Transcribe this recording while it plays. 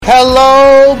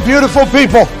Hello, beautiful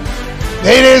people.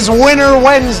 It is Winter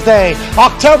Wednesday,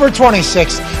 October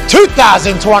 26th,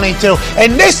 2022,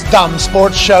 and this dumb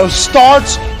sports show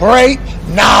starts right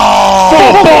now.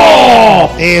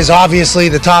 Football is obviously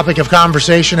the topic of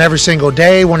conversation every single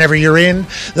day whenever you're in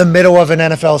the middle of an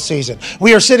NFL season.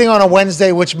 We are sitting on a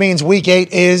Wednesday, which means Week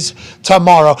 8 is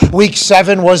tomorrow. Week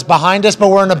 7 was behind us, but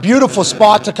we're in a beautiful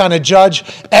spot to kind of judge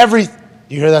every...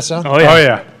 You hear that sound? Oh,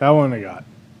 yeah. That one I got.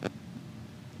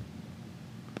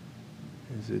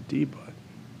 A D-bud.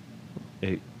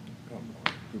 A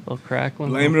little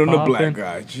crackling. Blame it on the black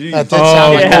guy. Jeez. That did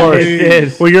sound like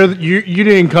it. Well, you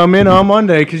didn't come in on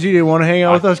Monday because you didn't want to hang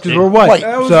out with us because we're white.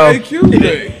 That was so AQ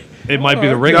day. It might be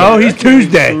the ring no, light. he's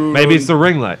Tuesday. Maybe it's the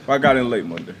ring light. I got in late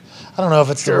Monday. I don't know if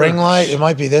it's the ring light. It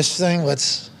might be this thing.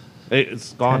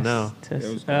 It's gone now.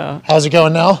 How's it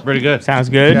going now? Pretty good. Sounds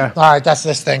good. Yeah. All right, that's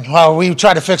this thing. Well, we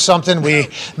tried to fix something. We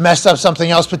messed up something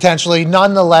else potentially.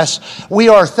 Nonetheless, we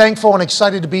are thankful and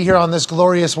excited to be here on this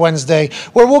glorious Wednesday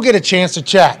where we'll get a chance to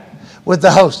chat with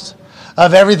the host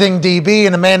of Everything DB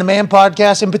and a Man-to-Man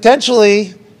podcast and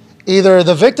potentially either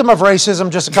the victim of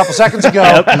racism just a couple seconds ago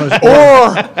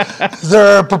or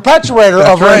the perpetuator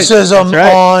of racism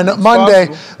on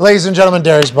Monday. Ladies and gentlemen,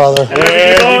 Darius Butler.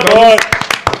 Hey,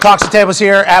 Talks the tables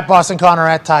here at Boston Connor,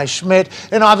 at Ty Schmidt,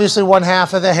 and obviously one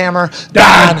half of the hammer,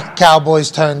 Don Cowboys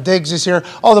Tone Diggs is here.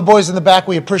 All the boys in the back,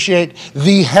 we appreciate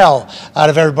the hell out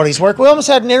of everybody's work. We almost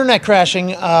had an internet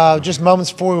crashing just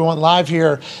moments before we went live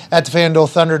here at the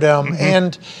FanDuel Thunderdome,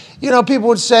 and you know, people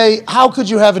would say, how could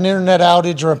you have an internet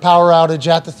outage or a power outage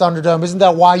at the Thunderdome? Isn't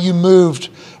that why you moved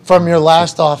from your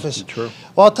last office? True.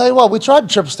 Well, I'll tell you what, we tried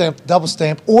triple stamp, double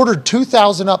stamp, ordered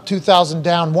 2,000 up, 2,000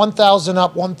 down, 1,000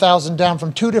 up, 1,000 down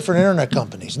from two different internet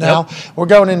companies. Now, we're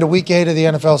going into Week 8 of the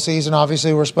NFL season.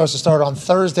 Obviously, we're supposed to start on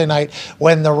Thursday night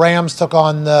when the Rams took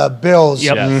on the Bills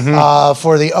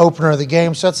for the opener of the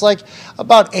game. So it's like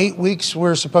about 8 weeks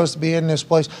we're supposed to be in this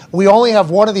place. We only have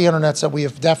one of the internets that we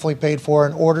have definitely paid for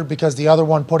and ordered because the other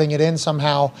one putting it in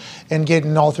somehow and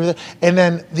getting all through it. And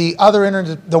then the other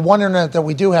internet, the one internet that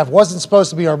we do have wasn't supposed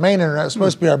to be our main internet. It was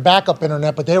supposed to be our backup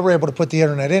internet, but they were able to put the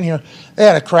internet in here. They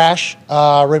had a crash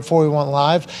right before we went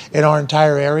live in our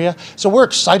entire area. So we're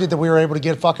excited that we were able to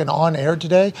get fucking on air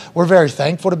today. We're very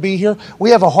thankful to be here.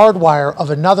 We have a hardwire of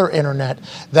another internet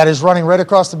that is running right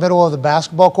across the middle of the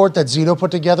basketball court that Zito put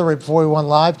together right before we went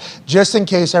live, just in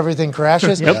case everything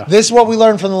crashes. This is what we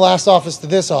learned from the last office to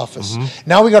this office.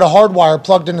 Now we got a hardwire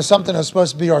plugged into something that's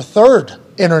supposed to be our third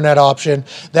internet option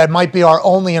that might be our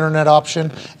only internet option,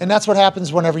 and that's what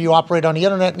happens whenever you operate on the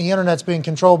internet, and the internet's being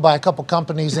controlled by a couple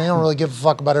companies, and they don't really give a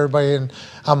fuck about everybody and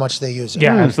how much they use it.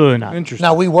 Yeah, absolutely not. Interesting.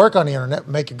 Now, we work on the internet,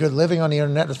 make a good living on the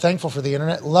internet, are thankful for the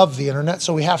internet, love the internet,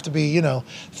 so we have to be, you know,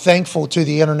 thankful to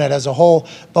the internet as a whole.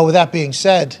 But with that being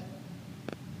said,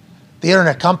 the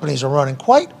internet companies are running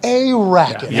quite a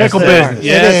racket. Fickle business.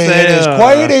 It is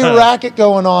quite a racket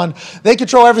going on. They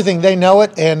control everything. They know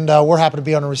it, and we're happy to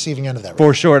be on the receiving end of that.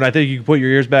 For sure, and I think you can put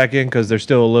your ears back in because there's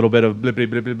still a little bit of blip,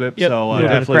 blip, blip, blip, blip. So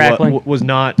definitely was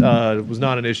not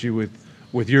an issue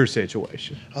with your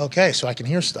situation. Okay, so I can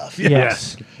hear stuff.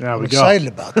 Yes. I'm excited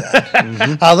about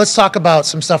that. Let's talk about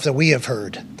some stuff that we have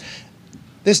heard.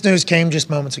 This news came just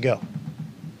moments ago.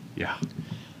 Yeah.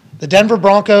 The Denver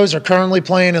Broncos are currently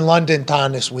playing in London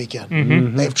town this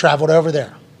weekend. They've traveled over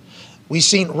there. We've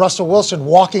seen Russell Wilson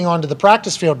walking onto the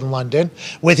practice field in London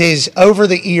with his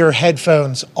over-the-ear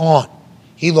headphones on.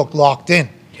 He looked locked in.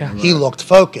 Yeah. He looked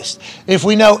focused. If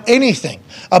we know anything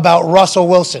about Russell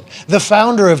Wilson, the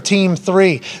founder of Team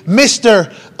 3,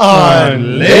 Mr.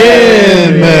 Unlimited,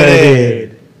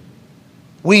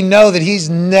 we know that he's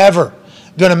never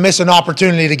going to miss an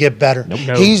opportunity to get better.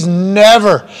 Nope. He's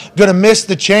never going to miss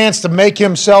the chance to make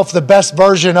himself the best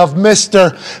version of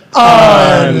Mr.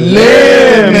 Unlimited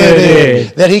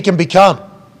that he can become.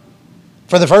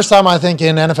 For the first time, I think,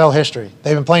 in NFL history.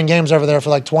 They've been playing games over there for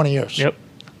like 20 years. Yep.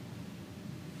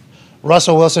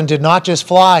 Russell Wilson did not just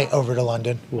fly over to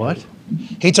London. What?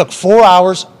 He took 4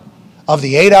 hours of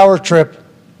the 8-hour trip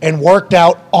and worked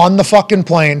out on the fucking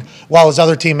plane while his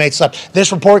other teammates slept.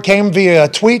 This report came via a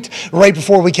tweet right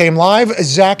before we came live.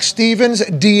 Zach Stevens,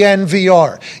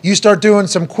 DNVR. You start doing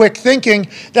some quick thinking,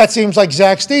 that seems like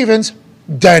Zach Stevens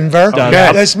Denver.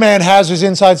 Okay. This man has his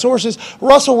inside sources.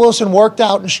 Russell Wilson worked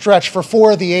out and stretched for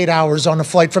 4 of the 8 hours on a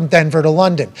flight from Denver to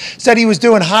London. Said he was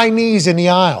doing high knees in the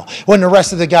aisle when the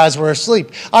rest of the guys were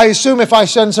asleep. I assume if I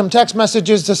send some text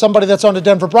messages to somebody that's on the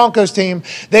Denver Broncos team,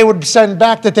 they would send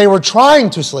back that they were trying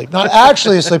to sleep, not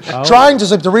actually asleep, trying to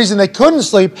sleep. The reason they couldn't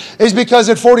sleep is because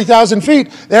at 40,000 feet,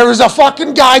 there was a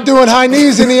fucking guy doing high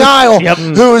knees in the aisle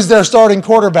who is their starting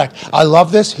quarterback. I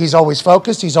love this. He's always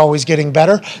focused. He's always getting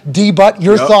better. D-Butt,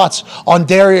 your thoughts on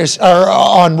Darius or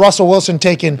on Russell Wilson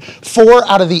taking 4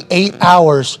 out of the 8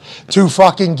 hours to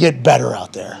fucking get better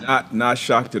out there? Not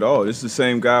shocked at all. This is the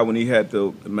same guy when he had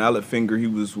the mallet finger. He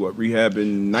was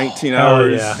rehabbing 19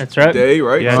 hours That's right. a day,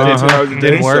 right? Yeah, 19 hours a day.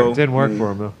 Didn't work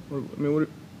for him though. I mean,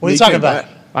 What are you talking about?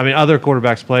 I mean, other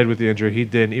quarterbacks played with the injury. He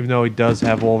didn't, even though he does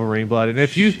have Wolverine blood. And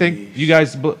if you think you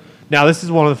guys, now this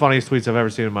is one of the funniest tweets I've ever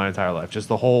seen in my entire life. Just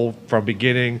the whole from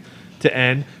beginning to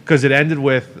end, because it ended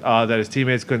with that his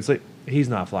teammates couldn't sleep. He's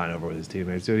not flying over with his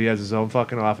teammates, dude. He has his own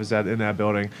fucking office in that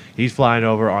building. He's flying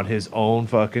over on his own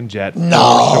fucking jet.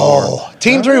 No.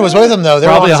 Team 3 was with him, though. They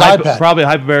were on his iPad. Probably a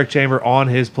hyperbaric chamber on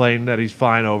his plane that he's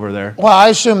flying over there. Well, I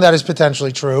assume that is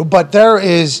potentially true, but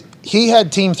he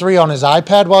had Team 3 on his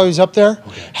iPad while he was up there,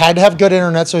 had to have good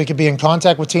internet so he could be in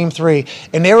contact with Team 3,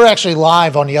 and they were actually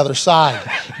live on the other side,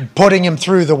 putting him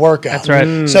through the workout. That's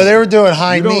right. So they were doing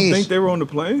high You knees. don't think they were on the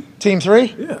plane? Team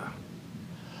 3? Yeah.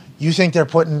 You think they're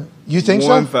putting, you think so?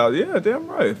 1,000. Yeah, damn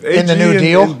right. If In the AG new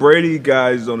deal? and Brady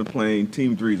guys on the plane,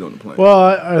 Team 3's on the plane. Well,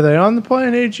 are they on the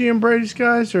plane, AG and Brady's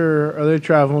guys, or are they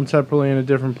traveling separately in a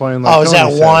different plane? Like Oh, is that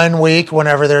Tony said? 1 week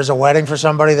whenever there's a wedding for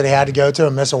somebody that he had to go to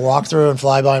and miss a walkthrough and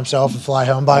fly by himself and fly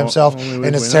home by himself, only week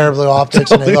and it's we know. terribly optics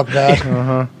and they look bad?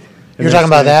 You're talking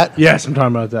about that? Yes, I'm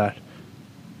talking about that.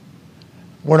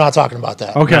 We're not talking about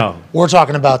that. Okay. No. We're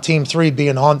talking about Team 3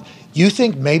 being on. You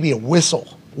think maybe a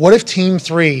whistle? What if Team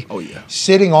 3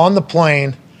 sitting on the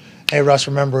plane? Hey Russ,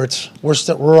 remember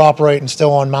we're operating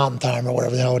still on mountain time or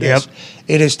whatever the hell it is.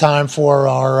 It is time for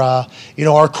our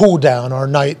our cool down, our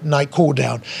night cool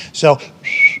down. So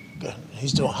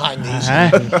he's doing high knees.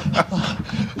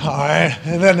 All right,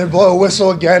 and then they blow a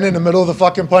whistle again in the middle of the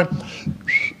fucking plane.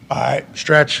 All right,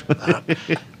 stretch.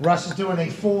 Russ is doing a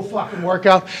full fucking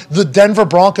workout. The Denver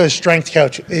Broncos strength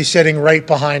coach is sitting right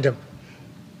behind him.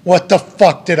 What the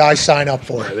fuck did I sign up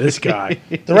for? This guy.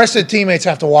 The rest of the teammates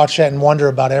have to watch that and wonder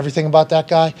about everything about that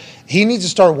guy. He needs to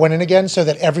start winning again so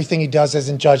that everything he does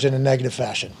isn't judged in a negative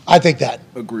fashion. I think that.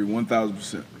 Agree,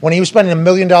 1,000%. When he was spending $1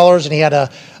 million and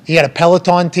he had a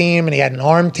Peloton team and he had an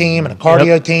arm team and a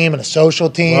cardio team and a social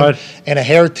team and a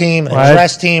hair team and a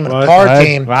dress team and a car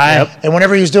team. And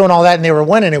whenever he was doing all that and they were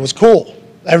winning, it was cool.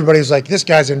 Everybody was like, this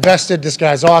guy's invested, this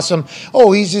guy's awesome.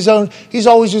 Oh, he's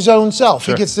always his own self.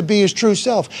 He gets to be his true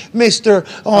self. Mr.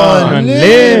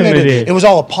 Unlimited. It was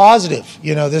all a positive.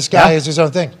 This guy is his own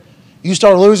thing. You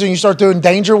start losing, you start doing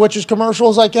Danger Witches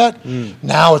commercials like that.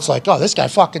 Now it's like, oh, this guy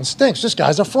fucking stinks. This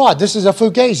guy's a fraud. This is a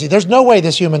fugazi. There's no way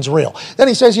this human's real. Then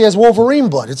he says he has Wolverine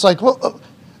blood. It's like, well,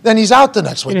 then he's out the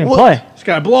next week. He didn't play. This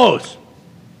guy blows.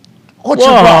 What's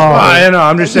your problem? I know.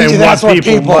 I'm just saying That's what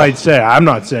people might say. I'm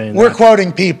not saying We're that.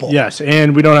 quoting people. Yes,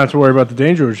 and we don't have to worry about the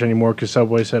Danger Witch anymore because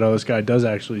Subway said, "Oh, this guy does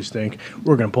actually stink."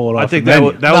 We're going to pull it off. I think the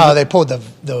menu. They pulled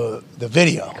the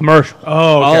video. Commercial.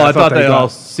 Oh, okay. I thought they all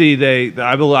see.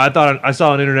 I thought I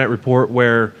saw an internet report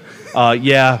where,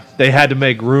 they had to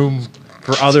make room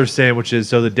for other sandwiches,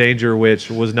 so the Danger Witch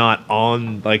was not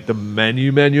on like the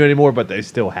menu anymore, but they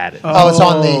still had it. Oh, it's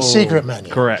on the secret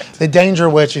menu. Correct. The Danger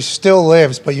Witch still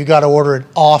lives, but you got to order it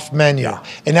off menu. Yeah.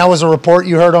 And that was a report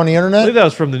you heard on the I internet? believe that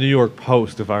was from the New York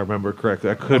Post, if I remember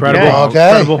correctly. That could be Incredible. wrong. Okay.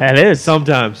 Incredible. That is.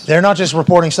 Sometimes. They're not just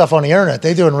reporting stuff on the internet.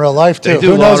 They do it in real life, too. They do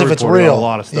Who a lot knows of if it's reporting on real? a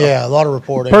lot of stuff. Yeah, a lot of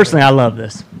reporting. Personally, I love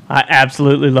this. I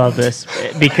absolutely love this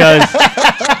because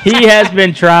he has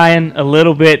been trying a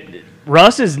little bit.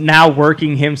 Russ is now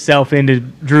working himself into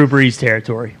Drew Brees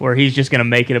territory where he's just going to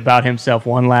make it about himself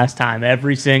one last time,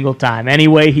 every single time, any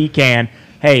way he can.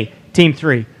 Hey, Team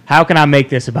 3, how can I make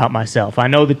this about myself? I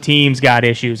know the team's got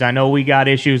issues. I know we got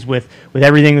issues with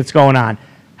everything that's going on.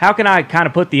 How can I kind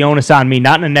of put the onus on me,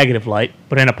 not in a negative light,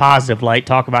 but in a positive light,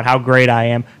 talk about how great I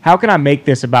am? How can I make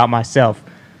this about myself?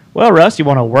 Well, Russ, you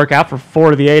want to work out for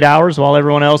 4 to the 8 hours while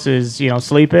everyone else is,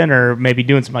 sleeping or maybe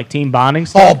doing some team bonding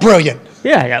stuff? Oh, brilliant.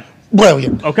 Yeah.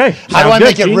 Brilliant. Okay. How do I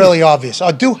make it Genius. really obvious?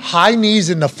 I'll do high knees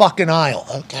in the fucking aisle.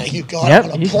 Okay, you got it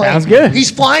on a plane. Sounds good.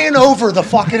 He's flying over the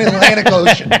fucking Atlantic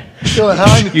Ocean. Doing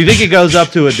high knees. You think it goes up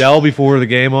to Adele before the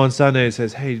game on Sunday and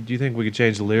says, hey, do you think we could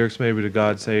change the lyrics maybe to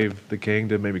God Save the King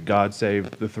to maybe God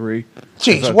Save the Three?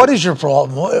 Jeez, what is your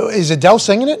problem? Is Adele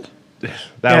singing it?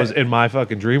 That was in my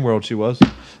fucking dream world. She was.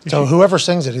 So whoever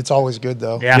sings it, it's always good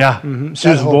though. Yeah. Yeah. That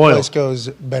Susan whole Boyle. place goes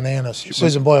bananas.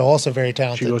 Susan Boyle also very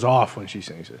talented. She goes off when she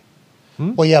sings it.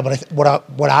 Well, yeah, but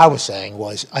what I was saying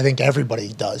was I think everybody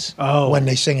does when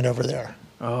they sing it over there.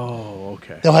 Oh,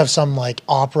 okay. They'll have some like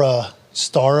opera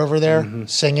star over there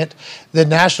sing it. The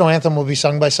national anthem will be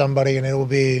sung by somebody, and it will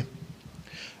be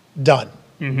done.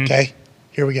 Okay,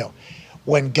 here we go.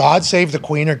 When God Save the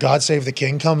Queen or God Save the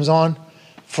King comes on,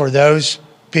 for those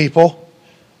people,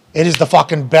 it is the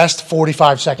fucking best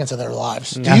 45 seconds of their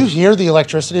lives. Do you hear the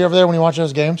electricity over there when you watch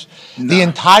those games? The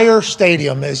entire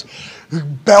stadium is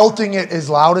belting it as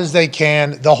loud as they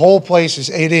can. The whole place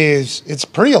it's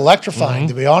pretty electrifying,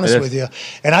 to be honest with you.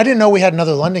 And I didn't know we had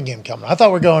another London game coming. I thought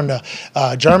we were going to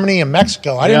Germany and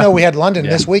Mexico. I didn't know we had London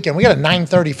this weekend. We got a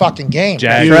 9:30 fucking game.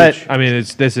 Right. I mean,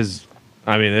 this is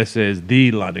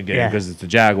the London game because it's the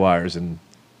Jaguars and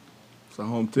It's a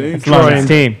home team. It's London's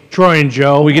team. Troy and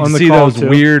Joe. we get on to the see call, those too.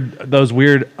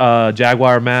 weird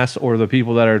Jaguar masks or the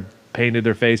people that are painted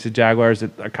their face as Jaguars.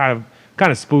 It are kind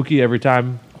of spooky every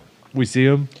time we see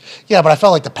them. Yeah, but I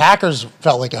felt like the Packers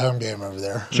felt like a home game over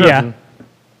there. Sure. Yeah.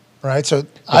 Right? So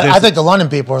I think the London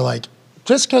people are like,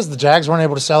 just because the Jags weren't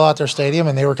able to sell out their stadium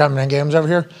and they were coming in games over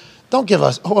here, don't give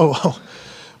us.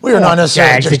 We are not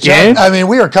necessarily Jags just again? I mean,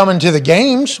 we are coming to the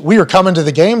games. We are coming to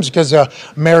the games because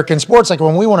American sports. Like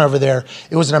when we went over there,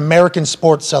 it was an American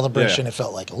sports celebration. Yeah. It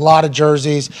felt like a lot of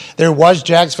jerseys. There was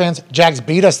Jags fans. Jags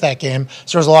beat us that game,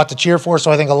 so there was a lot to cheer for. So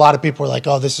I think a lot of people were like,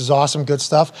 "Oh, this is awesome, good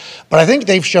stuff." But I think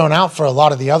they've shown out for a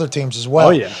lot of the other teams as well.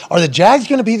 Oh, yeah. Are the Jags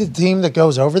going to be the team that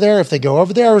goes over there if they go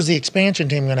over there, or is the expansion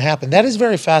team going to happen? That is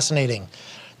very fascinating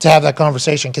to have that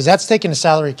conversation because that's taking the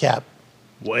salary cap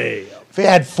Way up. if you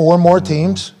add 4 more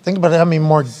teams, think about how many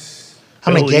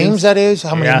Billions. games that is,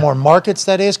 how many more markets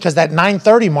that is, because that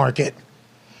 930 market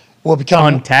will become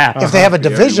Untapped. If they have a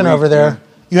division every week, over there,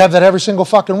 you have that every single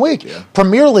fucking week.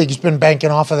 Premier League's been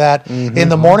banking off of that. In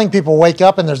the morning, people wake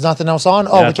up and there's nothing else on.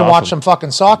 Oh, we that's can watch awesome. some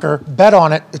fucking soccer. Bet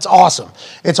on it. It's awesome.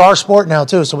 It's our sport now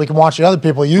too, so we can watch the other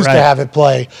people who used to Right. have it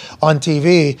play on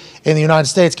TV in the United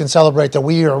States can celebrate that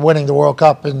we are winning the World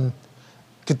Cup in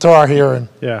Qatar here, and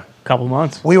Yeah. Couple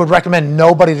months. we would recommend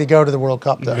nobody to go to the World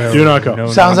Cup though. Do not go.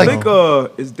 No, Sounds I like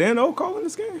think is Dan O calling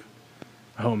this game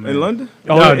Oh, man. in London?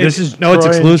 Oh, No, it's it's Troy and Joe.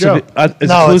 exclusive. It's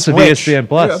No, it's exclusive Rich. ESPN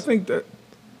Plus. Yeah, I think that.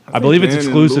 I believe it's Dan and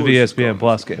exclusive Lewis is ESPN calling.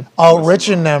 Plus game. Oh, Rich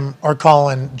and them are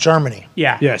calling Germany.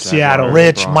 Yeah. Yeah, Seattle.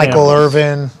 Rich, Bronx. Michael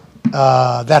Irvin,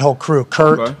 that whole crew,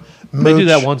 Kurt. Okay. They do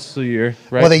that Mooch. once a year,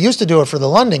 right? Well, they used to do it for the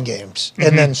London games,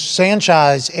 and then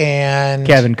Sanchez and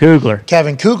Kevin Kugler.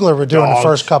 Kevin Kugler were doing the Dogs.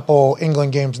 first couple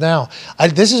England games. Now,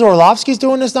 this is Orlovsky's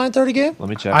doing this 9:30 game. Let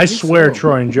me check. I swear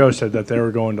Troy and Joe said that they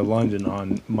were going to London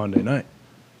on Monday night.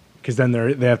 Because then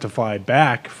they have to fly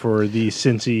back for the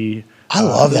Cincy. I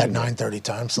love that 9:30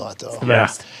 time slot though. Yeah.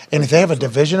 And if they have a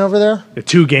division over there, The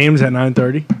 2 games at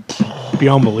 9:30. Be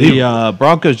unbelievable. The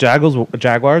Broncos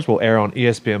Jaguars will air on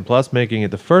ESPN Plus, making it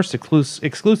the first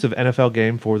exclusive NFL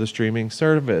game for the streaming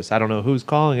service. I don't know who's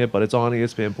calling it, but it's on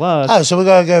ESPN Plus. oh, so we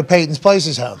gotta go Peyton's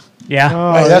Places home. Yeah.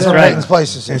 Hey, that's what right. Peyton's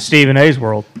Places In is. Stephen A's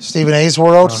world. Stephen A's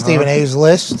world, Stephen A's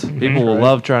list. People will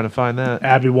love trying to find that.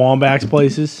 Abby Wambach's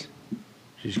places.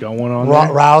 She's got one on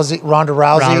Ronda there. Rousey, Ronda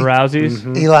Rousey's.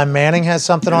 Eli Manning has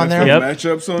something on there. Yep.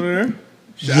 Matchups on there.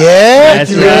 Yeah,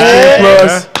 That's yeah.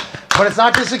 right. But it's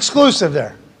not just exclusive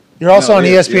there. You're also No, on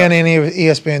yeah, ESPN and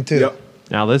ESPN too. Yep.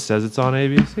 Now this says it's on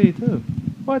ABC too.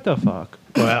 What the fuck?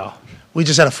 Wow. We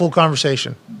just had a full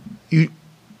conversation.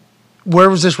 Where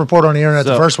was this report on the internet?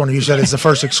 The So- first one you said is the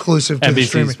first exclusive to the NBC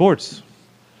streaming. Sports.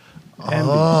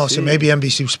 Oh, so maybe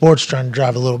NBC Sports trying to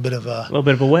drive a little bit of a. A little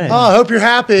bit of a win. Oh, I hope you're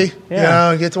happy.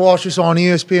 Yeah. You get to watch this on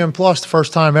ESPN Plus the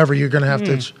first time ever. You're going to have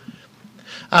to.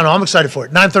 I don't know. I'm excited for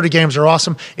it. 9:30 games are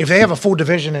awesome. If they have a full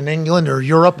division in England or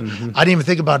Europe, I didn't even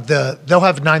think about they'll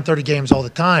have 9:30 games all the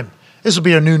time. This will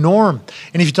be a new norm.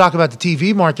 And if you talk about the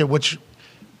TV market, which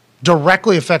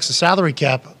directly affects the salary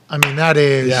cap, I mean, that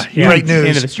is Yeah, great news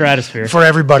into the stratosphere. for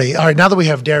everybody. All right, now that we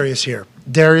have Darius here.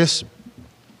 Darius,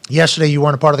 yesterday you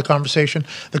weren't a part of the conversation.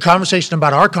 The conversation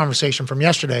about our conversation from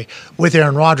yesterday with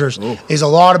Aaron Rodgers is a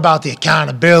lot about the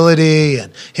accountability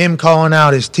and him calling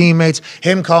out his teammates,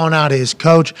 him calling out his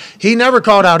coach. He never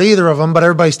called out either of them, but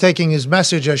everybody's taking his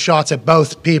message as shots at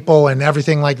both people and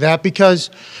everything like that because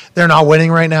they're not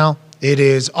winning right now. It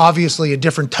is obviously a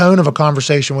different tone of a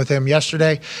conversation with him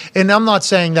yesterday. And I'm not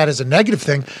saying that as a negative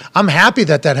thing. I'm happy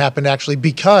that that happened actually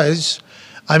because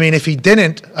I mean, if he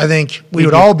didn't, I think we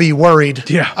would all be worried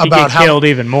about how killed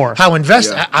even more. How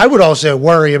invested? I would also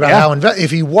worry about how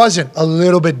if he wasn't a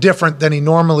little bit different than he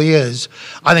normally is.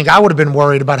 I think I would have been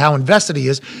worried about how invested he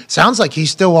is. Sounds like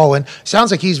he's still all in. Sounds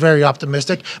like he's very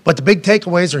optimistic. But the big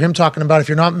takeaways are him talking about if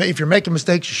you're making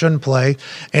mistakes, you shouldn't play.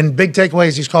 And big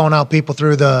takeaways, he's calling out people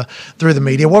through the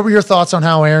media. What were your thoughts on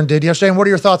how Aaron did yesterday, and what are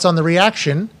your thoughts on the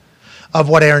reaction of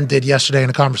what Aaron did yesterday in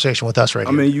a conversation with us right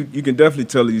here? I mean, you can definitely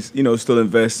tell he's, still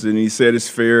invested, and he said it's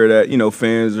fair that,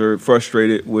 fans are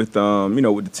frustrated with,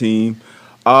 with the team.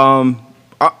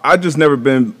 I just never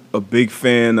been a big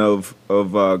fan of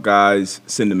guys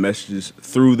sending messages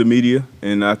through the media,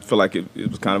 and I feel like it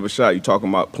was kind of a shot. You're talking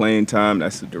about playing time,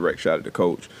 that's a direct shot at the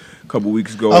coach. A couple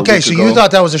weeks ago. Okay, so you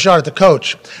thought that was a shot at the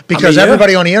coach because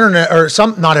everybody on the internet, or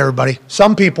not everybody,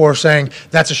 some people are saying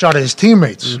that's a shot at his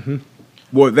teammates. Mm-hmm.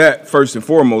 Well, that first and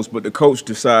foremost, but the coach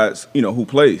decides, who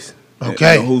plays.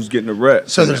 Okay. And, who's getting the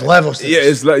reps. So there's levels to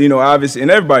this. Yeah, it's obviously, and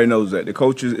everybody knows that. The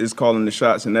coach is calling the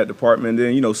shots in that department.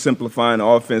 Then, simplifying the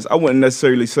offense. I wouldn't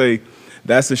necessarily say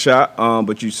that's a shot,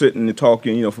 but you're sitting and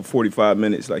talking, for 45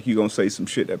 minutes, like you're going to say some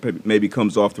shit that maybe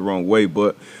comes off the wrong way.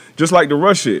 But just like the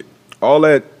rush shit, all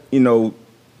that,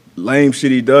 lame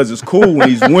shit he does is cool when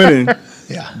he's winning.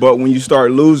 Yeah. But when you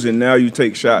start losing, now you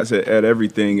take shots at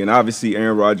everything. And obviously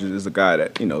Aaron Rodgers is a guy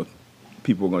that,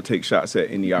 people are going to take shots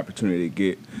at any opportunity to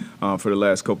get for the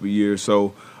last couple of years.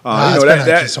 So,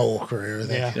 that's his whole career.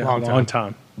 Long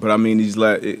time. But, I mean, it's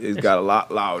got a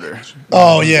lot louder.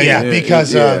 Oh, yeah.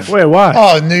 Because of... Wait, why?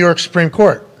 Oh, New York Supreme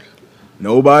Court.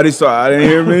 Nobody saw. I didn't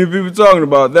hear many people talking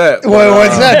about that. Wait,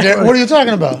 what's that? What are you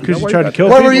talking about? Because you tried to kill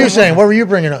What people. were you saying? What were you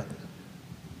bringing up?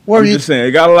 I'm just saying,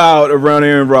 it got loud around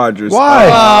Aaron Rodgers. Why?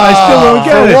 I still don't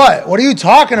get it. What? What are you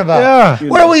talking about? Yeah.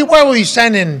 Where were you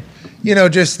sending,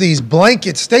 just these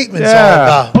blanket statements all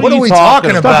about? What are we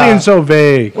talking about? Stop being so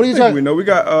vague. What are you talking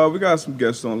about? We got some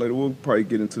guests on later. We'll probably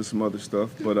get into some other stuff.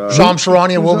 But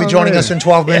Charania will be joining us in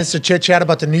 12 minutes to chit-chat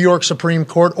about the New York Supreme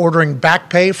Court ordering back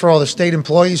pay for all the state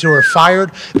employees who are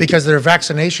fired because of their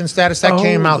vaccination status. That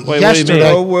came out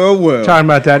yesterday. Well. Talking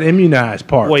about that immunized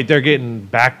part. Wait, they're getting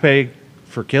back pay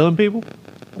for killing people?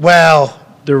 Well,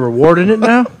 they're rewarding it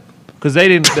now? Because they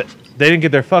didn't get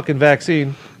their fucking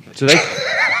vaccine, so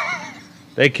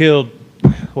they killed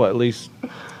at least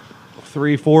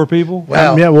 3-4 people.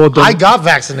 Well, I got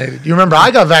vaccinated. You remember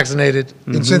I got vaccinated,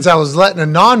 and since I was letting a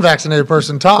non-vaccinated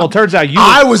person talk, well, turns out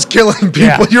I was killing people.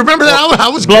 Yeah. You remember that? I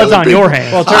was blood's killing on people. your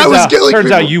hands. Well,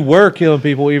 turns out you were killing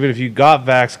people even if you got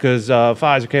vaxxed because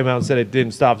Pfizer came out and said it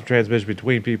didn't stop the transmission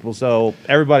between people. So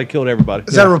everybody killed everybody.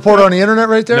 Is that a report on the internet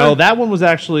right there? No, that one was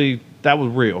actually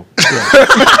real.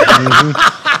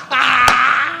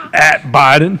 At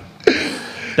Biden.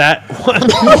 That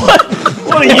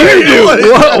What do you do?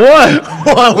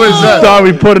 What was that? Thought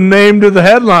we put a name to the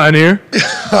headline here.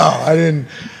 Oh, I didn't.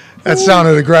 That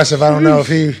sounded aggressive. I don't know if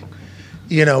he,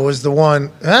 was the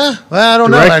one. Well, I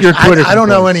don't know. I don't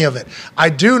know any of it. I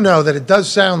do know that it does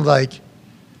sound like,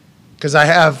 because I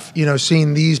have,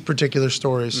 seen these particular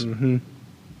stories. Mm-hmm.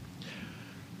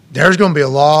 There's going to be a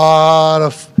lot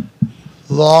of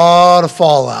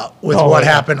fallout with what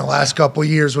happened the last couple of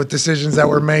years with decisions that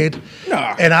were made.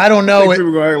 Nah, and I don't know.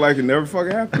 People gonna act like it never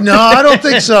fucking happened. No, I don't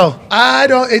think so.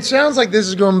 It sounds like this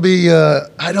is going to be.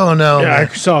 I don't know. Yeah, man.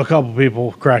 I saw a couple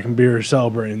people cracking beers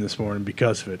celebrating this morning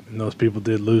because of it, and those people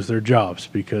did lose their jobs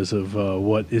because of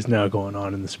what is now going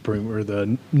on in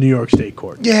the New York State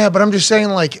Court. Yeah, but I'm just saying,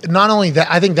 not only that,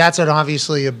 I think that's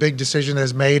obviously a big decision that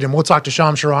is made, and we'll talk to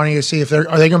Charania to see if are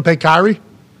they going to pay Kyrie.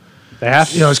 They have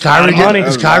to. Is Kyrie getting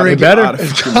his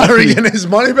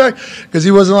money back because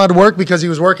he wasn't allowed to work because he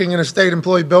was working in a state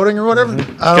employee building or whatever?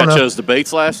 Mm-hmm. I don't know. Catch those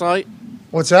debates last night?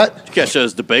 What's that? Did you catch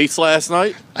those debates last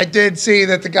night? I did see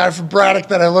that the guy from Braddock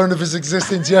that I learned of his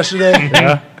existence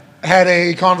yesterday had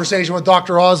a conversation with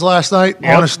Dr. Oz last night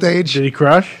on a stage. Did he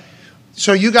crush?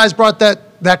 So you guys brought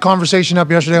that conversation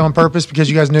up yesterday on purpose because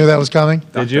you guys knew that was coming?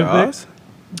 Did you?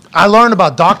 I learned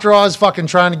about Dr. Oz fucking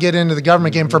trying to get into the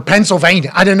government game for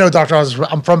Pennsylvania. I didn't know Dr. Oz.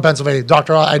 I'm from Pennsylvania.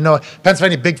 Dr. Oz, I know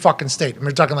Pennsylvania, big fucking state.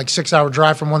 We're talking 6-hour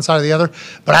drive from one side to the other.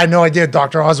 But I had no idea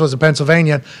Dr. Oz was a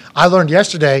Pennsylvanian. I learned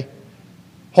yesterday,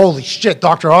 holy shit,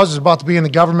 Dr. Oz is about to be in the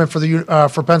government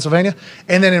for Pennsylvania.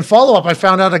 And then in follow-up, I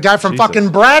found out a guy from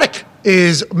fucking Braddock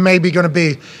is maybe going to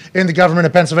be in the government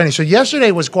of Pennsylvania. So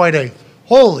yesterday was quite a,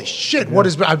 holy shit,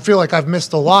 I feel like I've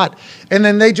missed a lot. And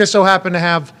then they just so happened to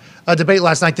have a debate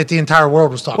last night that the entire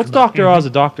world was talking What's about. What's Dr. Oz a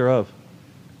doctor of?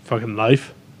 Fucking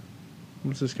life.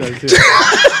 What's this guy do?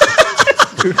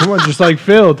 Come on, just like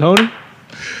Phil, Tony.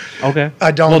 Okay.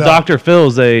 I don't well, know. Dr.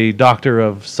 Phil's a doctor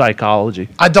of psychology.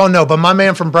 I don't know, but my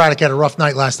man from Braddock had a rough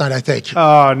night last night, I think.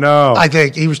 Oh, no. I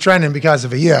think he was trending because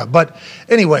of it, yeah. But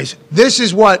anyways, this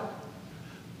is what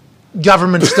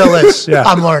government still is. Yeah.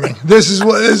 I'm learning. This is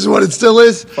what it still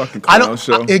is. Fucking I clown don't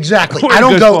show. exactly. What a I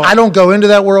don't good go. point. I don't go into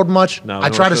that world much. No, I nor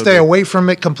try to should stay we. away from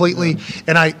it completely.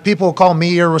 And people call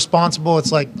me irresponsible.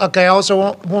 It's like, okay, I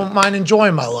also won't mind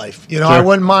enjoying my life. You know, I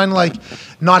wouldn't mind like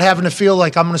not having to feel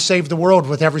like I'm going to save the world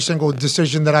with every single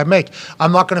decision that I make.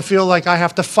 I'm not going to feel like I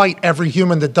have to fight every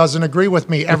human that doesn't agree with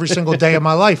me every single day of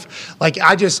my life. Like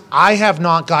I have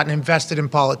not gotten invested in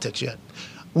politics yet.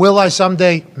 Will I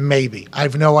someday? Maybe. I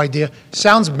have no idea.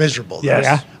 Sounds miserable. Though.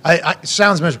 Yes. Yeah.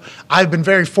 Sounds miserable. I've been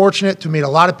very fortunate to meet a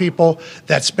lot of people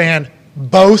that span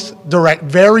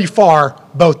very far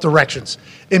both directions.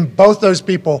 And both those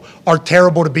people are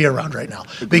terrible to be around right now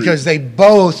because they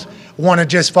both want to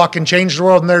just fucking change the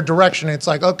world in their direction. It's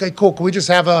like, okay, cool. Can we just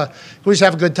have a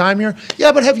good time here?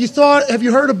 Yeah, but have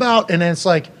you heard about? And then it's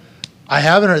like, I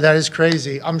haven't heard. That is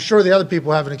crazy. I'm sure the other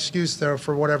people have an excuse there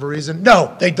for whatever reason.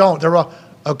 No, they don't. They're all.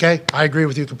 Okay, I agree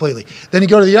with you completely. Then you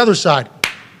go to the other side,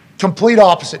 complete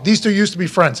opposite. These two used to be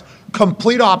friends.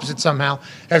 Complete opposite somehow.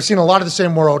 Have seen a lot of the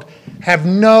same world, have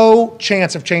no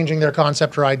chance of changing their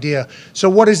concept or idea. So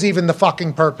what is even the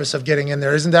fucking purpose of getting in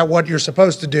there? Isn't that what you're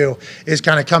supposed to do, is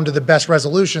kind of come to the best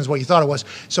resolutions, what you thought it was?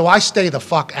 So I stay the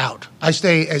fuck out. I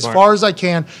stay as far as I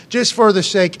can, just for the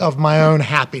sake of my own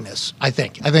happiness, I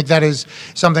think. I think that is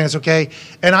something that's okay.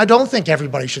 And I don't think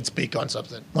everybody should speak on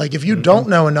something. Like, if you don't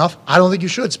know enough, I don't think you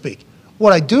should speak.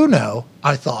 What I do know,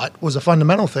 I thought, was a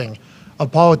fundamental thing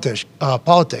of politics. I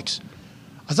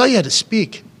thought you had to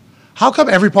speak. How come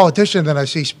every politician that I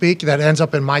see speak that ends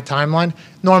up in my timeline,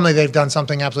 normally they've done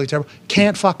something absolutely terrible,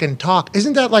 can't fucking talk?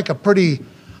 Isn't that like a pretty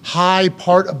high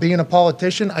part of being a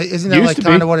politician? Isn't that like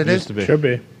kind of what it is? Should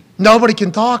be. Nobody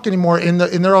can talk anymore, and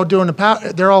they're all doing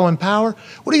they're all in power.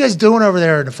 What are you guys doing over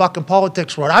there in the fucking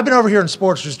politics world? I've been over here in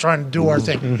sports just trying to do our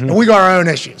thing, and we got our own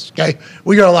issues. Okay,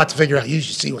 we got a lot to figure out. You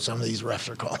should see what some of these refs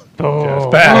are calling. It's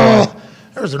bad. Oh,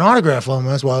 there was an autograph on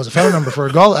as well as a phone number for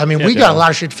a goal. I mean, we got a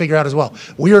lot of shit to figure out as well.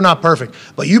 We are not perfect,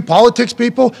 but you politics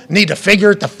people need to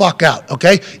figure it the fuck out,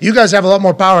 okay? You guys have a lot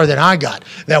more power than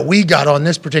we got on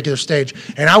this particular stage,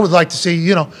 and I would like to see,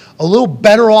 a little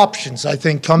better options, I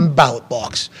think, come ballot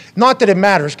box. Not that it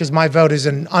matters, because my vote is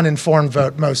an uninformed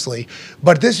vote mostly,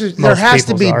 but there has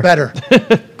to be better.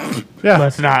 Yeah.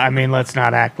 Let's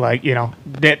not act like,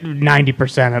 that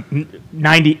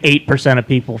 98% of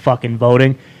people fucking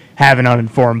voting have an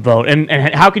uninformed vote. And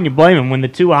how can you blame them when the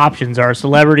two options are a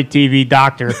celebrity TV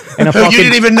doctor and a fucking... You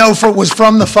didn't even know was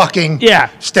from the fucking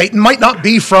state. Might not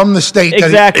be from the state.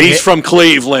 Exactly. He's from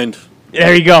Cleveland.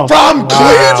 There you go. From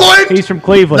Cleveland? He's from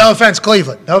Cleveland. No offense,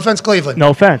 Cleveland. No offense, Cleveland.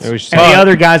 No offense. And the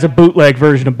other guy's a bootleg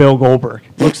version of Bill Goldberg.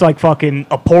 Looks like fucking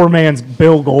a poor man's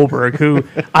Bill Goldberg, who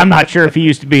I'm not sure if he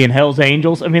used to be in Hell's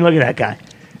Angels. I mean, look at that guy.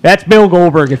 That's Bill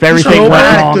Goldberg if everything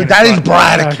went wrong. Dude, that is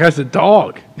Braddock. That's a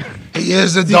dog. He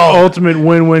is a The dog. ultimate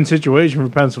win-win situation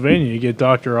for Pennsylvania. You get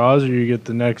Dr. Oz, or you get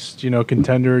the next,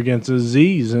 contender against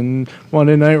Aziz and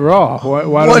Monday Night Raw.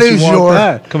 Why don't you want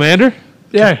that? Commander?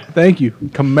 Yeah, thank you,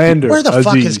 Commander. Where the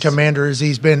fuck Aziz. has Commander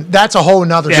Aziz been? That's a whole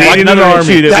nother. Yeah, another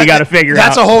issue that we got to figure out.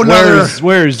 That's a whole nother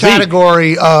Where's Zeke?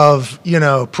 category of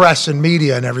press and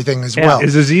media and everything as well.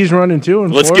 Is Aziz running too?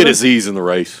 Let's get Aziz in the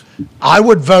race. I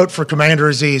would vote for Commander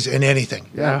Aziz in anything.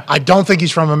 Yeah. I don't think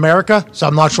he's from America, so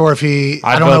I'm not sure if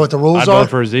I don't know what the rules I'd are. vote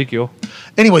for Ezekiel.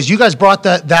 Anyways, you guys brought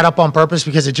that up on purpose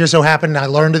because it just so happened I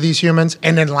learned of these humans,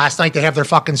 and then last night they have their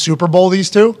fucking Super Bowl, these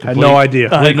two. I had no idea.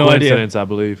 I had no idea. Coincidence, I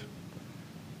believe.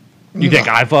 You think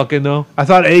I fucking know? I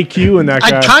thought AQ and that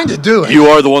guy. I kind of do. You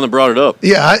are the one that brought it up.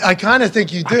 Yeah, I kind of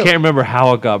think you do. I can't remember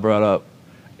how it got brought up.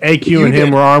 AQ and him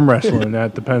did. were arm wrestling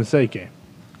at the Penn State game.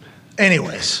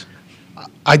 Anyways,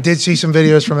 I did see some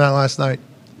videos from that last night,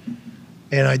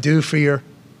 and I do fear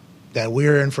that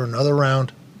we're in for another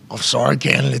round of sorry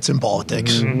candidates in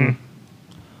politics. Mm-hmm.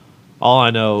 All I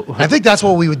know, I think that's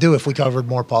what we would do if we covered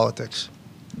more politics.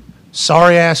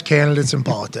 Sorry ass candidates in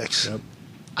politics. Yep.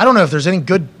 I don't know if there's any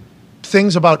good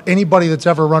things about anybody that's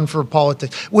ever run for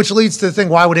politics, which leads to the thing,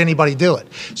 why would anybody do it?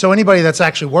 So anybody that's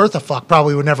actually worth a fuck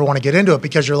probably would never want to get into it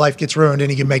because your life gets ruined and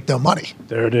you can make no money.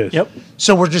 There it is. Yep.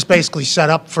 So we're just basically set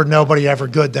up for nobody ever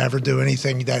good to ever do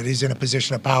anything that is in a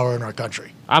position of power in our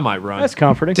country. I might run. That's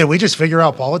comforting. Did we just figure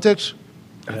out politics?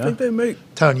 I think they make.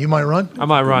 Tone, you might run? I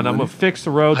might run. I'm going to fix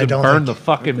the roads I and don't burn think- the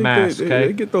fucking They mask,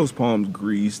 okay? get those palms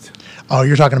greased. Oh,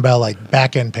 you're talking about like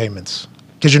back end payments.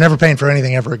 Because you're never paying for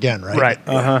anything ever again, right? Right.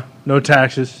 Uh-huh. No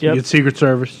taxes. Yep. You get Secret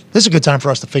Service. This is a good time for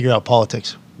us to figure out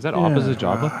politics. Is that opposite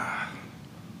Java?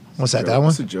 What's that one?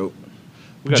 It's a joke.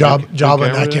 Jabba good and that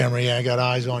camera there. camera, yeah, got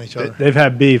eyes on each other. They've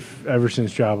had beef ever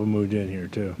since Jabba moved in here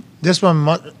too. This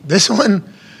one,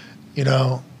 you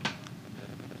know,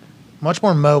 much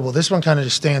more mobile. This one kind of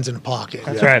just stands in the pocket.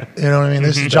 That's right. You know what I mean?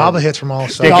 This Jabba hits from all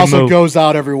It sides. also move. goes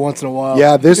out every once in a while.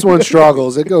 Yeah, this one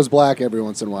struggles. It goes black every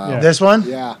once in a while. Yeah. This one?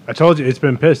 Yeah. I told you it's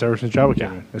been pissed ever since Jabba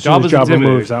came in. As soon as Jabba's Jabba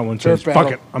intimidating. moves, that one says, Turf "Fuck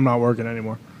battle. it, I'm not working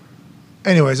anymore."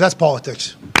 Anyways, that's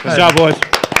politics. Good job, boys.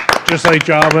 Just like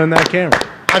Jabba and that camera.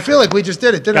 I feel like we just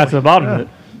did it, didn't Got we? to the bottom of it.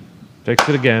 Fix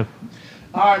it again.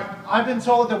 All right, I've been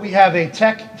told that we have a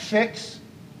tech fix.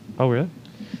 Oh, really?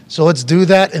 So let's do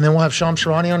that, and then we'll have Sham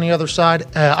Charania on the other side.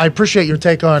 I appreciate your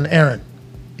take on Aaron.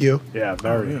 You. Yeah,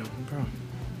 very.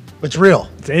 It's real.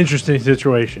 It's an interesting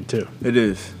situation too. It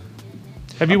is.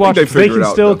 Have you I think watched? they They figure can it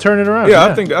out, still though. turn it around. Yeah,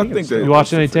 I think they. You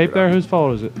watching any figure tape it there? out. Whose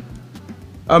fault is it?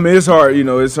 I mean, it's hard. You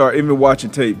know, it's hard. Even watching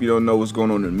tape, you don't know what's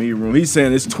going on in the meeting room. He's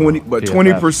saying it's 20, but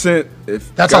PMS. 20%.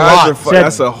 If That's a guys lot. are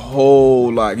that's a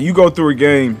whole lot. You go through a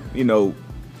game, you know,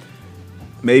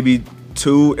 maybe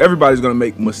 2. Everybody's gonna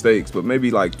make mistakes, but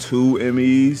maybe like 2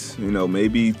 MEs. You know,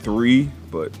 maybe 3.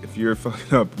 But if you're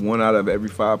fucking up 1 out of every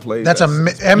 5 plays, That's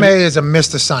MA is a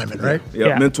missed assignment, right? yeah,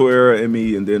 Yeah. mental error,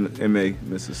 ME, and then MA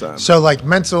missed assignment. So like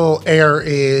mental error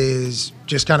is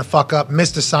just kind of fuck up.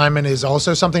 Missed assignment is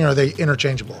also something, or are they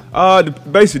interchangeable?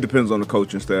 Basically depends on the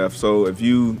coaching staff. So if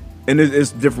you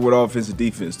it's different with offense and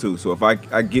defense too. So if I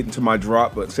get into my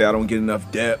drop, but say I don't get enough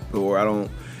depth, or I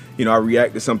don't, you know, I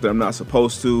react to something I'm not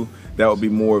supposed to, that would be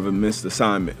more of a missed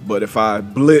assignment. But if I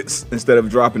blitz instead of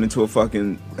dropping into a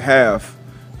fucking half,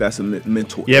 that's a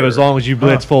mental Yeah, error. but as long as you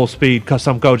blitz full speed, because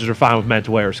some coaches are fine with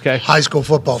mental errors. Okay. High school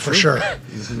football for sure.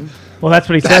 Well, that's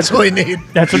what he said. That's what we need.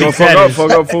 That's what You he gonna fuck said. up, is-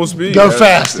 fuck up full speed. Go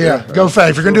fast, yeah. Go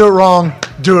fast. If you're gonna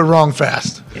do it wrong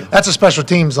fast. That's a special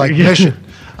teams like mission.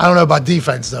 I don't know about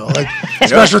defense though. Like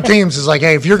special teams is like,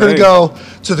 hey, if you're gonna go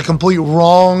to the complete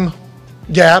wrong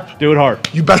gap, Do it hard.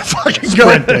 you better fucking go.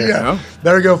 Sprint there. Yeah.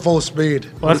 Better go full speed.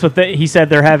 Well, that's what he said.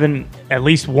 They're having at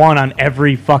least one on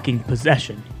every fucking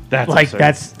possession. That's like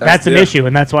absurd. that's an yeah. issue,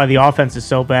 and that's why the offense is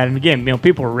so bad. And again, you know,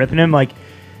 people were ripping him. Like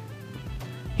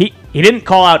he didn't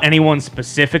call out anyone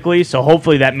specifically, so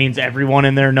hopefully that means everyone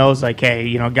in there knows. Like, hey,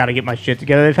 you know, got to get my shit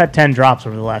together. They've had 10 drops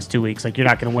over the last 2 weeks. Like, you're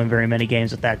not going to win very many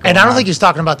games with that. And I don't on. think he's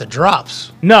talking about the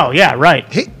drops. No, yeah, right.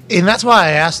 And that's why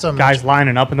I asked him. Guys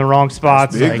lining up in the wrong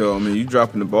spots. Big Like, though. I mean, you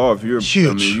dropping the ball if you're Huge.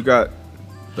 I mean, you got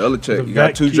Belichick. The You got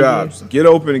vet 2 key. jobs: get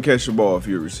open and catch the ball if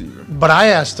you're a receiver. But I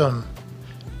asked him,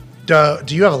 do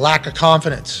you have a lack of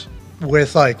confidence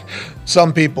with like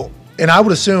some people? And I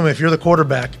would assume if you're the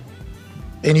quarterback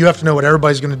and you have to know what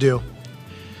everybody's going to do,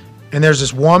 and there's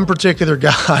this one particular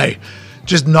guy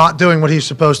just not doing what he's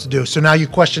supposed to do. So now you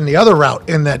question the other route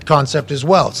in that concept as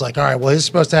well. It's like, all right, well, this is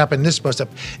supposed to happen, this is supposed to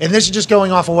happen. And this is just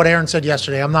going off of what Aaron said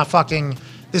yesterday. I'm not fucking,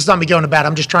 this is not me going to bat.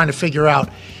 I'm just trying to figure out.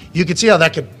 You could see how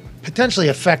that could potentially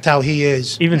affect how he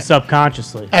is even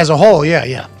subconsciously. as a whole,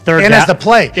 yeah. Third and as down- the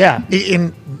play. yeah.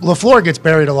 In LaFleur gets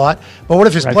buried a lot, but what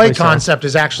if his play Rightfully so. concept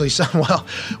is actually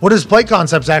what if his play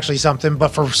concept is actually something, but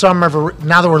for some ever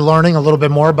now that we're learning a little bit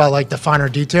more about like the finer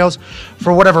details,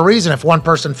 for whatever reason, if one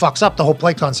person fucks up, the whole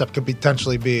play concept could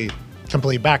potentially be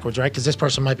completely backwards, right? Because this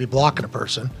person might be blocking a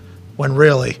person when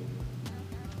really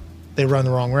they run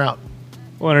the wrong route.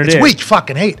 Well, it It's is. week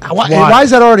fucking 8. Why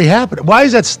is that already happening? Why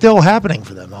is that still happening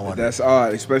for them? I wonder. That's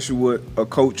odd, especially with a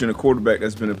coach and a quarterback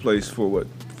that's been in place for what,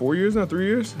 4 years now, 3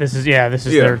 years? This is Yeah,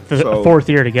 their so- fourth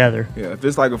year together. Yeah, if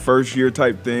it's like a first year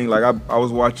type thing, like I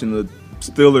was watching the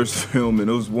Steelers film and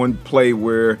there was one play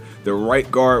where the right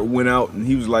guard went out and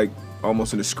he was like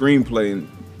almost in a screenplay and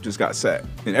just got sacked,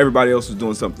 and everybody else was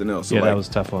doing something else. So Yeah, like, that was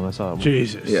a tough one. I saw it.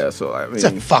 Jesus. yeah. So I What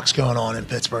the mean, fuck's going on in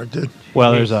Pittsburgh, dude?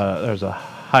 Well, there's a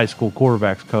high school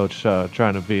quarterbacks coach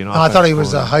trying to be an. Oh, I thought he offensive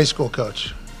was a coordinator. high school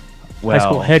coach. Well, High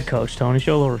school head coach, Tony.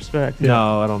 Show a little respect.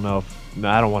 No, I don't know. No,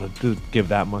 I don't want to give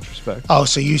that much respect. Oh,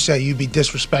 so you say you'd be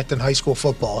disrespecting high school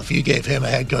football if you gave him a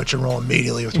head coaching role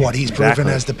immediately with what he's proven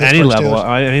as the Pittsburgh any level,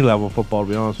 Steelers? any level of football. To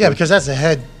be honest. Yeah, with because that's the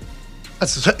head.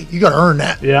 That's you got to earn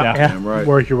that. Yeah. Yeah. damn right.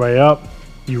 Work your way up.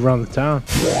 You run the town.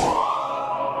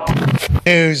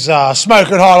 News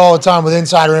smoking hot all the time with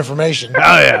insider information. Oh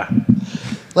yeah.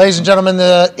 Ladies and gentlemen,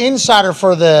 the insider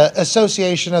for the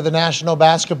Association of the National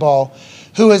Basketball,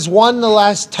 who has won the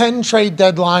last 10 trade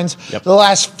deadlines, the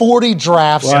last 40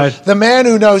 drafts, What? the man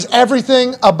who knows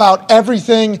everything about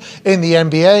everything in the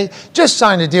NBA, just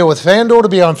signed a deal with FanDuel to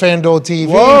be on FanDuel TV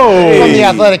Whoa. from the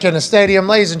Athletic in the Stadium.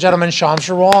 Ladies and gentlemen, Sham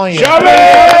Charania.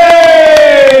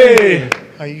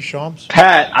 Are you Shams?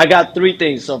 Pat, I got 3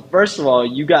 things. So first of all,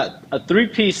 you got a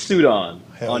 3-piece suit on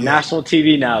Hell yeah. national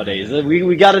TV nowadays.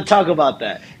 We got to talk about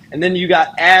that. And then you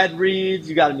got ad reads.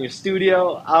 You got a new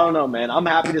studio. I don't know, man. I'm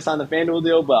happy to sign the FanDuel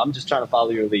deal, but I'm just trying to follow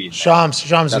your lead. Shams,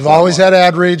 we've always had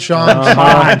ad reads, Shams.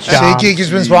 SeatGeek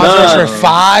has been sponsoring us for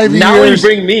 5 years. Now when you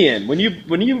bring me in, when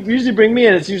you usually bring me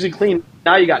in, it's usually clean.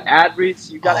 Now you got ad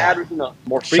reads. You got ad reads,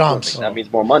 more frequently. That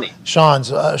means more money. Shams,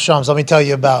 let me tell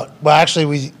you about. Well,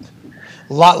 actually,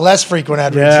 a lot less frequent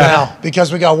ad reads now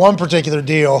because we got one particular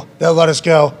deal that let us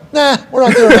go. Nah, we're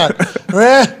not doing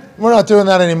that. We're not doing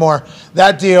that anymore.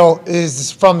 That deal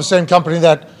is from the same company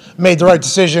that made the right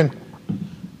decision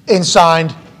and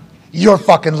signed your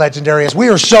fucking legendary ass. We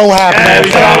are so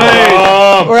happy.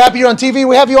 We're happy you're on TV.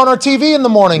 We have you on our TV in the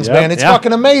mornings, man. It's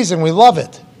fucking amazing. We love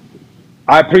it.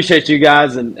 I appreciate you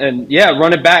guys. And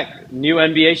run it back. New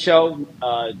NBA show,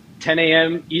 10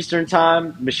 a.m. Eastern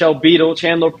time. Michelle Beadle,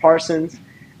 Chandler Parsons,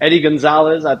 Eddie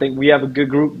Gonzalez. I think we have a good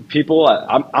group of people.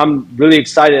 I'm really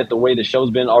excited at the way the show's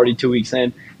been already 2 weeks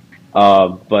in.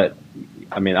 But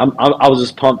I mean, I was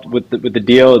just pumped with the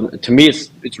deal. To me,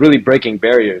 it's really breaking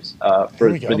barriers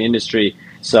for the industry.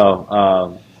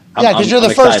 So because you're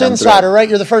the first insider, right?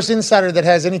 You're the first insider that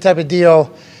has any type of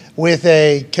deal with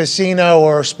a casino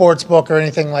or a sports book or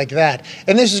anything like that.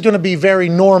 And this is going to be very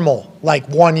normal, like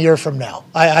 1 year from now.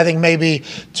 I think maybe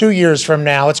 2 years from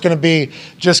now, it's going to be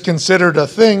just considered a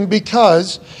thing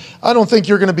because I don't think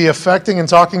you're going to be affecting and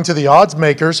talking to the odds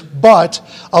makers, but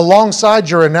alongside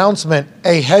your announcement,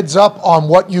 a heads up on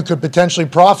what you could potentially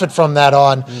profit from that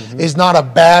on is not a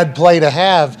bad play to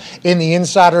have in the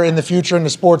insider, in the future, in the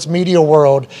sports media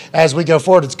world as we go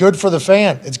forward. It's good for the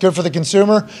fan, it's good for the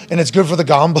consumer, and it's good for the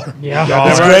gambler.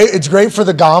 It's great. It's great for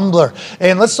the gambler.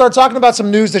 And let's start talking about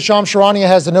some news that Shams Charania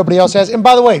has that nobody else has. And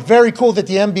by the way, very cool that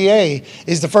the NBA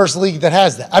is the first league that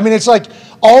has that. I mean, it's like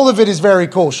all of it is very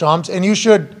cool, Shams, and you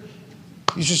should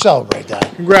celebrate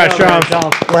that. Congrats, Shams.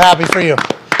 We're happy for you.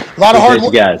 A lot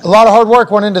of hard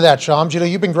work went into that, Shams.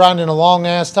 You've been grinding a long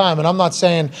ass time, and I'm not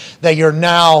saying that you're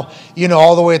now,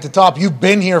 all the way at the top. You've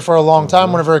been here for a long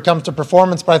time whenever it comes to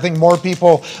performance, but I think more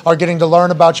people are getting to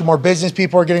learn about you, more business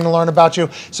people are getting to learn about you.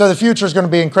 So the future is going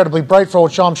to be incredibly bright for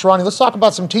old Shams Charania. Let's talk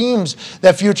about some teams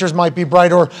that futures might be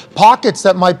bright or pockets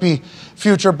that might be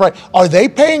future bright. Are they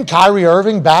paying Kyrie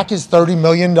Irving back his $30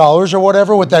 million or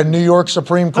whatever with that New York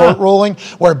Supreme Court ruling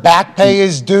where back pay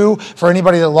is due for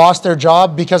anybody that lost their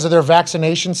job because of their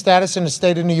vaccination status in the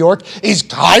state of New York? Is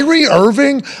Kyrie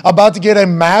Irving about to get a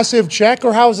massive check,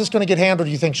 or how is this going to get handled,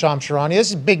 do you think, Shams Charania? This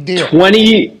is a big deal.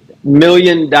 $20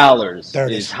 million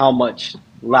is how much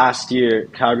last year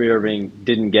Kyrie Irving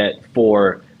didn't get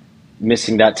for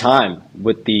missing that time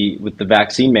with the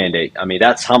vaccine mandate. I mean,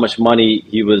 that's how much money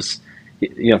he was,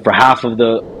 for half of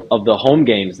the home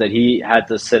games that he had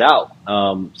to sit out.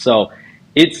 So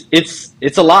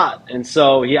it's a lot, and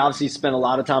so he obviously spent a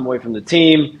lot of time away from the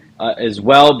team as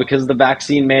well because of the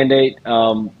vaccine mandate.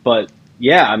 But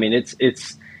yeah, I mean,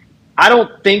 it's. I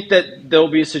don't think that there'll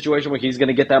be a situation where he's going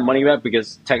to get that money back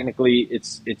because technically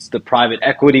it's the private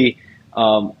equity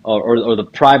or the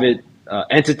private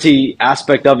entity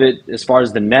aspect of it as far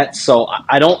as the Nets. So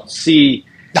I don't see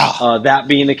that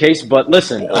being the case. But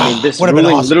listen, I mean, this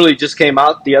ruling literally just came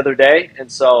out the other day,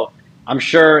 and so I'm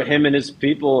sure him and his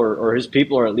people or his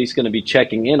people are at least going to be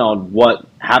checking in on what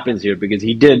happens here because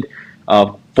he did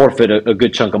forfeit a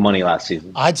good chunk of money last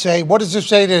season. I'd say, what does this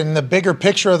say in the bigger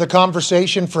picture of the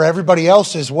conversation for everybody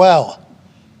else as well?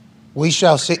 We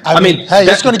shall see. I mean, hey,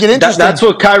 it's going to get interesting. That's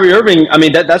what Kyrie Irving, I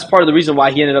mean, that's part of the reason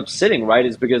why he ended up sitting, right,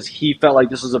 is because he felt like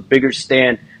this was a bigger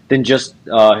stand than just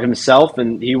himself,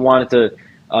 and he wanted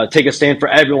to take a stand for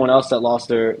everyone else that lost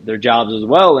their jobs as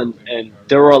well. And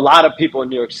there were a lot of people in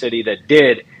New York City that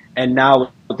did, and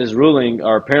now with this ruling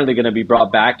are apparently going to be brought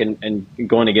back and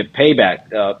going to get payback,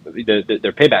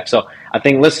 their payback. So I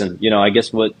think, listen, I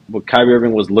guess what Kyrie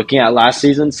Irving was looking at last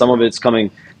season, some of it's coming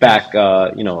back,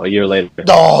 a year later.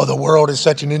 Oh, the world is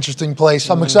such an interesting place.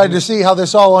 I'm excited to see how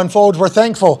this all unfolds. We're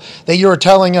thankful that you're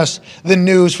telling us the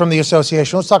news from the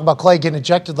association. Let's talk about Clay getting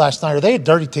ejected last night. Are they a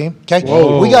dirty team? Okay,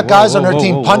 we got guys on their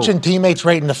team punching teammates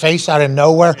right in the face out of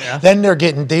nowhere. Yeah. Then they're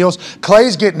getting deals.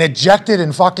 Clay's getting ejected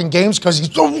in fucking games because he's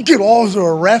don't get all to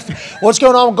a ref. What's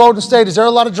going on with Golden State? Is there a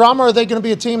lot of drama, or are they going to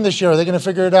be a team this year? Are they going to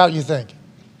figure it out, you think?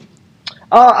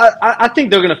 I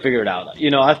think they're going to figure it out.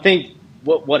 I think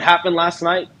what happened last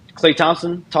night, Klay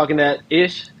Thompson talking that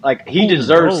ish, like he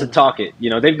deserves to talk it.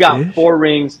 They've got 4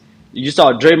 rings. You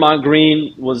saw Draymond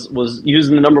Green was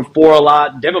using the number 4 a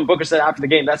lot. Devin Booker said after the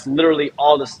game, that's literally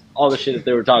all the shit that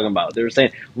they were talking about. They were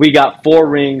saying we got 4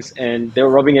 rings, and they were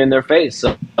rubbing it in their face.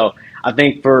 So I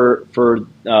think for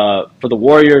the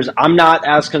Warriors, I'm not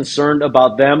as concerned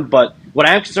about them, but What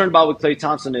I am concerned about with Klay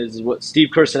Thompson is what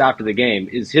Steve Kerr said after the game,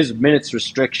 is his minutes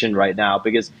restriction right now,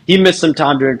 because he missed some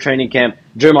time during training camp.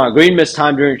 Draymond Green missed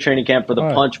time during training camp for the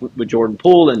punch with Jordan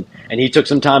Poole, and he took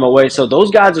some time away. So those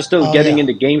guys are still getting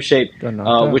into game shape,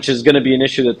 which is going to be an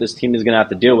issue that this team is going to have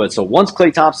to deal with. So once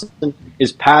Klay Thompson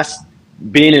is past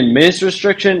being in minutes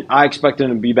restriction, I expect him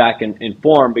to be back in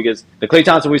form, because the Klay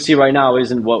Thompson we see right now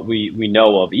isn't what we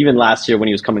know of, even last year when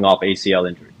he was coming off ACL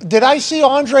injury. Did I see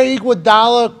Andre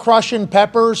Iguodala crushing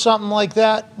Pepper or something like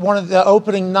that? One of the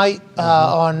opening night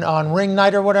on ring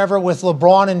night or whatever with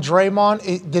LeBron and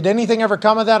Draymond. Did anything ever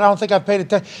come of that? I don't think I paid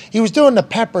attention. He was doing the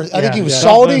pepper. I think he was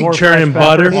salty. Churning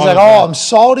butter. He's like, oh, I'm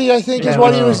salty, I think is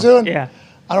what he was doing. Yeah.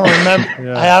 I don't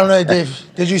remember. I don't know, Dave.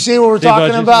 Did you see what we're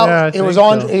talking about? Yeah, it was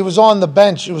on the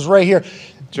bench. It was right here.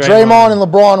 Draymond and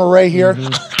LeBron were right here.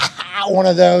 One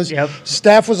of those. Yep.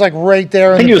 Steph was like right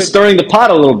there. I think he was stirring the pot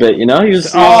a little bit. You know, he was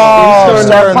stirring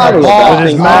that pot a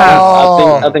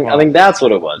little bit. I think that's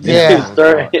what it was.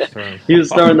 Yeah. He was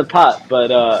stirring the pot.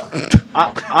 But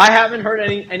I haven't heard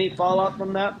any fallout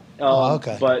from that.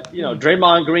 Okay. But you know,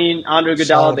 Draymond Green, Andre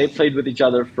Iguodala, they played with each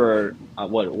other for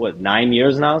what 9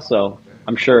 years now. So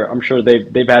I'm sure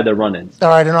they've had their run-ins. All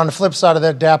right, and on the flip side of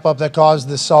that dap up that caused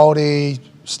the salty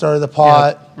stir the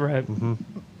pot. Yep. Right.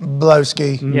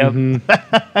 Blowski. Yep.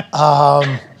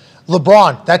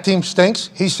 LeBron, that team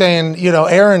stinks. He's saying,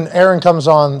 Aaron comes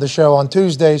on the show on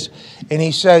Tuesdays, and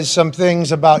he says some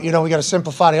things about, we got to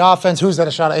simplify the offense. Who's that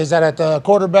a shot at? Is that at the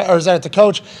quarterback, or is that at the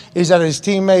coach? Is that at his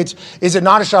teammates? Is it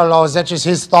not a shot at all? Is that just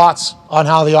his thoughts on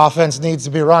how the offense needs to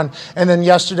be run? And then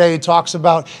yesterday he talks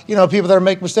about, people that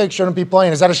make mistakes shouldn't be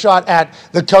playing. Is that a shot at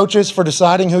the coaches for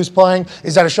deciding who's playing?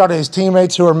 Is that a shot at his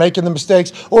teammates who are making the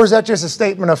mistakes? Or is that just a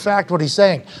statement of fact, what he's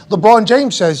saying? LeBron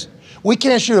James says, we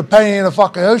can't shoot a penny in the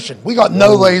fucking ocean. We got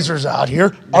no lasers out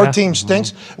here. Our team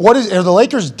stinks. Are the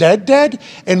Lakers dead?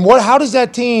 And how does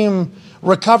that team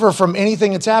recover from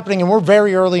anything that's happening? And we're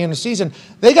very early in the season.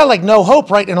 They got like no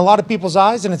hope, right, in a lot of people's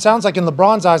eyes, and it sounds like in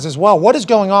LeBron's eyes as well. What is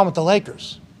going on with the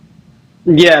Lakers?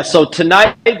 Yeah, so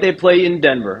tonight they play in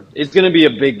Denver. It's going to be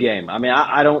a big game. I mean,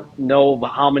 I don't know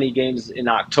how many games in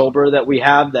October that we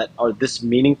have that are this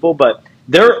meaningful, but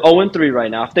they're 0-3 right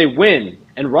now. If they win,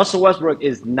 and Russell Westbrook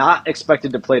is not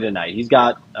expected to play tonight. He's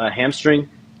got a hamstring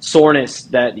soreness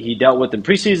that he dealt with in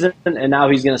preseason, and now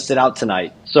he's going to sit out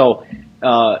tonight. So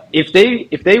if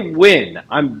they win,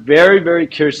 I'm very, very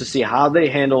curious to see how they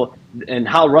handle and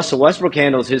how Russell Westbrook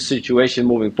handles his situation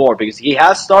moving forward, because he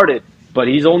has started, but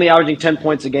he's only averaging 10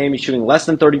 points a game. He's shooting less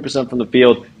than 30% from the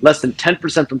field, less than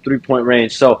 10% from three-point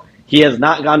range. So he has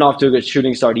not gotten off to a good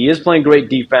shooting start. He is playing great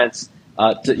defense,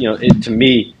 to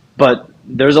me, but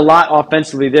there's a lot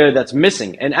offensively there that's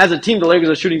missing. And as a team, the Lakers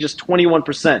are shooting just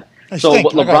 21%. So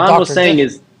what LeBron was saying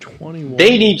is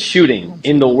they need shooting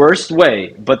in the worst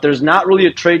way, but there's not really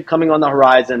a trade coming on the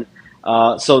horizon.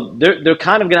 So they're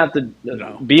kind of going to have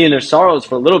to be in their sorrows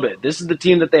for a little bit. This is the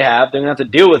team that they have. They're going to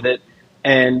have to deal with it.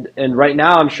 And right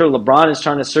now, I'm sure LeBron is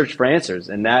trying to search for answers,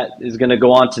 and that is going to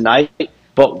go on tonight.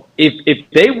 But if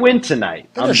they win tonight,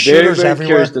 I'm very, very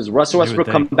curious. Does Russell Westbrook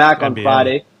come back on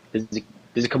Friday?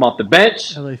 Does he come off the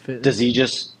bench? Does he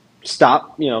just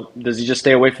stop? Does he just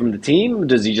stay away from the team?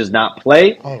 Does he just not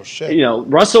play? Oh, shit.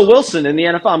 Russell Wilson in the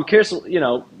NFL, I'm curious,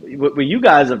 what you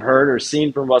guys have heard or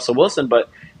seen from Russell Wilson, but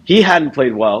he hadn't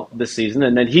played well this season,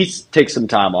 and then he takes some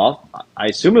time off. I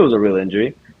assume it was a real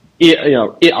injury.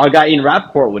 Our guy Ian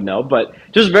Rappaport would know, but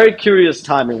just very curious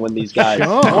timing when these guys.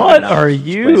 What are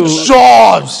you?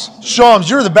 Shams,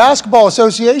 you're the Basketball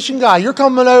Association guy. You're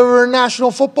coming over in National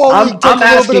Football League. I'm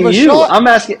asking you. I'm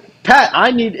asking Pat.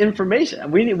 I need information.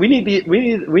 We need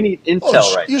intel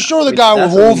right now. You're sure the guy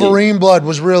with Wolverine blood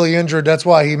was really injured? That's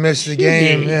why he missed the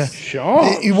game. Yeah.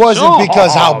 It wasn't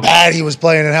because how bad he was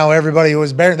playing and how everybody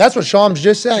was bearing. That's what Shams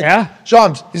just said. Yeah.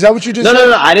 Shams, is that what you just said?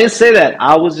 No. I didn't say that.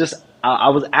 I was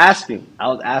asking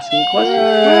a question.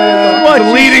 What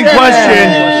leading question?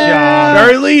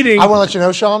 Very leading. I want to let you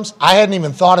know, Shams, I hadn't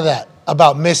even thought of that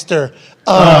about Mr.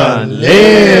 Unlimited.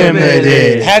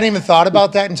 Hadn't even thought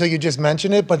about that until you just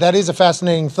mentioned it, but that is a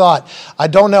fascinating thought. I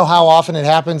don't know how often it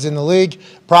happens in the league.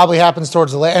 Probably happens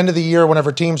towards the end of the year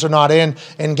whenever teams are not in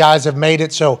and guys have made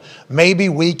it. So maybe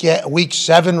week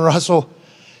 7, Russell.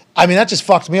 I mean, that just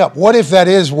fucked me up. What if that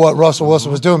is what Russell Wilson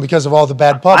was doing because of all the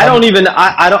bad pub? I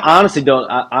honestly don't.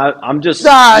 I'm just.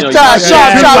 Shut enough.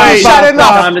 You've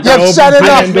said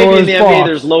enough. Maybe in the NBA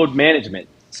there's load management.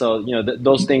 So,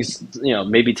 those things,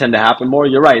 maybe tend to happen more.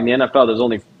 You're right. In the NFL, there's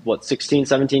only, 16,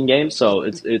 17 games? So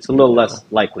it's a little less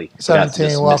likely.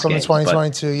 17, welcome to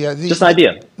 2022. Yeah, just an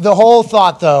idea. The whole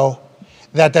thought, though,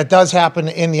 that does happen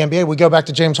in the NBA. We go back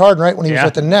to James Harden, right, when he was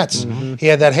with the Nets. He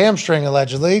had that hamstring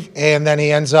allegedly, and then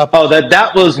he ends up. Oh,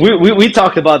 that was we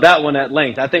talked about that one at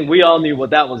length. I think we all knew what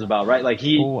that was about, right? Like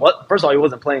first of all, he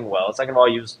wasn't playing well. Second of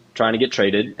all, he was trying to get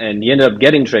traded, and he ended up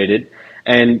getting traded.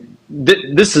 And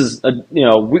this is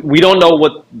we don't know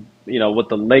what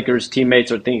the Lakers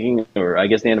teammates are thinking, or I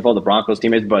guess the NFL, the Broncos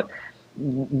teammates, but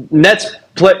the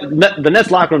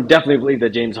Nets locker room definitely believed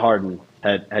that James Harden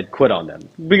had quit on them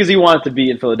because he wanted to be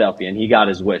in Philadelphia and he got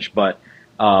his wish. But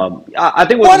I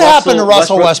think what happened to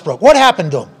Russell Westbrook? What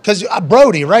happened to him? Because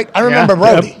Brody, right? I remember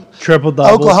Brody. Yep. Triple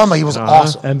double. Oklahoma, he was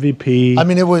awesome. MVP. I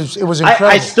mean, it was incredible.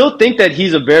 I still think that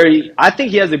I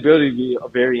think he has the ability to be a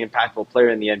very impactful player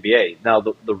in the NBA. Now,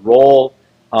 the role,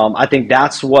 I think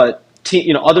that's what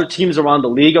other teams around the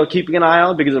league are keeping an eye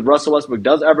on, because if Russell Westbrook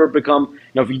does ever become,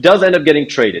 if he does end up getting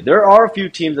traded, there are a few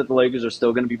teams that the Lakers are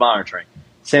still going to be monitoring.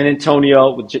 San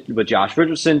Antonio with Josh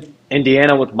Richardson,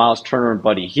 Indiana with Miles Turner and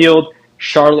Buddy Hield,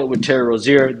 Charlotte with Terry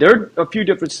Rozier. There are a few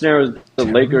different scenarios the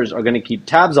Lakers are going to keep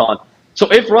tabs on. So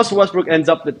if Russell Westbrook ends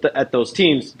up at those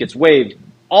teams, gets waived,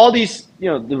 all these,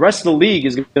 the rest of the league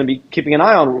is going to be keeping an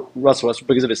eye on Russell Westbrook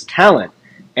because of his talent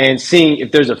and seeing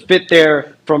if there's a fit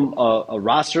there from a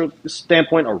roster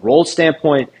standpoint, a role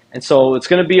standpoint. And so it's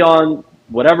going to be on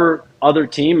whatever other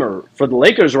team, or for the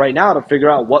Lakers right now, to figure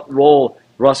out what role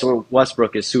Russell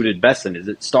Westbrook is suited best in. Is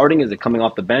it starting? Is it coming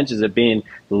off the bench? Is it being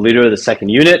the leader of the second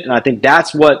unit? And I think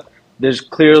that's what there's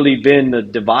clearly been the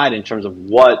divide in terms of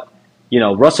what,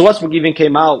 Russell Westbrook even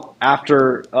came out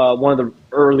after one of the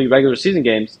early regular season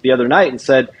games the other night and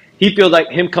said he feels like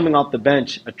him coming off the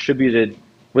bench attributed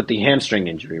with the hamstring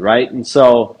injury, right? And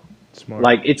so,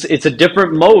 it's a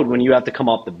different mode when you have to come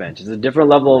off the bench. It's a different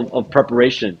level of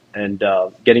preparation and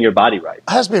getting your body right. It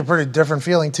has to be a pretty different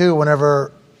feeling, too,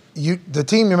 whenever the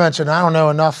team you mentioned, I don't know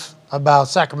enough about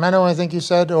Sacramento, I think you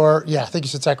said, I think you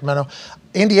said Sacramento.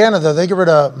 Indiana, though, they get rid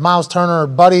of Miles Turner,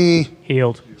 Buddy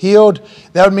Hield.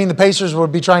 That would mean the Pacers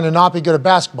would be trying to not be good at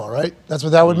basketball, right? That's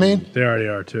what that would mean? They already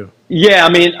are, too. Yeah,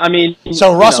 I mean.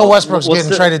 So Russell Westbrook's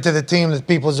getting traded to the team that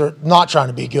people are not trying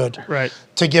to be good. Right.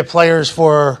 To get players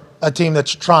for a team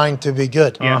that's trying to be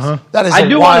good. Yes. That is I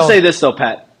do want to say this, though,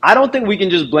 Pat. I don't think we can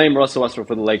just blame Russell Westbrook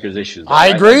for the Lakers' issues. Though, I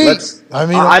agree.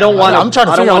 I don't want to. I'm trying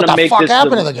to figure out what the fuck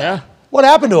happened to the guy. Yeah. What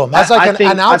happened to him? That's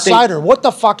an outsider. What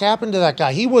the fuck happened to that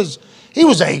guy? He was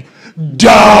a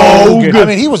dog. I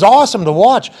mean, he was awesome to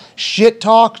watch. Shit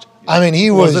talked. I mean,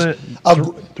 he was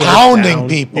pounding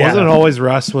people. Wasn't it always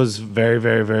Russ was very,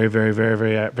 very, very, very, very,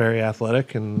 very, very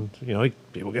athletic, and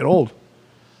people get old.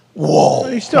 Whoa,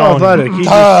 he's still athletic. He's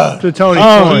Tony.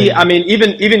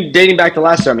 Even dating back to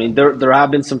last year, I mean, there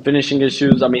have been some finishing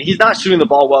issues. I mean, he's not shooting the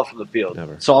ball well from the field.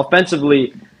 Never. So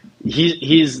offensively,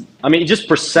 he's just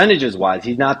percentages wise,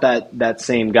 he's not that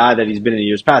same guy that he's been in the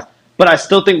years past. But I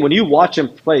still think when you watch him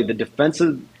play, the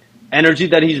defensive energy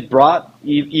that he's brought,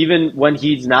 even when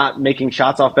he's not making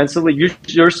shots offensively,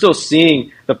 you're still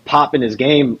seeing the pop in his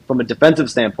game from a defensive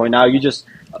standpoint. Now you just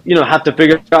have to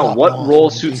figure out what role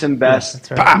suits him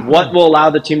best, what will allow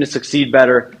the team to succeed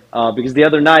better. Because the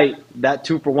other night, that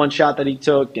 2-for-1 shot that he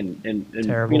took and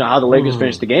how the Lakers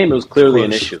finished the game, it was clearly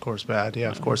an issue. Of course, bad. Yeah,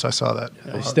 of course, I saw that.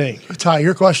 They stink. Ty,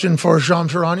 your question for Sham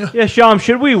Charania? Yeah, Sham,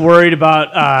 should we worried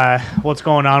about what's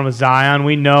going on with Zion?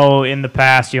 We know in the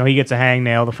past, he gets a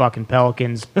hangnail. The fucking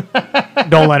Pelicans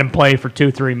don't let him play for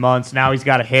 2-3 months. Now he's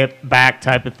got a hip, back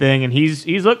type of thing, and he's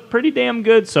looked pretty damn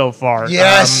good so far.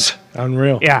 Yes.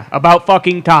 Unreal. Yeah, about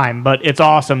fucking time, but it's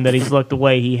awesome that he's looked the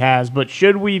way he has. But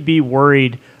should we be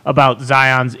worried about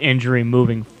Zion's injury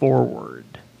moving forward?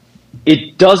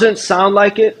 It doesn't sound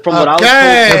like it from what I was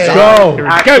told. Zion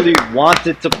actually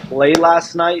wanted to play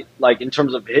last night, like in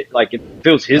terms of it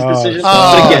feels his decision.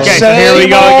 But again, here we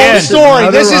go again. Story.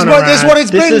 This is what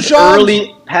it's been. This is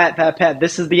early. Pat.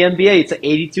 This is the NBA. It's an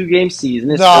 82-game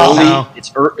season. It's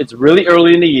early. It's really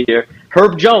early in the year.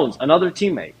 Herb Jones, another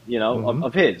teammate,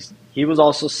 of his, he was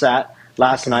also sat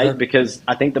last night because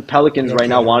I think the Pelicans right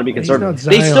now want to be conservative.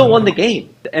 They still won the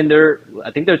game, and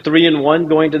I think they're 3-1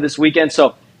 going to this weekend.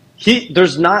 So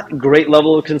there's not great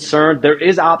level of concern. There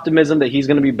is optimism that he's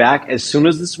going to be back as soon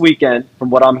as this weekend, from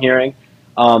what I'm hearing.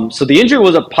 So the injury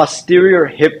was a posterior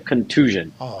hip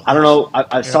contusion. I don't know.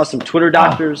 I saw some Twitter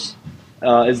doctors.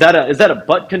 Is that a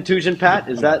butt contusion, Pat?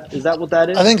 Is that what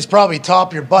that is? I think it's probably top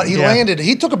of your butt. He landed.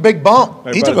 He took a big bump.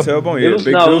 He took a tailbone.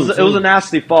 It was a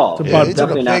nasty fall. He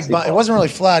took a big bump. It wasn't really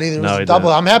flat either. It was a double.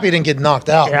 I'm happy he didn't get knocked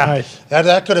out. Yeah.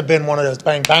 That could have been one of those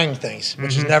bang bang things,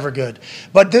 which is never good.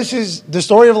 But this is the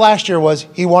story of last year. Was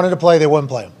he wanted to play? They wouldn't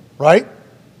play him, right?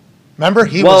 Remember,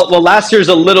 well, last year's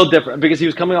a little different because he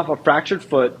was coming off a fractured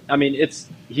foot. I mean,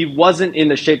 he wasn't in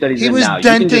the shape that he's in now. He was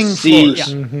denting floors.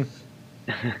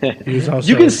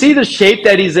 You can see the shape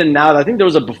that he's in now. I think there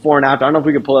was a before and after. I don't know if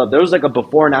we can pull it up. There was like a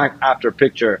before and after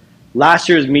picture last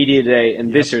year's media day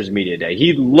and this year's media day.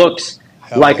 He looks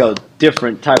like a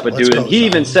different type of dude. And he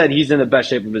even said he's in the best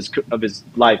shape of his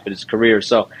life and his career.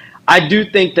 So I do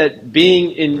think that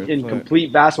being in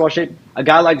complete basketball shape, a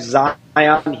guy like Zion,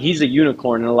 he's a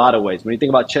unicorn in a lot of ways. When you think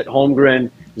about Chet Holmgren,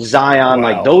 Zion,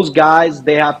 like those guys,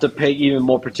 they have to pay even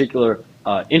more particular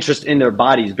interest in their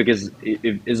bodies because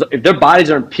if their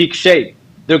bodies are in peak shape,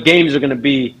 their games are going to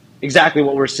be exactly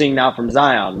what we're seeing now from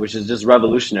Zion, which is just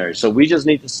revolutionary. So we just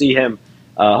need to see him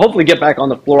hopefully get back on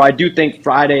the floor. I do think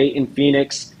Friday in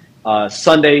Phoenix,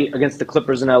 Sunday against the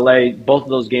Clippers in LA, both of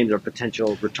those games are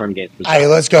potential return games for Zion. Hey,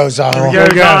 let's go, Zion. Here we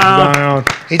go, Zion.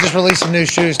 He just released some new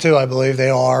shoes, too, I believe they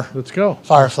are. Let's go.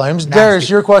 Fire Flames. Darius,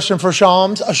 your question for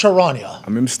Charania. I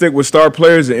mean, stick with star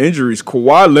players and injuries.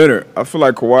 Kawhi Leonard. I feel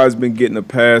like Kawhi's been getting a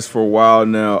pass for a while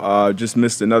now. Just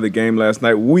missed another game last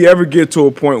night. Will we ever get to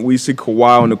a point where we see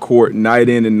Kawhi on the court night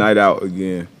in and night out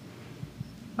again?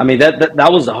 I mean,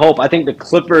 that was the hope. I think the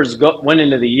Clippers went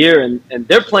into the year, and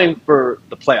they're playing for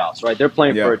the playoffs, right? They're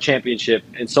playing for a championship.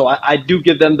 And so I do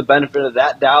give them the benefit of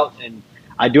that doubt, and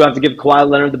I do have to give Kawhi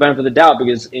Leonard the benefit of the doubt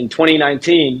because in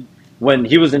 2019, when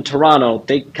he was in Toronto,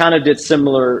 they kind of did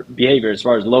similar behavior as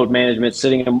far as load management,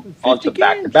 sitting him onto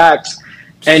back-to-backs,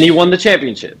 and he won the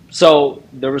championship. So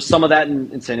there was some of that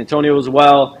in San Antonio as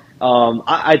well.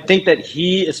 I think that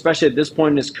he, especially at this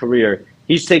point in his career,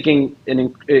 he's taking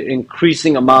an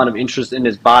increasing amount of interest in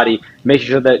his body, making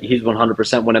sure that he's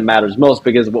 100% when it matters most.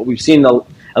 Because what we've seen,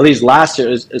 at least last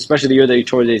year, especially the year that he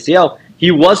tore his ACL,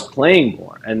 he was playing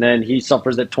more, and then he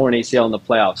suffers that torn ACL in the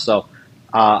playoffs. So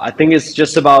I think it's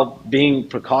just about being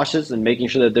precautious and making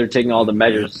sure that they're taking all the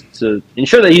measures to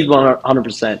ensure that he's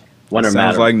 100% when it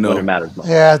matters. Like no. When it matters most.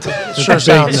 Yeah, it sure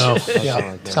sounds.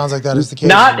 Yeah, sounds like that is the case.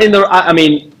 Not in the. I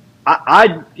mean.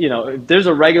 If there's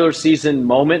a regular season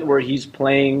moment where he's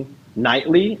playing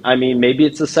nightly, I mean, maybe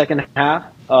it's the second half.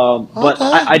 But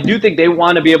I do think they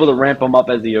want to be able to ramp him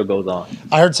up as the year goes on.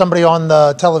 I heard somebody on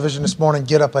the television this morning,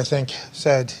 Get Up, I think,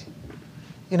 said,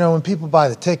 when people buy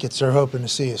the tickets, they're hoping to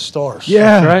see his stars.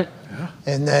 Yeah. Right.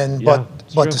 And then, but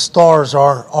the stars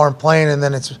aren't playing, and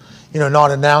then it's, not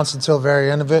announced until the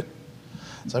very end of it.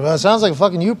 It's like, well, it sounds like a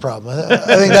fucking you problem. I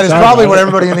think that is probably what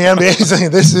everybody in the NBA is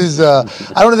saying. This is, I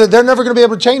don't know, they're never going to be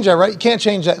able to change that, right? You can't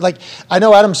change that. Like, I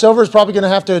know Adam Silver is probably going to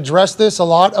have to address this a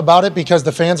lot about it because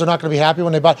the fans are not going to be happy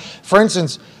when they buy. For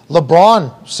instance,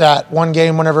 LeBron sat one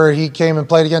game whenever he came and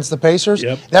played against the Pacers.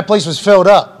 Yep. That place was filled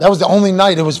up. That was the only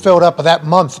night it was filled up of that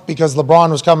month because LeBron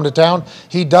was coming to town.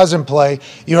 He doesn't play.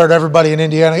 You heard everybody in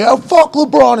Indiana go, oh, fuck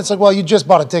LeBron. It's like, well, you just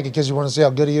bought a ticket because you want to see how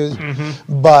good he is.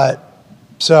 Mm-hmm. But,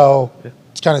 so...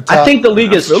 It's kind of tough. I think the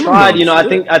league has tried.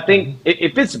 I think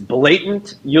if it's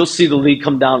blatant, you'll see the league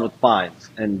come down with fines,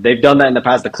 and they've done that in the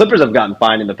past. The Clippers have gotten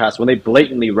fined in the past when they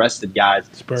blatantly rested guys.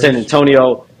 Spurs. San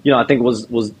Antonio, I think was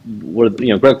Greg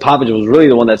Popovich was really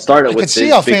the one that started with. I could see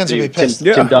how fans would be pissed.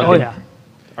 Tim Duncan. Oh yeah.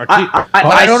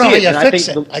 I don't know how you fix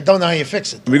it. I don't know how you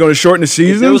fix it. Are we going to shorten the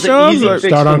season? If there was an easy fix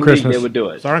start on Christmas. They would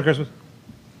do it. Start on Christmas.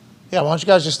 Yeah, why don't you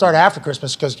guys just start after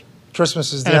Christmas because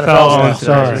Christmas is the NFL.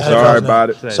 Sorry about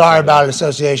it. Sorry about it,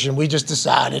 association. We just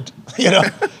decided,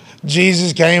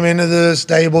 Jesus came into the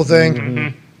stable thing.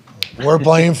 Mm-hmm. We're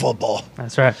playing football.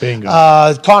 That's right. Bingo.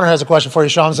 Connor has a question for you,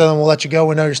 Sean, so then we'll let you go.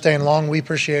 We know you're staying long. We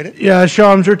appreciate it. Yeah,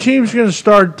 Sean, are teams going to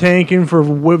start tanking for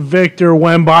Victor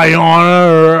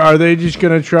Wembanyama, or are they just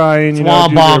going to try and,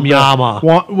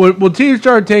 Wembanyama. Will teams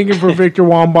start tanking for Victor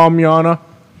Wembanyama?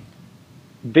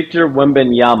 Victor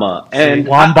Wembanyama. And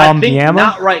I think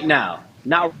not right now.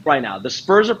 Not right now. The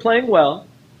Spurs are playing well.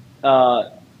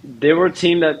 They were a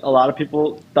team that a lot of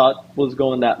people thought was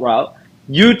going that route.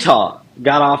 Utah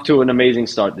got off to an amazing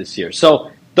start this year.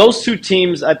 So those two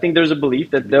teams, I think there's a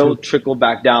belief that they'll trickle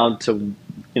back down to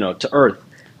earth.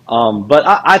 But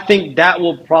I think that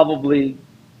will probably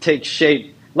take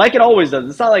shape like it always does.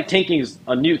 It's not like tanking is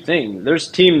a new thing.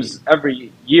 There's teams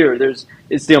every year.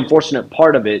 It's the unfortunate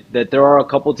part of it that there are a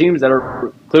couple teams that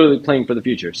are clearly playing for the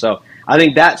future. So I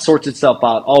think that sorts itself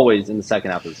out always in the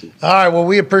second half of the season. All right, well,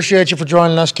 we appreciate you for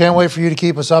joining us. Can't wait for you to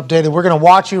keep us updated. We're going to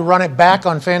watch you run it back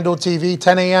on FanDuel TV,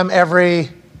 10 a.m. every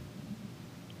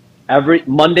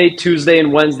Monday, Tuesday,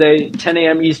 and Wednesday, 10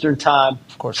 a.m. Eastern time.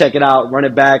 Of course. Check it out. Run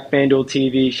it back. FanDuel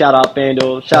TV. Shout out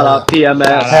FanDuel. Shout out PMS.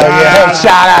 Hell yeah. Hey,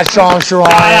 shout out Sean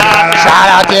Charania. Shout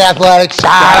out The Athletic. Shout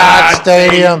out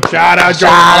Stadium. Shout out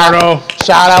Jordan.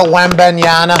 Shout out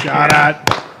Wembanyama. Shout out.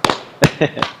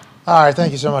 All right,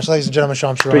 thank you so much, ladies and gentlemen.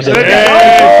 Sean Charania.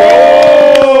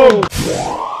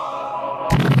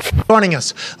 Joining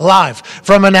us live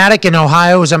from an attic in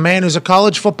Ohio is a man who's a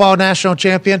college football national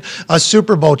champion, a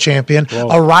Super Bowl champion,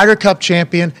 a Ryder Cup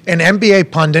champion, an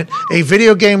NBA pundit, a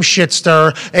video game shit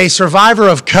stirrer, a survivor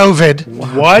of COVID.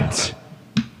 What?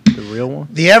 The real one?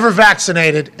 The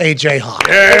ever-vaccinated AJ Hawk.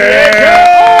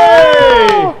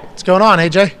 What's going on,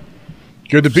 AJ?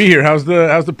 Good to be here. How's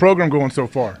the program going so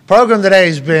far? Program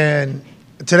today's been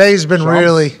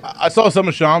really. I saw some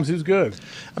of Shams. He was good.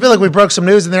 I feel like we broke some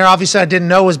news in there. Obviously, I didn't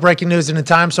know it was breaking news in the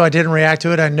time, so I didn't react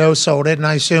to it. I no-sold it, and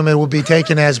I assume it will be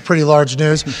taken as pretty large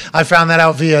news. I found that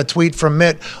out via a tweet from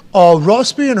Mitt. Oh,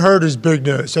 Russ being hurt is big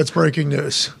news. That's breaking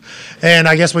news. And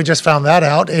I guess we just found that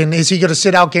out. And is he going to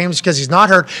sit out games because he's not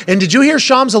hurt? And did you hear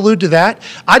Shams allude to that?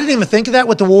 I didn't even think of that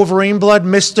with the Wolverine blood,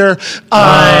 Mr.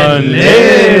 Unlimited.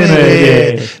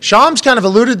 Shams kind of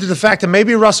alluded to the fact that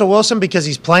maybe Russell Wilson, because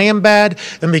he's playing bad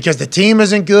and because the team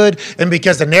isn't good and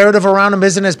because the narrative around him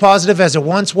isn't as positive as it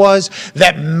once was,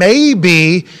 that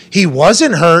maybe he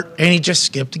wasn't hurt and he just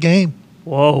skipped a game.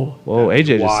 Whoa,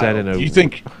 AJ just said in a. You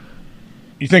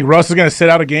think Russ is going to sit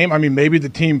out a game? I mean, maybe the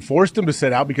team forced him to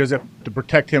sit out because they have to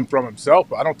protect him from himself.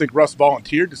 But I don't think Russ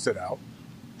volunteered to sit out.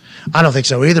 I don't think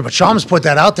so either. But Shams put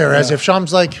that out there as if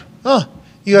Shams like,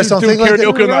 you guys don't think like that?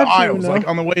 Karaoke in the aisles, like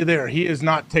on the way there. He is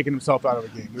not taking himself out of a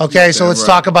game. Okay, so let's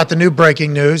talk about the new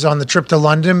breaking news on the trip to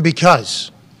London, because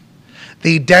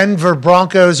the Denver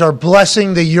Broncos are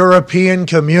blessing the European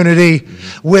community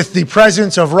with the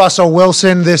presence of Russell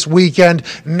Wilson this weekend,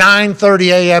 9:30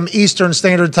 a.m. Eastern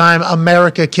Standard Time,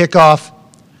 America kickoff.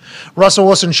 Russell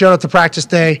Wilson showed up to practice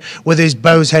day with his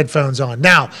Bose headphones on.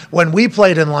 Now, when we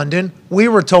played in London, we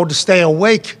were told to stay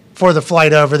awake for the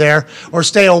flight over there, or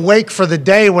stay awake for the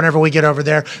day whenever we get over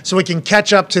there, so we can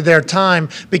catch up to their time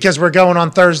because we're going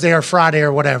on Thursday or Friday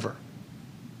or whatever.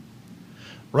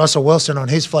 Russell Wilson on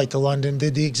his flight to London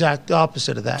did the exact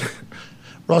opposite of that.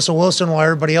 Russell Wilson, while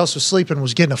everybody else was sleeping,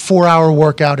 was getting a 4-hour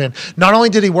workout in. Not only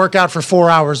did he work out for 4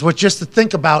 hours, which just to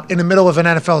think about in the middle of an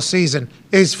NFL season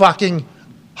is fucking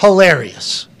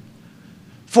hilarious.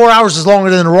 4 hours is longer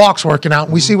than The Rock's working out,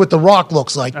 and we see what The Rock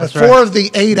looks like. But 4 of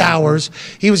the 8 hours,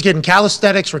 he was getting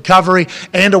calisthenics, recovery,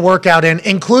 and a workout in,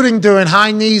 including doing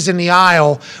high knees in the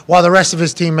aisle while the rest of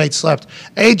his teammates slept.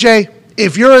 AJ,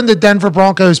 if you're in the Denver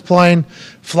Broncos plane,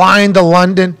 flying to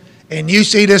London, and you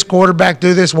see this quarterback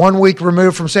do this 1 week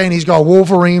removed from saying he's got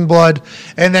Wolverine blood,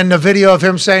 and then the video of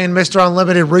him saying Mr.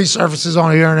 Unlimited resurfaces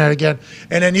on the internet again,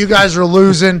 and then you guys are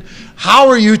losing, how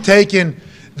are you taking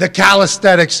the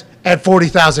calisthenics at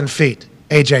 40,000 feet,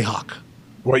 AJ Hawk?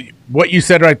 What you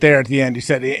said right there at the end, you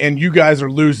said, and you guys are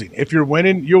losing. If you're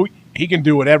winning, he can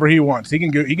do whatever he wants. He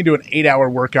can do an 8-hour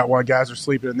workout while guys are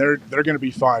sleeping, and they're going to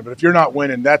be fine. But if you're not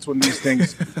winning, that's when these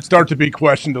things start to be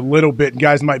questioned a little bit. And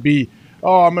guys might be,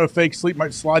 I'm going to fake sleep,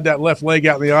 might slide that left leg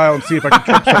out in the aisle and see if I can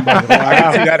trip somebody. Well, I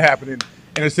can see that happening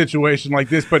in a situation like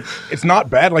this. But it's not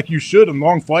bad. Like, you should in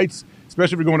long flights,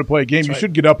 especially if you're going to play a game. You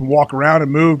should get up and walk around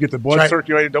and move, get the blood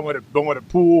circulating. Don't let it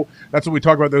pool. That's what we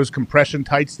talk about, those compression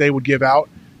tights they would give out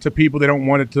to people. They don't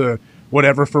want it to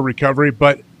whatever for recovery.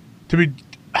 But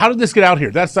how did this get out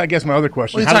here? That's, I guess, my other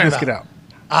question. How did this get out?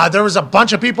 There was a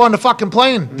bunch of people on the fucking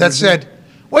plane that said,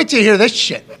 wait till you hear this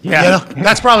shit. Yeah. You know?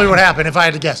 That's probably what happened, if I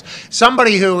had to guess.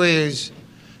 Somebody who is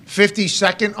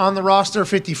 52nd on the roster,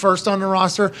 51st on the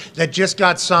roster, that just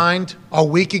got signed a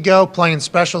week ago playing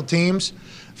special teams,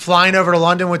 flying over to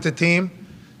London with the team,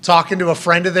 talking to a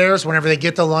friend of theirs whenever they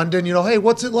get to London, hey,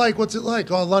 what's it like? What's it like?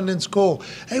 Oh, London's cool.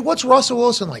 Hey, what's Russell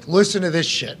Wilson like? Listen to this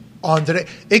shit on today.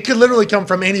 It could literally come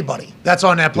from anybody that's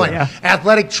on that plane. Yeah.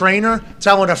 Athletic trainer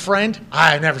telling a friend,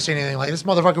 I've never seen anything like this.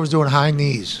 Motherfucker was doing high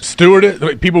knees.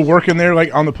 Steward, people working there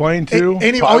like on the plane too?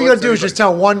 All you got to do is just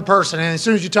tell one person, and as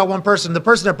soon as you tell one person, the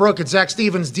person that broke it, Zach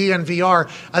Stevens, DNVR,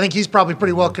 I think he's probably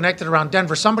pretty well connected around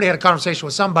Denver. Somebody had a conversation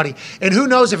with somebody, and who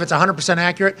knows if it's 100%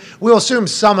 accurate. We'll assume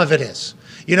some of it is.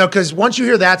 Because once you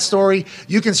hear that story,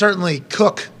 you can certainly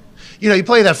cook. You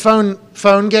play that phone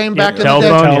game back in the day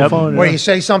telephone, where you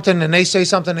say something and they say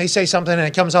something, and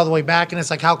it comes all the way back, and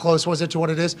it's like, how close was it to what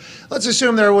it is? Let's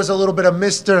assume there was a little bit of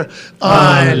Mr.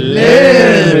 Unlimited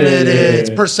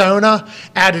persona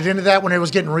added into that when it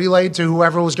was getting relayed to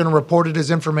whoever was going to report it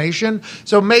as information.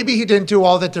 So maybe he didn't do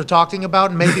all that they're talking about,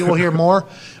 and maybe we'll hear more.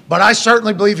 But I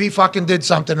certainly believe he fucking did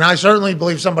something, and I certainly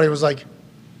believe somebody was like,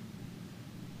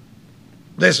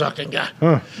 this fucking guy.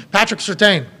 Patrick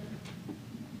Surtain.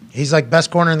 He's like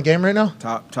best corner in the game right now?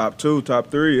 Top 2,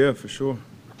 top 3, yeah, for sure.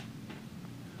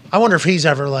 I wonder if he's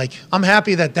ever like, I'm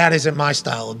happy that isn't my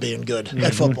style of being good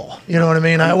at football. You know what I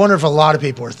mean? I wonder if a lot of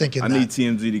people are thinking that. I need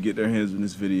TMZ to get their hands on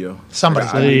this video. Somebody.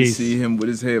 I need to see him with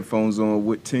his headphones on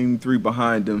with Team 3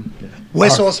 behind him.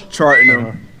 Whistles. Charting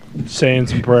them. Saying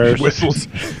some prayers.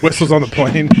 Whistles on the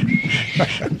plane.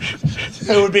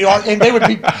 It would be, and they would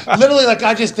be literally like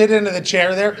I just did into the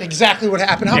chair there. Exactly what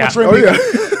happened. How much room?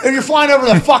 If you're flying over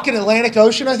the fucking Atlantic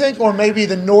Ocean, I think, or maybe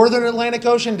the Northern Atlantic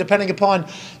Ocean, depending upon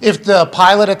if the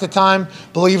pilot at the time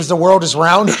believes the world is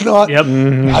round or not. Yep.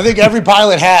 I think every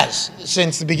pilot has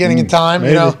since the beginning of time.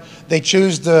 Maybe. You know, they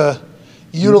choose to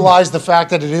utilize the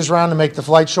fact that it is round to make the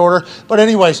flight shorter. But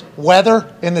anyways,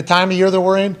 weather in the time of year that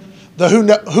we're in.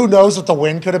 Who knows what the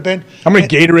wind could have been? How many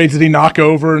Gatorades did he knock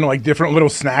over and like different little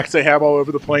snacks they have all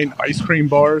over the plane? Ice cream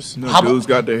bars. Dudes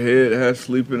got their head half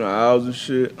sleeping in the aisles and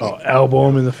shit. Oh, elbow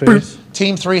him in the face.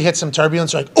 Team 3 hit some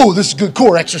turbulence. Like, oh, this is good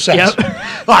core exercise. Yep.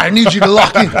 All right, I need you to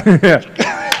lock in.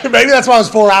 Maybe that's why it was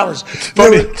 4 hours.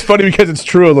 It's funny because it's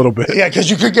true a little bit. Yeah,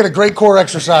 because you could get a great core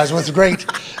exercise with great.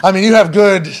 I mean, you have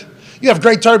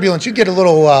great turbulence. You get a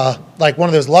little like one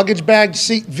of those luggage bag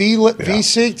seat V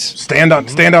seats. Stand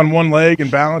on one leg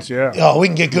and balance. Yeah. Oh, we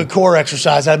can get good core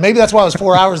exercise. Maybe that's why it was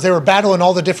 4 hours. They were battling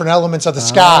all the different elements of the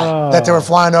sky that they were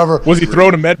flying over. Was he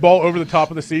throwing a med ball over the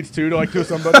top of the seats too to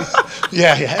somebody?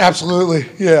 Yeah, absolutely.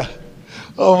 Yeah.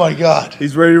 Oh my God.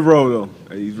 He's ready to roll though.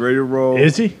 He's ready to roll.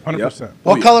 Is he? 100%.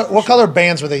 What color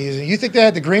bands were they using? You think they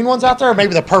had the green ones out there, or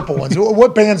maybe the purple ones?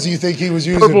 What bands do you think he was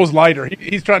using? Purple's lighter.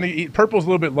 He's trying to eat. Purple's a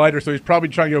little bit lighter, so he's probably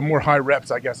trying to go more high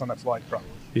reps, I guess, on that flight. Probably.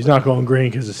 He's not going green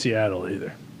because of Seattle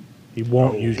either. He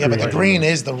won't use green. Yeah, but the green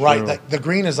is the right. Like, the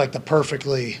green is like the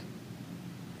perfectly.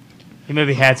 He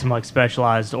maybe had some like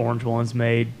specialized orange ones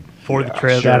made for the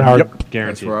trip.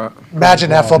 Guaranteed. Right. Imagine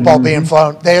that football being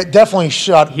flown. They definitely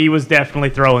shut He was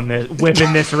definitely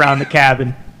whipping this around the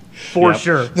cabin for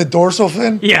sure. the dorsal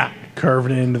fin. Yeah.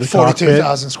 Curving into the cockpit.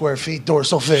 42,000 square feet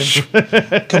dorsal fin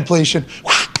completion.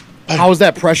 How was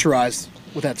that pressurized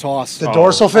with that toss? The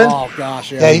dorsal fin. Oh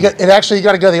gosh, Yeah, you got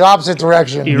to go the opposite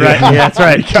direction. You're right. Yeah, that's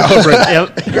right.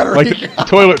 Calibrate. Like the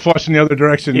toilet flushing the other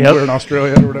direction. We're in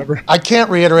Australia or whatever. I can't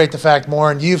reiterate the fact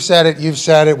more, and you've said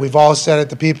it, we've all said it,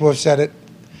 the people have said it.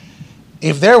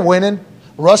 If they're winning,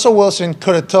 Russell Wilson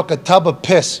could have took a tub of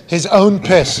piss, his own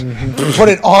piss, put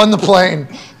it on the plane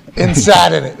and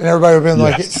sat in it, and everybody would have been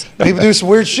like, people do some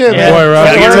weird shit, man.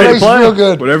 Whatever makes you feel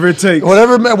good. Whatever it takes.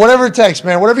 Whatever it takes,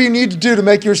 man. Whatever you need to do to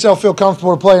make yourself feel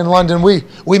comfortable to play in London.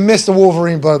 We missed the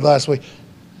Wolverine blood last week.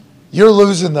 You're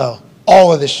losing, though.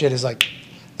 All of this shit is like,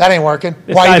 that ain't working.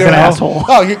 Why are you doing an asshole?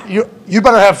 Oh, you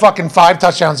better have fucking 5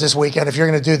 touchdowns this weekend if you're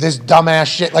going to do this dumbass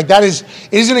shit. Like,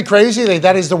 isn't it crazy?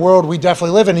 That is the world we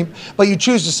definitely live in. But you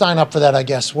choose to sign up for that, I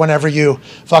guess, whenever you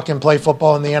fucking play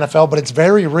football in the NFL. But it's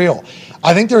very real.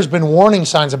 I think there's been warning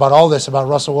signs about all this, about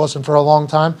Russell Wilson for a long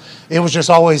time. It was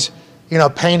just always,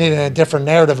 painted in a different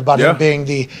narrative about him being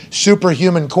the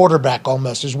superhuman quarterback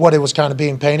almost, is what it was kind of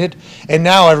being painted. And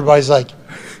now everybody's like,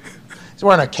 he's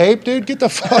wearing a cape, dude. Get the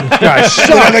fuck. I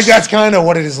think that's kind of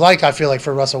what it is like. I feel like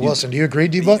for Russell Wilson. Do you agree,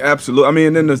 D-Buck? Absolutely. I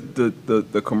mean, and then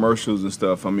the commercials and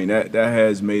stuff. I mean, that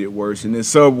has made it worse. And then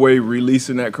Subway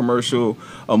releasing that commercial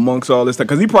amongst all this stuff,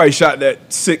 because he probably shot that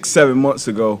 6-7 months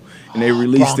ago, and they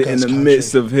released it in the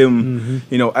midst of him,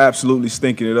 absolutely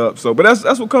stinking it up. So, but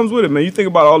that's what comes with it, man. You think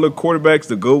about all the quarterbacks,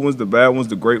 the good ones, the bad ones,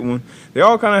 the great one. They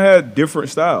all kind of had different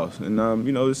styles, and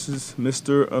this is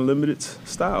Mr. Unlimited's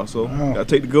style. So, gotta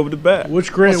take the good with the bad.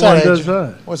 Which great one does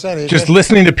that? What's that? AJ? Just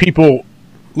listening to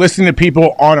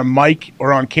people on a mic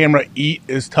or on camera eat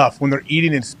is tough. When they're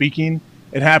eating and speaking,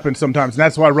 it happens sometimes, and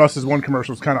that's why Russ's one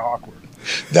commercial is kind of awkward.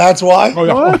 That's why? Oh,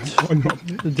 yeah. What?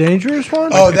 The dangerous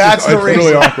one? Oh, that's the reason. It's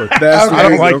really awkward. I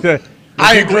don't like that.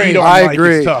 I agree. I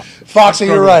agree. It's tough. Foxy,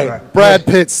 you're right. Brad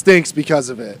Pitt stinks because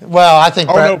of it. Well, I think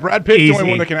Brad Pitt's the only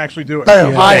one that can actually do it.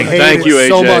 I hate Thank it you,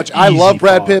 so AJ. much. I love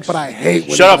Brad Pitt, Fox. but I hate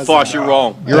when Shut he up, does Fox. that. You're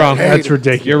wrong. You're wrong. That's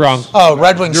ridiculous. You're wrong. Oh,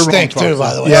 Red Wings stink too,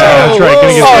 by the way. Yeah, that's right.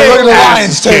 Gonna get Oh, look at the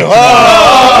Lions too.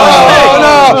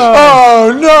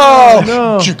 Oh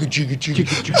no! Chugga, chugga,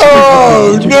 chugga.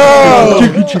 Oh no!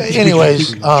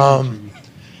 Anyways,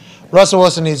 Russell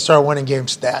Wilson needs to start winning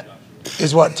games stat,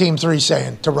 is what Team 3 is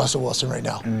saying to Russell Wilson right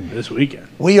now. This weekend.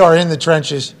 We are in the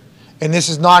trenches, and this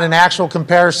is not an actual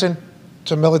comparison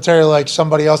to military like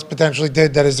somebody else potentially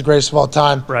did that is the greatest of all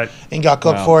time, Right. and got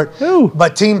cooked for it. Who?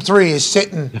 But Team 3 is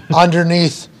sitting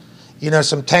underneath,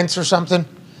 some tents or something,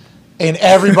 and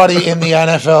everybody in the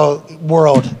NFL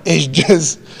world is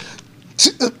just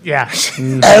Yeah.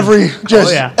 every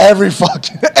yeah.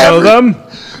 fucking Know them?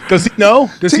 Does he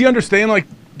know? Does he understand? Like,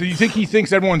 Do you think he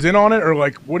thinks everyone's in on it, or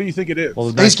like, what do you think it is?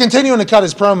 Well, He's continuing to cut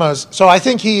his promos, so I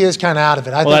think he is kind of out of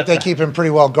it. I think they keep him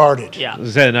pretty well guarded. Yeah.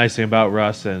 The nice thing about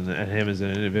Russ and him as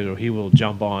an individual, he will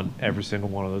jump on every single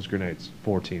one of those grenades.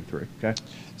 14-3. Okay.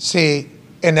 See,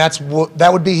 and that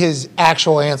would be his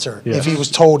actual answer if he was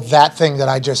told that thing that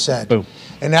I just said. Boom.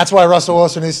 And that's why Russell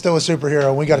Wilson is still a superhero,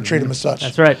 and we got to treat him as such.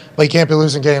 That's right. But you can't be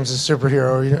losing games as a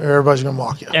superhero, or everybody's going to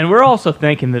mock you. And we're also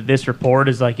thinking that this report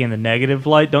is like in the negative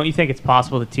light. Don't you think it's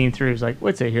possible that Team 3 was like,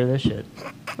 wait till you hear this shit.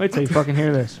 Wait till you fucking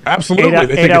hear this. Absolutely. They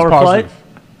think it's Eight-hour flight. positive.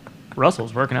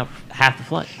 Russell's working out half the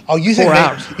flight. Oh, you 4 think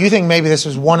hours. you think maybe this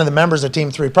was one of the members of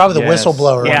Team 3, probably the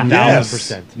whistleblower. Yeah.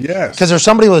 1,000%. Yes. Because there's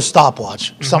somebody with a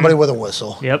stopwatch, somebody with a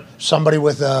whistle. Yep. Somebody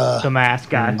with a... The mask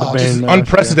guy. just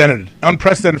Unprecedented.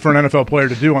 Unprecedented for an NFL player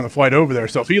to do on the flight over there.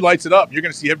 So if he lights it up, you're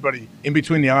going to see everybody in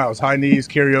between the aisles. High knees,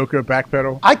 karaoke, back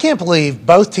pedal. I can't believe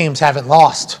both teams haven't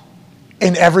lost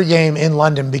in every game in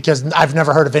London because I've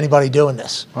never heard of anybody doing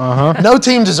this. No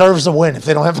team deserves to win if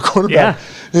they don't have a quarterback.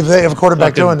 If they have a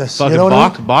quarterback doing this. You know what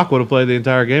I mean? Bach would have played the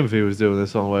entire game if he was doing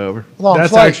this on the way over.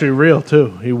 That's actually real, too.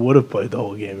 He would have played the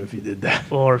whole game if he did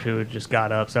that. Or if he would have just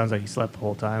got up. Sounds like he slept the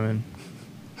whole time. And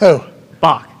Who?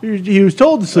 Bach. He was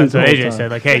told to sleep That's what the whole AJ time. said.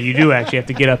 Like, hey, you do actually have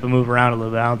to get up and move around a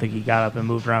little bit. I don't think he got up and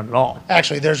moved around at all.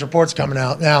 Actually, there's reports coming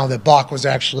out now that Bach was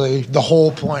actually the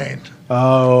whole plane.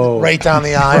 Oh. Right down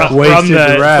the aisle.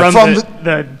 From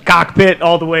the cockpit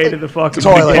all the way to the fucking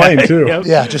toilet. Plane, too. Yep.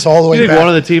 Yeah, just all the way You think back. one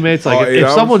of the teammates, like, if 8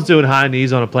 hours? someone's doing high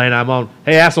knees on a plane, I'm on,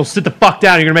 hey, asshole, sit the fuck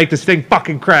down. You're going to make this thing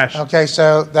fucking crash. Okay,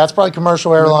 so that's probably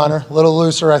commercial airliner. A little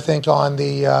looser, I think, on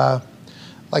the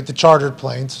like the chartered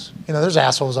planes. You know, there's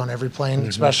assholes on every plane,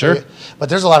 especially. Sure. But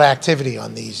there's a lot of activity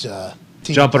on these TV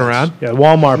Jumping planes. around. Yeah,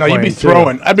 Walmart No, you'd be plane, too.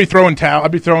 throwing. I'd be throwing towel.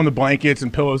 I'd be throwing the blankets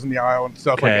and pillows in the aisle and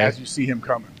stuff like Okay. as you see him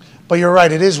coming. But you're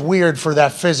right, it is weird for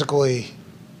that physically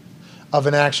of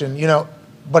an action. You know,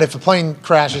 but if a plane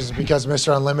crashes because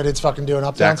Mr. Unlimited's fucking doing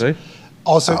up downs. Exactly.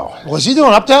 Also, was he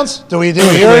doing up downs? Did we hear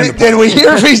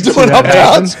if he's doing up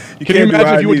downs? Can you can't do imagine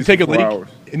high if you went to knees take a for leak 4 hours.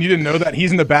 and you didn't know that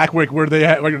he's in the back where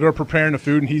they're preparing the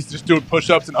food and he's just doing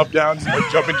push-ups and up downs and like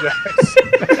jumping jacks.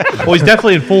 Well, he's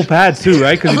definitely in full pads, too,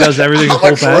 right? Because he does everything in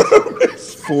full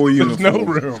pads. Full There's uniform. no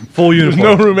room. Full There's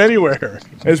uniform. no room anywhere.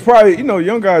 It's probably,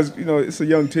 young guys, it's a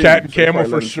young team. Cat and so Camel probably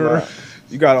for let it sure.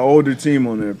 slide. You got an older team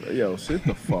on there. Yo, sit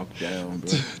the fuck down, bro.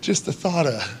 Just the thought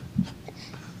of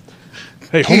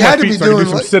Hey, he hold had my to be feet so I can doing do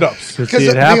some like- sit-ups. because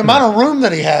the amount of room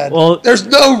that he had. Well, there's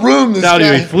no room. This Now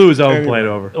guy. he flew his own plane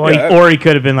over. Or he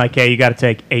could have been like, hey, you got to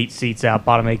take 8 seats out.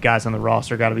 Bottom 8 guys on the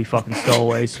roster got to be fucking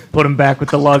stowaways. Put them back with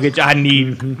the luggage. I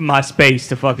need my space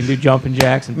to fucking do jumping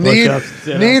jacks and push-ups.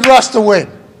 Need Russ to win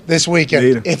this Need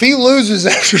weekend. him. If he loses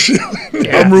after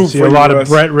I'm rooting See for a you, lot Russ. of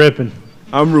Brett ripping.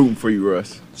 I'm rooting for you,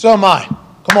 Russ. so am I.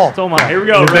 Come on. So, here we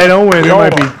go. If they don't win, they might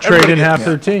be Everybody trading gets- half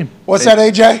their team. What's that,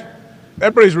 AJ?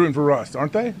 Everybody's rooting for Russ,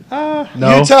 aren't they?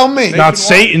 No, You tell me. not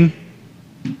Satan.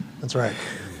 That's right.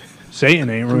 Satan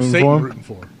ain't Who's rooting Satan for him. rooting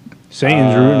for?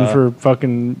 Satan's rooting for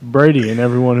fucking Brady and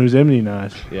everyone who's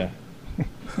immunized. Yeah.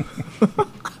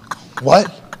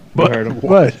 What? I heard him.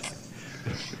 What?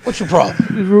 What's your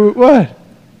problem? What?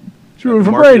 He's rooting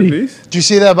for Mark your Brady. piece? Did you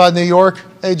see that about New York,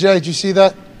 AJ? Did you see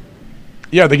that?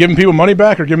 Yeah, they giving people money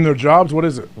back or giving their jobs? What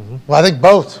is it? Well, I think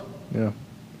both. Yeah.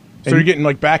 So you're getting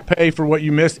like back pay for what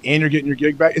you missed and you're getting your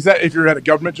gig back? Is that if you're at a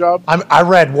government job? I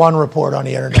read one report on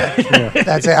the internet.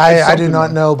 That's it. I do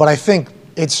not know, but I think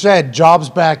it said jobs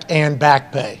back and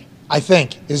back pay. I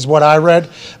think is what I read.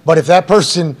 But if that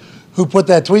person who put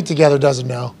that tweet together doesn't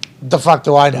know, the fuck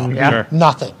do I know? Yeah. Sure.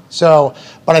 Nothing. So,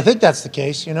 but I think that's the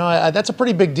case. You know, that's a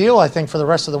pretty big deal, I think, for the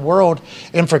rest of the world.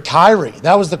 And for Kyrie,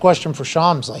 that was the question for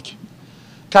Shams. Like,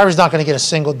 Kyrie's not going to get a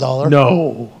single dollar.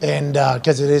 No. And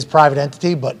because it is private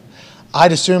entity, but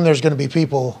I'd assume there's going to be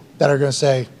people that are going to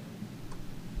say,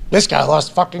 this guy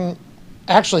lost fucking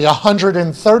actually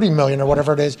 $130 million or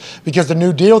whatever it is because the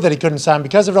new deal that he couldn't sign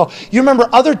because of it all. You remember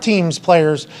other teams'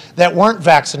 players that weren't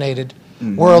vaccinated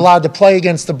were allowed to play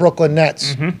against the Brooklyn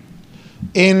Nets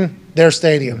in their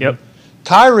stadium. Yep.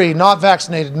 Kyrie, not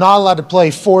vaccinated, not allowed to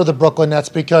play for the Brooklyn Nets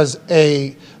because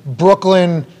a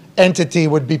Brooklyn entity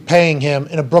would be paying him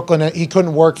he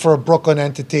couldn't work for a Brooklyn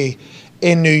entity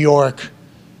in New York,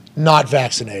 not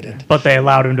vaccinated. But they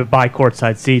allowed him to buy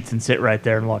courtside seats and sit right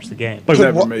there and watch the game.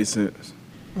 Never made sense.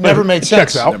 Never made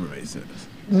sense. Checks out. Never made sense.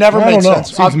 Never I made don't know.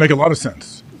 sense. Seems to make a lot of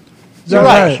sense. You're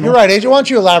right. You're right, AJ. Why don't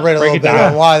you elaborate a little it bit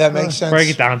down. on why that makes sense? Break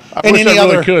it down. I And wish any I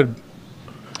really other could,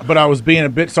 but I was being a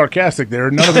bit sarcastic there.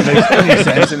 None of it makes any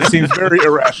sense, and it seems very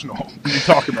irrational when you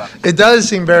talk about it. It does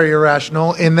seem very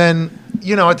irrational. And then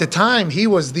at the time, he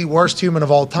was the worst human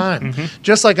of all time.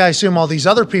 Just like I assume all these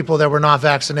other people that were not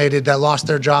vaccinated that lost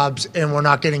their jobs and were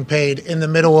not getting paid in the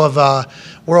middle of a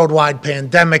worldwide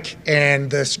pandemic and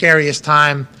the scariest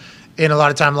time. In a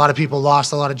lot of people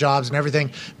lost a lot of jobs and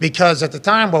everything because at the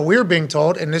time, what we were being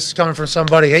told, and this is coming from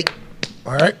somebody, hey,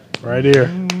 all right, right here,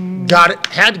 got it,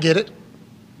 had to get it.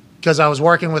 Because I was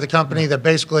working with a company that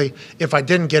basically, if I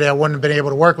didn't get it, I wouldn't have been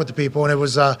able to work with the people. And it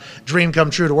was a dream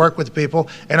come true to work with the people.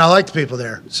 And I liked the people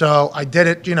there. So I did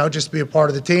it, just to be a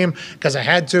part of the team because I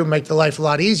had to make the life a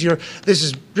lot easier. This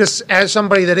is just as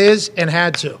somebody that is and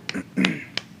had to.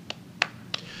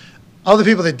 All the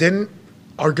people that didn't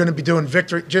are going to be doing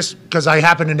victory just because I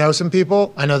happen to know some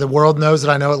people. I know the world knows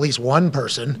that I know at least one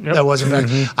person that was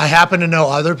infected. I happen to know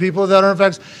other people that are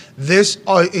infected. This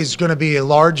is going to be a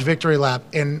large victory lap.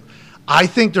 And I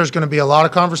think there's going to be a lot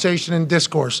of conversation and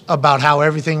discourse about how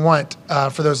everything went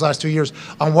for those last 2 years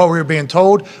on what we were being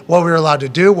told, what we were allowed to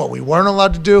do, what we weren't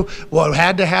allowed to do, what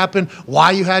had to happen,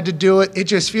 why you had to do it. It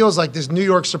just feels like this New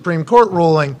York Supreme Court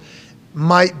ruling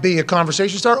might be a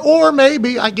conversation starter, or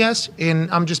maybe, I guess,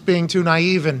 and I'm just being too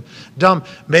naive and dumb,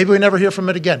 maybe we never hear from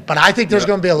it again. But I think there's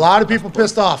going to be a lot of people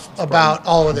pissed off about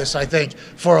all of this, I think,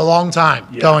 for a long time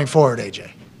going forward, AJ.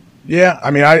 Yeah,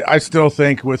 I mean, I still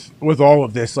think with all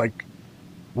of this, like,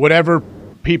 whatever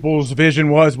people's vision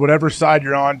was, whatever side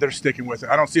you're on, they're sticking with it.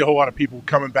 I don't see a whole lot of people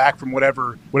coming back from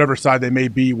whatever side they may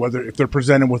be, whether if they're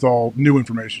presented with all new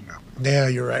information now. Yeah,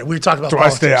 you're right. We talked about so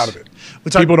politics. I stay out of it.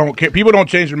 People don't care. People don't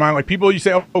change their mind. Like people, you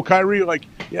say, "Oh, Kyrie," like,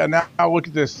 yeah, now look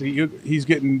at this. He's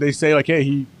getting. They say like, "Hey,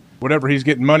 he's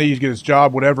getting money. He's getting his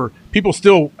job. Whatever." People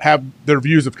still have their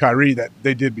views of Kyrie that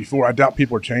they did before. I doubt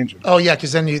people are changing. Oh yeah,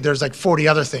 because then there's like 40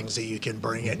 other things that you can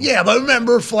bring in. Yeah, but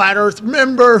remember flat Earth.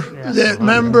 Remember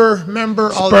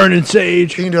all burning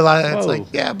sage. You can do a lot of that. It's like,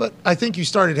 yeah, but I think you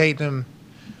started hating him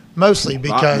mostly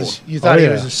because you thought he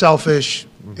was a selfish,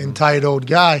 entitled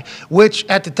guy, which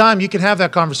at the time you can have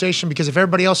that conversation because if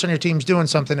everybody else on your team's doing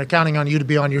something, they're counting on you to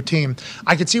be on your team.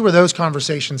 I could see where those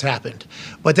conversations happened.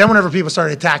 But then whenever people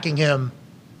started attacking him,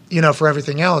 for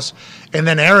everything else, and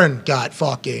then Aaron got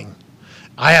fucking,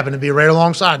 I happened to be right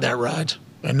alongside that ride.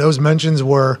 And those mentions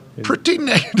were pretty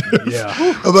negative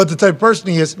about the type of person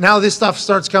he is. Now this stuff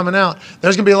starts coming out.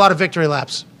 There's going to be a lot of victory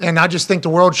laps. And I just think the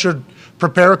world should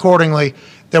prepare accordingly,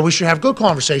 that we should have good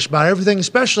conversation about everything,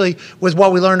 especially with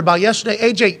what we learned about yesterday.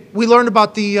 AJ, we learned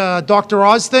about the Dr.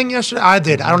 Oz thing yesterday? I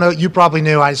did. I don't know. You probably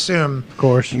knew, I assume. Of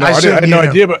course. No, I had no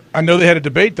idea, but I know they had a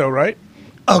debate, though, right?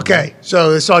 Okay,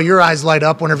 so I saw your eyes light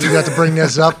up whenever you got to bring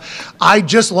this up. I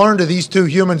just learned of these two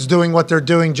humans doing what they're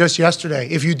doing just yesterday,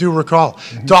 if you do recall.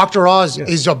 Dr. Oz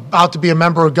is about to be a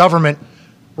member of government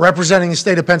representing the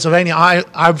state of Pennsylvania.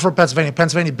 I'm from Pennsylvania.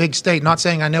 Pennsylvania, big state. Not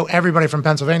saying I know everybody from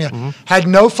Pennsylvania. Had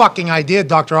no fucking idea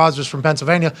Dr. Oz was from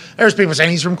Pennsylvania. There's people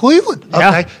saying he's from Cleveland.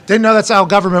 Okay, didn't know that's how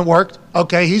government worked.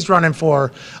 Okay, he's running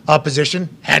for a position.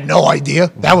 Had no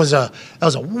idea. That was a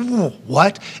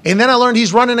what? And then I learned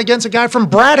he's running against a guy from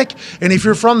Braddock. And if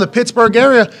you're from the Pittsburgh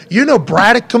area, you know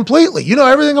Braddock completely. You know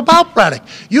everything about Braddock.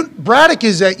 Braddock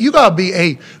is you gotta be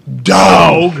a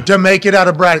dog to make it out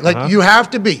of Braddock. Like you have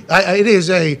to be. It is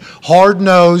a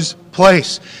hard-nosed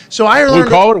place. So I learned. Blue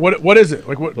collar. What is it?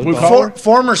 Like what? Blue collar.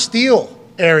 Former steel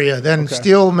area, then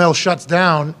steel mill shuts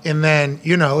down, and then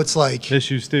it's like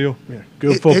issue steel. Yeah,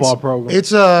 good football program.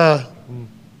 It's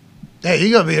hey,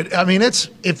 you gotta be. I mean, it's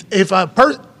if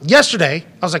yesterday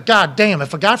I was like, God damn,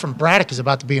 if a guy from Braddock is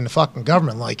about to be in the fucking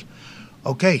government, like,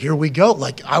 okay, here we go.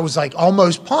 Like I was like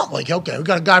almost pumped. Like, okay, we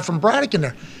got a guy from Braddock in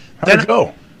there. How'd it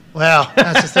go? Well,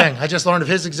 that's the thing. I just learned of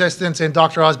his existence and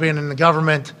Dr. Oz being in the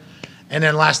government, and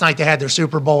then last night they had their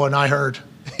Super Bowl, and I heard.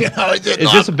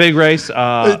 Is this a big race?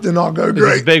 It did not go great.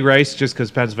 Is this a big race just because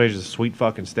Pennsylvania is a sweet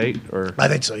fucking state? Or I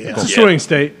think so, yeah. It's a swing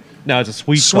state. No, it's a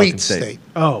sweet fucking state.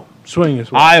 Oh, swing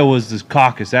is well. Iowa's the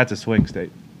caucus. That's a swing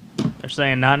state. They're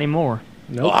saying not anymore.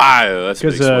 Nope. Ohio, that's a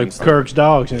big swing Because Kirk's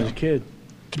dogs and his kid.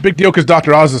 It's a big deal because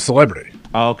Dr. Oz is a celebrity.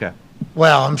 Oh, okay.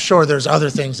 Well, I'm sure there's other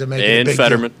things that make it a And big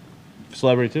Fetterman.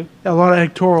 Celebrity too? Yeah, a lot of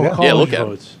electoral college look at him.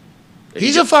 votes.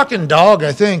 He's a fucking dog,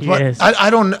 I think. But Yes. I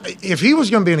don't. If he was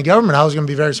going to be in the government, I was going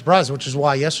to be very surprised, which is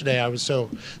why yesterday I was so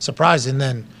surprised. And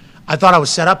then I thought I was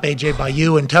set up, AJ, by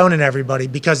you and Tone and everybody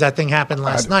because that thing happened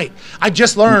last night. I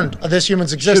just learned of this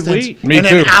human's existence. Me and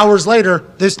then too. hours later,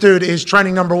 this dude is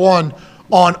trending #1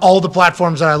 on all the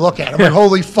platforms that I look at. I'm like,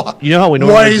 holy fuck. You know how we why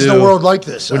normally is do, the world like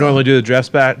this? We normally do the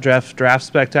draft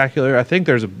spectacular. I think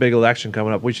there's a big election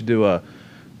coming up. We should do a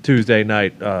Tuesday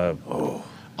night.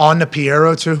 On the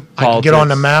Piero, too. I can get on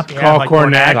the map. Call like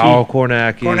Kornacki. Call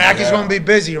Kornacki. Kornacki's going to be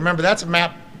busy. Remember, that's a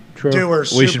map doer.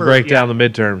 We should break down the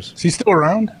midterms. Is he still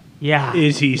around? Yeah.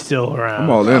 Is he still around? I'm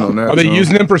all in on that. Are they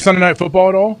using him for Sunday Night Football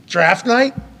at all? Draft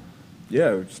night?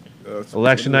 Yeah.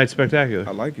 Election night spectacular.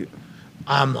 I like it.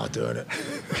 I'm not doing it.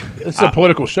 It's a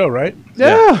political show, right?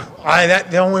 Yeah.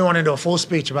 They only went into a full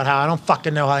speech about how I don't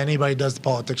fucking know how anybody does the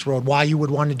politics world, why you would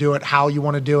want to do it, how you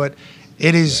want to do it.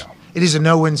 It is a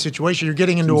no-win situation. You're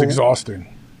getting into It's exhausting.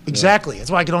 Exactly. That's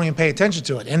why I don't even pay attention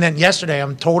to it. And then yesterday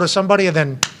I'm told of somebody, and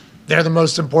then they're the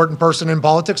most important person in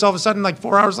politics all of a sudden, like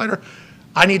 4 hours later.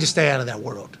 I need to stay out of that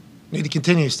world. I need to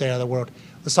continue to stay out of that world.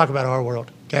 Let's talk about our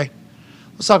world, okay?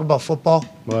 Let's talk about football.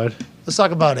 What? Let's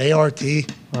talk about ART.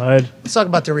 What? Let's talk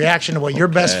about the reaction to what your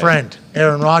best friend,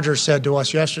 Aaron Rodgers, said to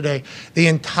us yesterday. The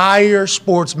entire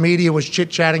sports media was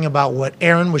chit-chatting about what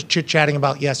Aaron was chit-chatting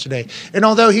about yesterday. And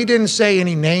although he didn't say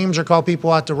any names or call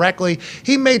people out directly,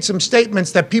 he made some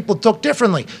statements that people took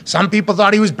differently. Some people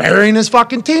thought he was burying his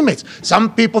fucking teammates.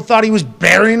 Some people thought he was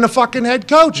burying the fucking head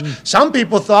coach. Some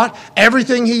people thought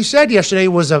everything he said yesterday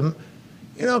was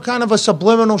kind of a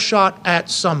subliminal shot at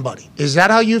somebody. Is that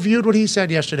how you viewed what he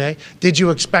said yesterday? Did you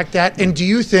expect that? And do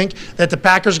you think that the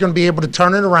Packers are going to be able to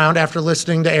turn it around after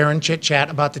listening to Aaron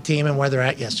chit-chat about the team and where they're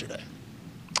at yesterday?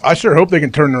 I sure hope they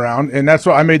can turn it around, and that's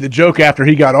why I made the joke after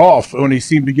he got off when he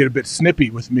seemed to get a bit snippy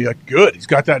with me. Like, good, he's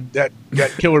got that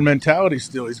killer mentality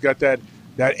still. He's got that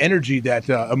energy, that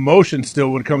emotion still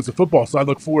when it comes to football. So I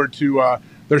look forward to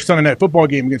their Sunday Night Football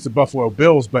game against the Buffalo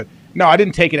Bills. But no, I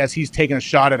didn't take it as he's taking a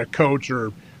shot at a coach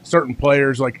or certain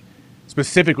players, like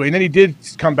specifically. And then he did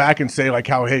come back and say like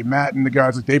how, hey, Matt and the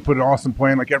guys, like they put an awesome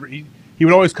plan. Like he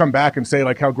would always come back and say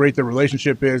like how great their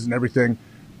relationship is and everything.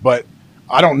 But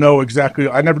I don't know exactly.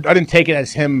 I didn't take it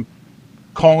as him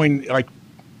calling like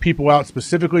people out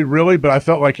specifically, really. But I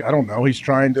felt like, I don't know, he's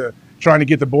trying to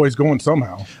get the boys going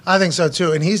somehow. I think so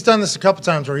too. And he's done this a couple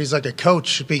times where he's like a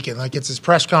coach speaking, like it's his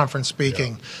press conference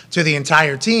speaking to the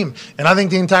entire team. And I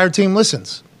think the entire team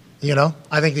listens.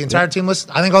 I think the entire team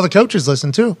listens. I think all the coaches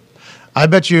listen too. I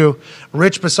bet you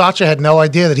Rich Bisaccia had no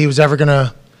idea that he was ever going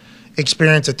to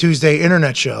experience a Tuesday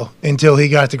internet show until he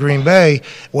got to Green Bay,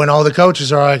 when all the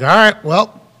coaches are like, all right,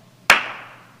 well,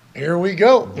 here we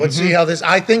go. Let's see how this –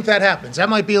 I think that happens. That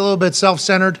might be a little bit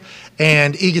self-centered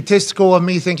and egotistical of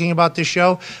me thinking about this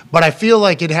show, but I feel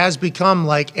like it has become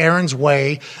like Aaron's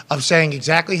way of saying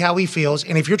exactly how he feels.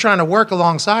 And if you're trying to work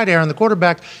alongside Aaron, the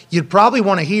quarterback, you'd probably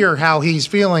want to hear how he's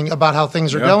feeling about how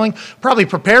things are going, probably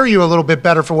prepare you a little bit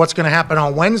better for what's going to happen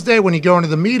on Wednesday when you go into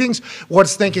the meetings,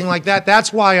 what's thinking like that.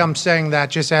 That's why I'm saying that,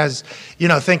 just as,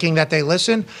 thinking that they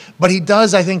listen. But he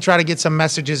does, I think, try to get some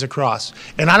messages across.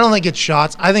 And I don't think it's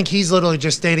shots. I think he's literally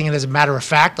just stating it as a matter of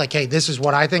fact, like, hey, this is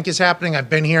what I think is happening. I've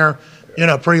been here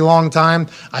pretty long time.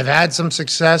 I've had some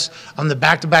success. I'm the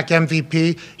back-to-back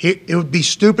MVP. It would be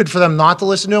stupid for them not to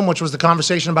listen to him, which was the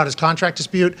conversation about his contract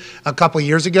dispute a couple of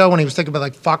years ago when he was thinking about,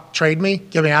 like, fuck, trade me,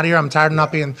 get me out of here. I'm tired of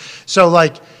not being. So,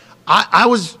 like, I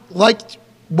was like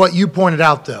what you pointed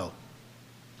out, though.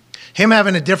 Him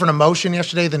having a different emotion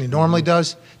yesterday than he normally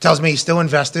does tells me he's still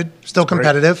invested, still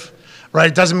competitive. Right?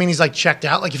 It doesn't mean he's like checked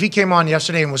out. Like if he came on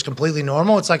yesterday and was completely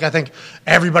normal, it's like I think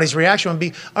everybody's reaction would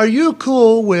be, are you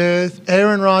cool with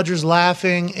Aaron Rodgers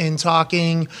laughing and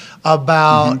talking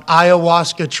about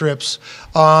ayahuasca trips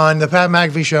on the Pat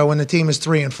McAfee show when the team is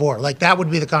 3-4? Like that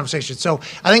would be the conversation. So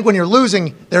I think when you're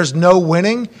losing, there's no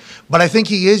winning, but I think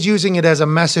he is using it as a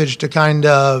message to kind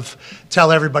of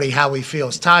tell everybody how he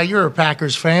feels. Ty, you're a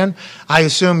Packers fan. I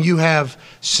assume you have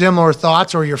similar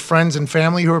thoughts, or your friends and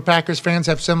family who are Packers fans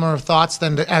have similar thoughts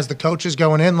than as the coaches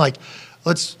going in. Like,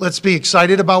 let's be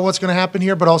excited about what's going to happen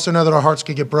here, but also know that our hearts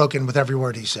could get broken with every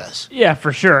word he says. Yeah,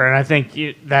 for sure. And I think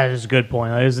that is a good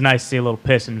point. It was nice to see a little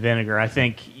piss and vinegar. I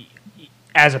think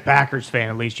as a Packers fan,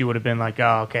 at least you would have been like,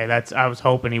 oh, okay, I was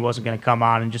hoping he wasn't going to come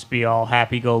on and just be all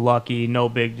happy-go-lucky, no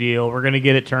big deal. We're going to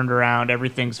get it turned around.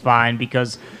 Everything's fine,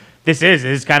 because this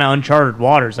is kind of uncharted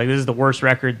waters. Like, this is the worst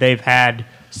record they've had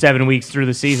 7 weeks through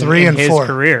the season 3 in and his 4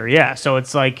 career. Yeah, so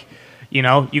it's like, you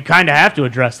kind of have to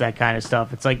address that kind of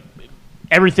stuff. It's like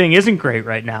everything isn't great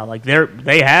right now. Like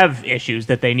they have issues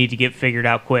that they need to get figured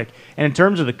out quick. And in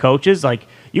terms of the coaches, like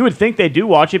you would think they do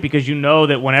watch it, because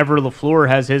that whenever LaFleur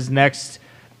has his next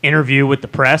interview with the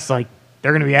press, like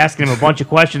they're going to be asking him a bunch of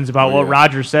questions about what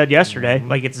Rodgers said yesterday.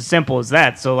 Like it's as simple as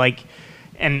that. So like,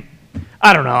 and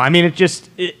I don't know. I mean,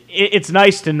 it's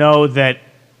nice to know that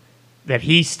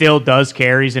he still does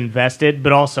care, he's invested,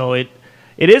 but also it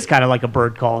is kind of like a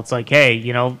bird call. It's like, hey,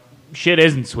 shit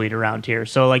isn't sweet around here.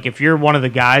 So, like, if you're one of the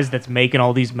guys that's making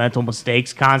all these mental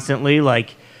mistakes constantly,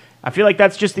 like, I feel like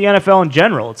that's just the NFL in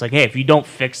general. It's like, hey, if you don't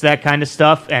fix that kind of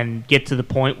stuff and get to the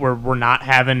point where we're not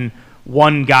having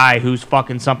one guy who's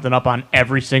fucking something up on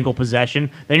every single possession,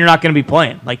 then you're not going to be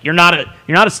playing. Like you're not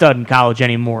a stud in college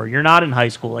anymore. You're not in high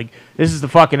school. Like this is the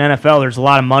fucking NFL. There's a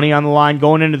lot of money on the line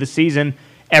going into the season.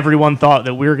 Everyone thought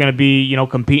that we were going to be, you know,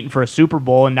 competing for a Super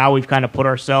Bowl, and now we've kind of put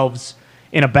ourselves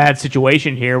in a bad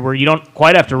situation here where you don't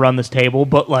quite have to run this table,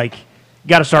 but like you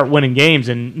got to start winning games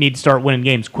and need to start winning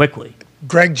games quickly.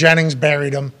 Greg Jennings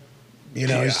buried him. You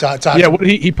know, he's talking. Yeah,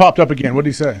 he popped up again. What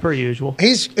did he say? Per usual.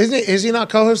 Is he not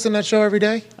co-hosting that show every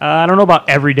day? I don't know about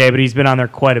every day, but he's been on there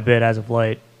quite a bit as of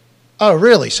late. Oh,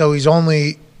 really? So he's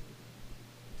only.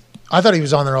 I thought he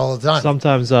was on there all the time.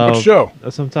 Sometimes. What show?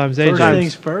 Sometimes First AJ.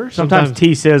 things first. Sometimes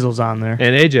T Sizzle's on there. And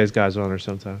AJ's guys are on there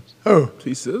sometimes. Who?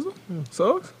 T-Sizzle?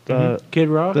 Sucks? Kid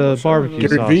Rock. The barbecue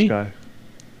Gary sauce V? guy.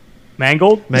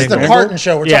 Mangold? It's the Carton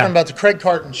show. We're Yeah. talking about the Craig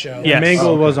Carton show. Yeah.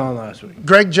 Mangold was on last week.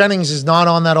 Greg Jennings is not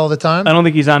on that all the time? I don't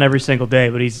think he's on every single day,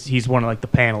 but he's one of like the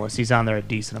panelists. He's on there a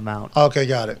decent amount. Okay,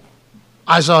 got it.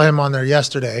 I saw him on there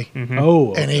yesterday,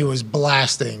 Oh. and he was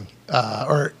blasting,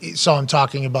 or saw him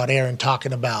talking about Aaron,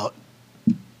 talking about,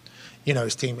 you know,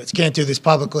 his teammates. Can't do this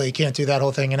publicly, can't do that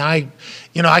whole thing. And I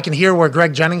can hear where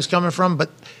Greg Jennings coming from,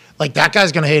 but like that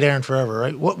guy's going to hate Aaron forever,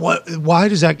 right? Why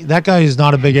does that guy is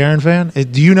not a big Aaron fan?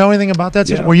 Do you know anything about that?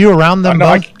 Yeah. Were you around them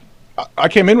both? I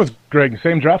came in with Greg,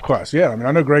 same draft class. Yeah, I mean,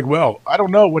 I know Greg well. I don't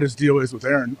know what his deal is with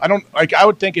Aaron. I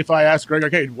would think if I asked Greg,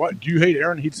 like, hey, what do you hate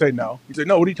Aaron? He'd say no. He'd say,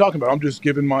 no, what are you talking about? I'm just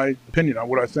giving my opinion on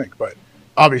what I think. But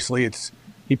obviously,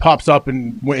 he pops up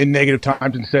in negative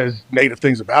times and says negative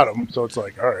things about him. So it's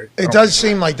like, all right. It does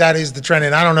seem like that is the trend,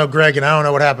 and I don't know Greg, and I don't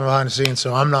know what happened behind the scenes,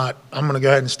 so I'm going to go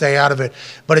ahead and stay out of it.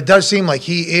 But it does seem like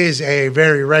he is a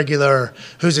very regular,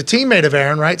 who's a teammate of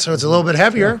Aaron, right? So it's a little bit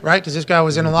heavier, right? Because this guy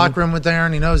was in the locker room with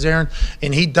Aaron, he knows Aaron,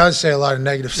 and he does say a lot of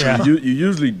negative stuff. You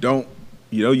usually don't.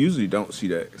 Usually don't see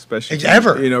that, especially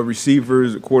Ever.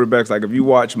 Receivers, quarterbacks. Like if you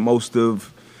watch most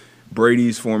of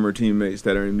Brady's former teammates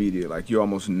that are in media, like you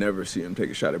almost never see him take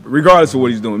a shot at, regardless of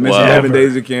what he's doing. Missing 11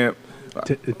 days of camp.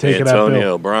 Take it out, Antonio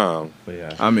Bill. Brown. But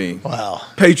yeah. I mean, Wow.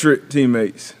 Patriot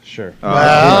teammates. Sure.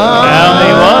 Well,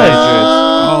 he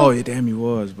was. Oh, yeah, damn, he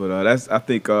was. But I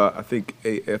think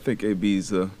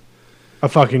AB's A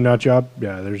fucking nut job.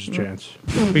 Yeah, there's a chance.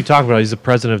 What are you talking about? He's the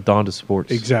president of Donda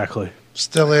Sports. Exactly.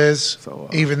 Still is, So,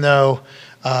 even though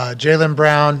Jaylen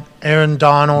Brown, Aaron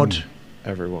Donald,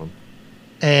 Everyone.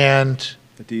 and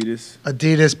Adidas.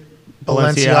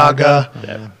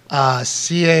 Balenciaga,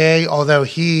 CAA, although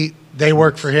they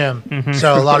work for him.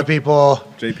 So a lot of people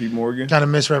JP Morgan. kind of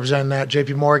misrepresenting that.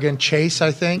 JP Morgan, Chase,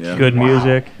 I think. Yeah. Good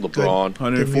music. LeBron.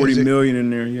 140 million in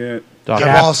there yet.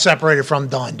 Have all separated from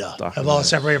Donda. Have all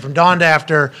separated from Donda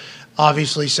after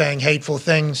obviously saying hateful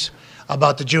things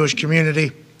about the Jewish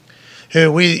community.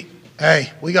 We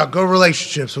got good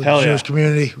relationships with the Jewish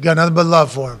community. We got nothing but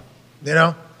love for them. You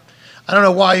know? I don't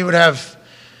know why you would have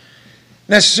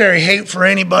necessary hate for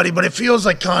anybody, but it feels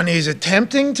like Kanye is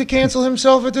attempting to cancel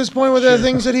himself at this point with the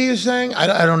things that he is saying.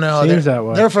 I don't know. Seems that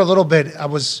way. There for a little bit, I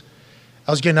was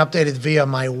getting updated via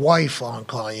my wife on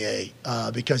Kanye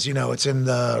because, you know, it's in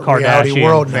the reality Kardashian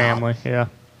world family. now. Yeah.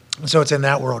 So it's in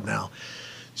that world now.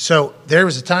 So there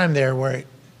was a time there where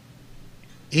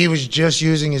he was just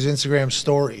using his Instagram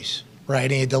stories, right?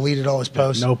 And he had deleted all his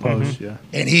posts. No post, yeah.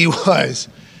 And he was,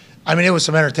 I mean, it was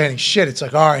some entertaining shit. It's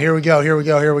like, all right, here we go.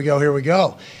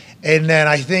 And then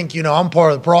I think, you know, I'm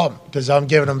part of the problem because I'm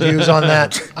giving them views on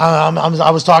that.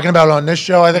 I was talking about it on this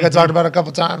show. I think I talked about it a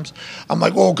couple times. I'm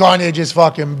like, well, Kanye just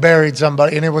fucking buried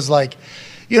somebody. And it was like,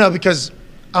 you know, because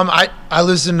I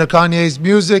listen to Kanye's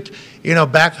music, you know,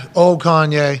 back old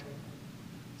Kanye.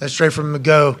 That's straight from the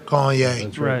go, Kanye.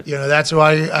 That's right. You know, that's who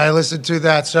I listened to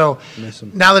that. So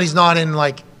now that he's not in,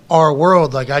 like, our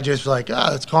world, like, I just, like,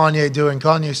 it's Kanye doing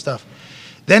Kanye stuff.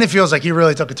 Then it feels like he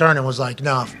really took a turn and was like,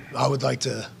 no, I'd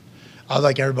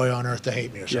like everybody on earth to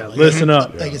hate me or something. Yeah, like listen that.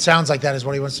 up. Like, it sounds like that is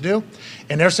what he wants to do.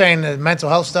 And they're saying the mental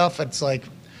health stuff, it's like,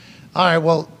 all right,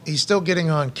 well, he's still getting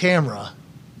on camera,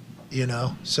 you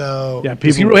know, so. Yeah,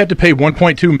 Does he really have to pay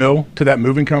 1.2 mil to that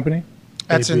moving company?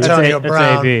 That's Antonio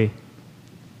Brown. That's AB.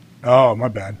 Oh, my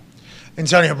bad.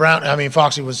 Antonio Brown, I mean,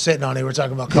 Foxy was sitting on it. We were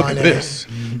talking about Kanye. this.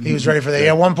 He was ready for that.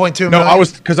 Yeah, 1.2 No,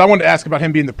 million. because I wanted to ask about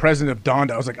him being the president of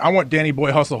Donda. I was like, I want Danny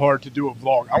Boy Hustle Hard to do a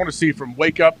vlog. I want to see from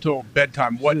wake up till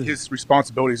bedtime what his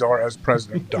responsibilities are as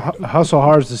president of Donda. Hustle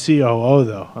Hard's the COO,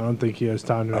 though. I don't think he has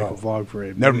time to make a vlog for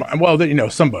AB. Never mind. Well, you know,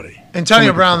 somebody.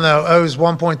 Antonio Brown, though, owes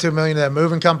 1.2 million to that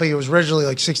moving company. It was originally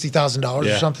like $60,000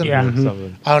 or something. Yeah.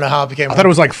 Something. I don't know how it became. I thought it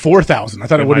was like 4,000. I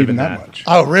thought it It wasn't might even have been that much.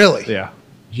 Oh, really? Yeah.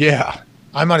 Yeah.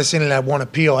 I might have seen it at one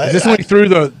appeal. Is this when he threw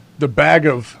the bag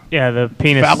of Yeah, the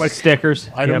penis Phallic stickers.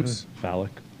 items?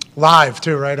 Phallic. Live,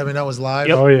 too, right? I mean, that was live.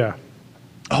 Yep. Oh, yeah.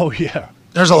 Oh, yeah.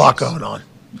 There's a lot going on.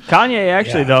 Kanye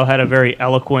actually, though, had a very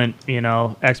eloquent,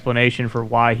 explanation for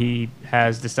why he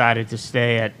has decided to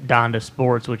stay at Donda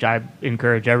Sports, which I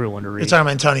encourage everyone to read. You're talking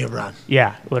about Antonio Brown.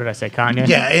 Yeah. What did I say, Kanye?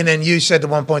 Yeah, and then you said the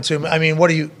 1.2. I mean, what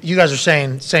are you guys are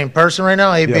saying same person right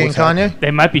now, AB and Kanye?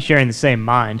 They might be sharing the same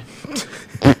mind.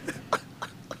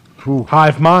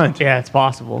 Hive mind. Yeah, it's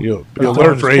possible. You'll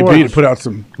alert for AB to put out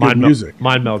some good music.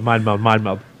 Mind meld.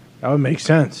 That would make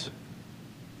sense.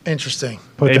 Interesting.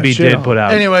 AB did put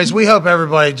out. Anyways, we hope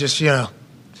everybody just,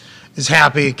 is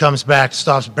happy, comes back,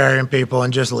 stops burying people,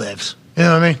 and just lives. You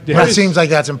know what I mean? Yeah. It seems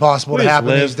like that's impossible to Please happen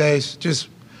live. these days. Just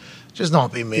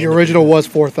don't be mean. The original was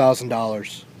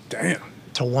 $4,000. Damn.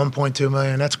 To 1.2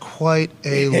 million. That's quite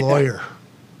a lawyer.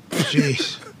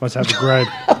 Jeez. Must have a gripe.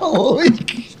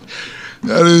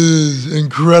 That is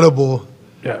incredible.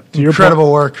 Yeah.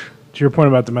 Incredible work. To your point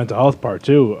about the mental health part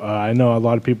too, I know a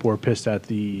lot of people were pissed at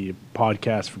the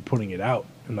podcast for putting it out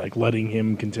and like letting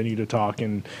him continue to talk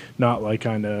and not like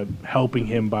kind of helping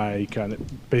him by kind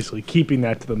of basically keeping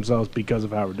that to themselves because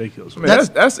of how ridiculous. I mean,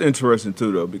 that's interesting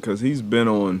too, though, because he's been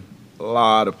on a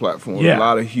lot of platforms, a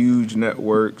lot of huge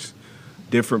networks,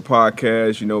 different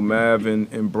podcasts. Mav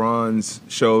and Bron's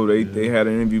show, they had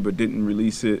an interview but didn't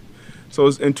release it. So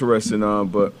it's interesting,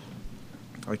 but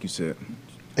like you said.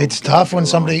 It's tough when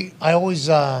somebody, I always,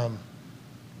 back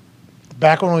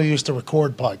when we used to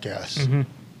record podcasts,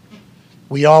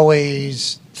 we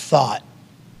always thought,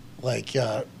 like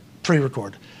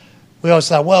pre-record, we always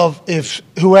thought, well, if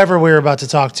whoever we were about to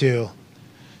talk to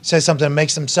says something that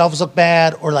makes themselves look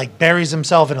bad or like buries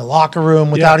himself in a locker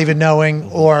room without even knowing,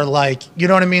 or like, you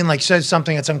know what I mean? Like says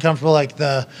something that's uncomfortable, like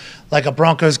a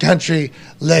Broncos country,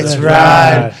 let's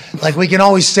ride. Like we can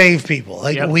always save people.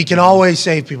 Like we can always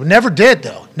save people. Never did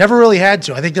though. Never really had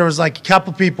to. I think there was like a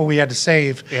couple people we had to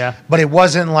save. Yeah. But it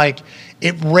wasn't like,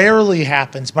 it rarely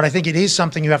happens, but I think it is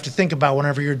something you have to think about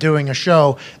whenever you're doing a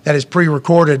show that is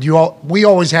pre-recorded. We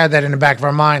always had that in the back of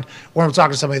our mind when we're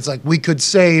talking to somebody. It's like we could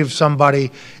save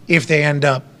somebody if they end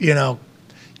up,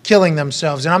 killing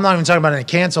themselves. And I'm not even talking about in a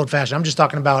canceled fashion. I'm just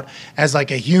talking about as like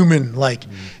a human, like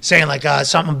saying like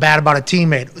something bad about a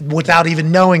teammate without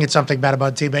even knowing it's something bad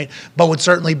about a teammate, but would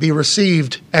certainly be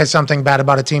received as something bad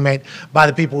about a teammate by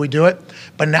the people we do it.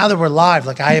 But now that we're live,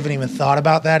 like I haven't even thought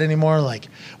about that anymore. Like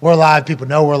we're live, people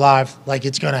know we're live, like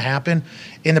it's going to happen.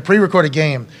 In the pre-recorded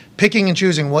game, picking and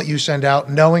choosing what you send out,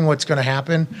 knowing what's going to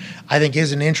happen, I think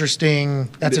is an interesting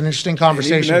conversation And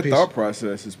even piece. that thought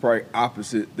process is probably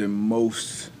opposite than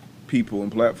most people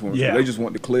and platforms. Yeah. They just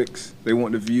want the clicks, they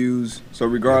want the views. So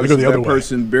regardless They of go the that other way.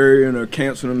 person burying or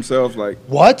canceling themselves, like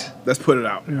What? let's put it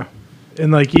out. Yeah.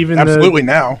 And like even Absolutely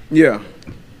now. Yeah.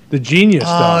 the genius Oh,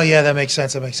 stuff. yeah, that makes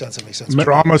sense. That makes sense.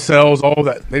 Drama sells, all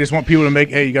that. They just want people to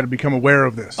hey, you got to become aware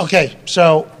of this. Okay,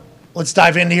 so let's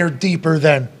dive into here deeper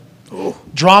then.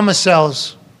 Drama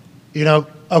sells,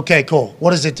 okay, cool.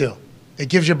 What does it do? It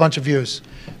gives you a bunch of views.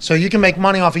 So you can make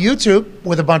money off of YouTube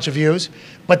with a bunch of views,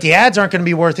 but the ads aren't going to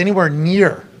be worth anywhere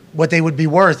near what they would be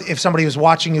worth if somebody was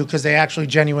watching you because they actually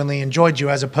genuinely enjoyed you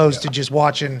as opposed to just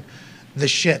watching the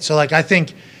shit. So, like, I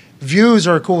think views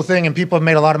are a cool thing, and people have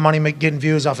made a lot of money getting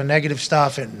views off of negative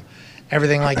stuff and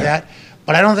everything like that.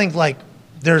 But I don't think, like,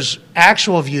 there's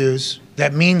actual views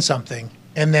that mean something,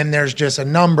 and then there's just a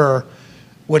number,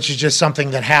 which is just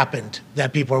something that happened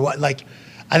that people are like.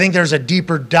 I think there's a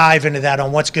deeper dive into that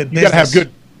on what's good business.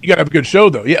 You gotta have a good show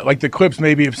though. Yeah, like the clips.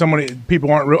 Maybe if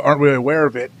people aren't really aware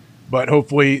of it, but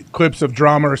hopefully clips of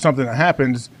drama or something that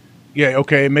happens. Yeah,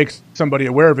 okay, it makes somebody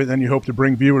aware of it. Then you hope to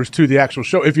bring viewers to the actual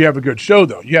show. If you have a good show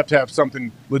though, you have to have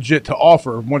something legit to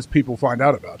offer once people find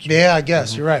out about you. Yeah, I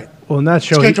guess you're right. Well, in that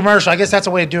show, It's a good commercial. I guess that's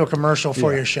a way to do a commercial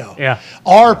for your show. Yeah.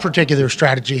 Our particular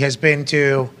strategy has been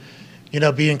to,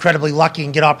 be incredibly lucky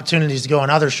and get opportunities to go on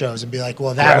other shows and be like,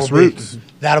 well,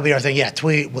 that'll be our thing. Yeah,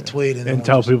 we'll tweet and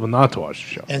tell people not to watch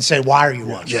the show and say, why are you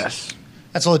watching? Yes,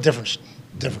 that's a little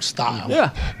different style. Yeah.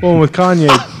 Well, with Kanye,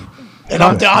 and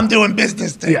I'm doing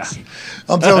business things. Yeah.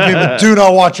 I'm telling people, do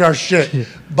not watch our shit.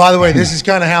 By the way, this is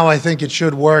kind of how I think it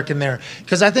should work in there,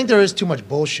 because I think there is too much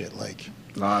bullshit. Like,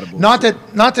 a lot of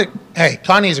bullshit. Not that. Hey,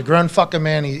 Kanye's a grown fucking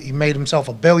man. He made himself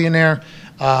a billionaire.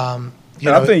 I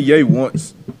think Ye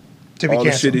wants to be all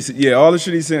the canceled. shit all the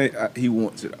shit he's saying. He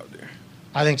wants it out there.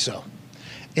 I think so.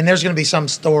 And there's going to be some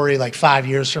story like 5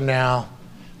 years from now,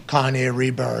 Kanye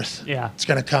rebirth. Yeah. It's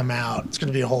going to come out. It's going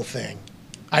to be a whole thing,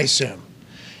 I assume.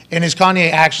 And is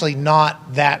Kanye actually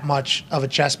not that much of a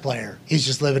chess player? He's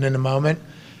just living in the moment?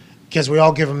 Because we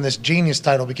all give him this genius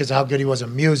title because of how good he was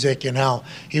in music and how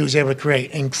he was able to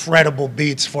create incredible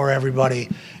beats for everybody.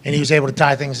 And he was able to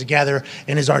tie things together.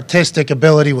 And his artistic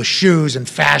ability with shoes and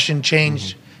fashion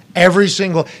changed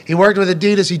He worked with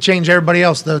Adidas. He changed everybody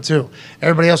else, though, too.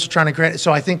 Everybody else was trying to create.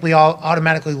 So I think we all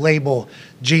automatically label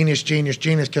genius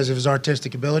because of his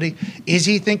artistic ability. Is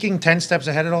he thinking 10 steps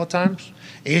ahead at all times?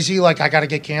 Is he like, I got to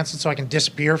get canceled so I can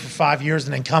disappear for 5 years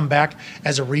and then come back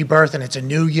as a rebirth and it's a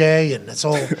new Ye and it's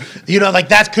all, like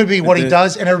that could be what he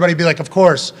does. And everybody be like, of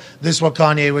course, this is what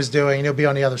Kanye was doing. And he'll be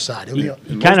on the other side. He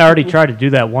kind of already tried to do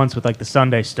that once with like the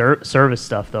Sunday service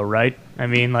stuff, though, right? I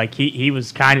mean, like he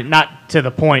was kind of not to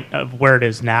the point of where it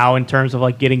is now in terms of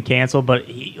like getting canceled, but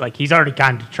he's already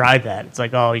kind of tried that. It's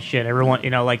like, oh shit, everyone,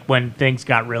 like when things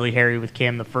got really hairy with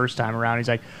Kim the first time around, he's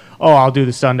like, oh, I'll do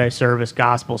the Sunday service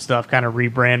gospel stuff, kind of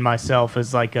rebrand myself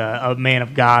as like a man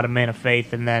of God, a man of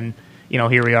faith, and then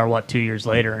here we are, 2 years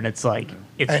later, and it's like,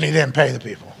 and he didn't pay the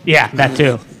people. Yeah, that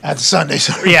too. At the Sunday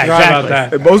service. Yeah,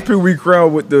 exactly. And most people we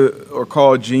crown with or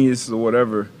call genius or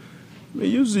whatever.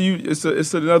 Usually,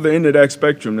 it's another end of that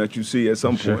spectrum that you see at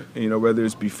some point. Whether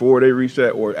it's before they reach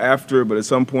that or after, but at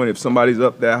some point, if somebody's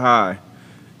up that high,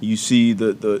 you see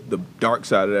the dark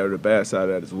side of that or the bad side of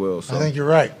that as well. So I think you're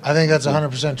right. I think that's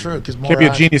 100% true. Because can't be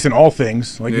a genius in all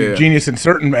things. Like you're a genius in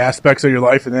certain aspects of your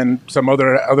life, and then some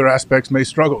other aspects may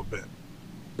struggle a bit.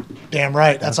 Damn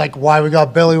right. That's like why we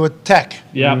got Billy with tech.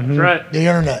 Yeah, that's right. The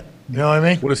internet. You know what I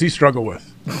mean? What does he struggle with?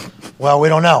 Well, we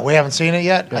don't know. We haven't seen it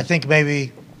yet. Yeah. I think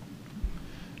maybe.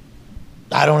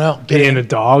 I don't know. Being a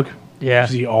dog? Yeah.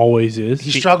 He always is.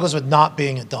 He struggles with not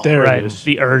being a dog. There it is.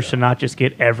 The urge to not just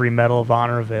get every Medal of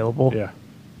Honor available. Yeah.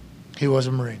 He was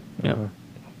a Marine. Yeah.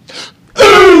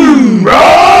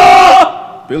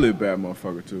 Billy a bad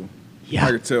motherfucker, too. Yeah.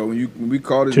 I could tell when we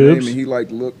called his name and he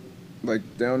looked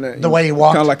down that. The way he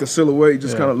walked. Kind of like a silhouette. He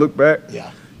just kind of looked back. Yeah.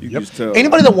 You can just tell.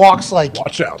 Anybody that walks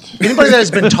watch out. Anybody that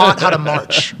has been taught how to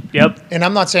march. Yep. And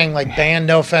I'm not saying band,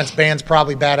 no offense, band's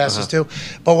probably badasses too.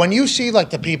 But when you see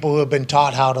the people who have been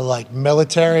taught how to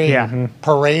military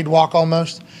parade walk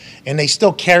almost, and they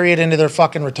still carry it into their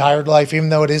fucking retired life, even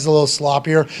though it is a little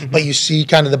sloppier, but you see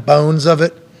kind of the bones of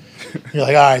it. You're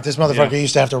like, all right, this motherfucker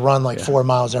used to have to run 4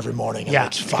 miles every morning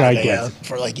at 5 a.m.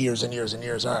 for years and years and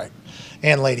years. All right.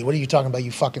 And lady, what are you talking about,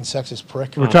 you fucking sexist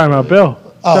prick? We're talking about Bill.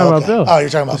 About Bill. Oh, you're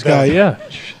talking about this Bill. guy, yeah.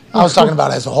 I was talking about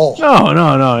as a whole. No,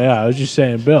 yeah. I was just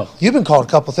saying Bill. You've been called a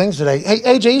couple things today. Hey,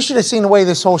 AJ, you should have seen the way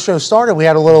this whole show started. We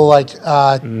had a little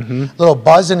little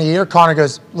buzz in the ear. Connor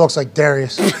goes, looks like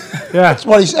Darius. Yeah. That's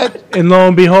what he said. And lo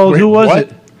and behold, who was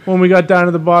it? When we got down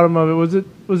to the bottom of it, was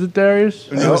it Darius?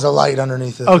 There was a light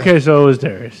underneath it. Okay, so it was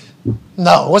Darius.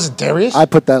 No, it wasn't Darius. I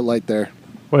put that light there.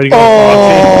 Way to go.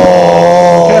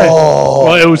 Okay.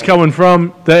 Well, it was coming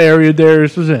from the area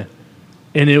Darius was in.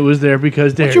 And it was there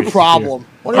because Darius. What's your problem?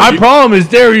 My problem is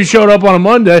Darius showed up on a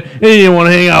Monday and he didn't want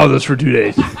to hang out with us for 2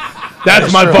 days.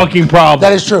 That's my fucking problem.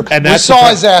 That is true. And we saw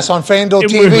his ass on FanDuel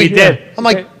TV. We did. I'm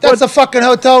like, that's a fucking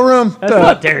hotel room. That's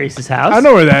not Darius's house. I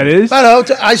know where that is. That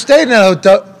hotel. I stayed in that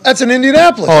hotel. That's in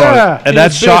Indianapolis. Yeah. And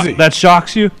that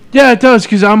shocks you? Yeah, it does,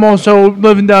 because I'm also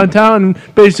living downtown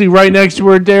and basically right next to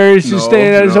where Darius is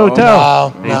staying at his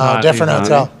hotel. No, different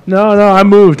hotel. No, I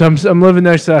moved. I'm living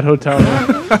next to that hotel now.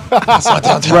 That's not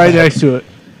downtown. Right next to it.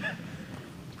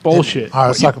 Bullshit. All right,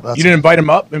 let's talk about You didn't invite him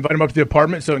up to the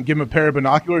apartment so and give him a pair of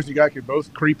binoculars. You guys could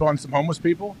both creep on some homeless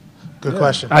people. Good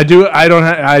question. I do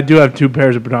have 2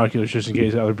 pairs of binoculars just in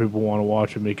case other people want to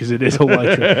watch with me because it is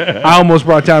electric. I almost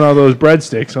brought down all those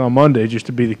breadsticks on Monday just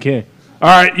to be the king. All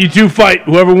right, you 2 fight.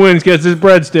 Whoever wins gets this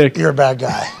breadstick. You're a bad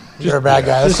guy. You're a bad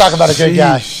guy. Let's talk about a good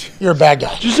guy. You're a bad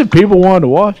guy. Just if people wanted to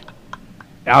watch.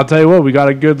 I'll tell you what, we got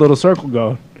a good little circle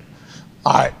going.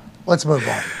 All right, let's move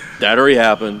on. That already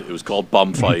happened. It was called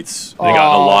bum fights. They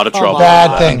got in a lot of trouble.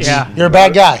 Bad things. Yeah. You're a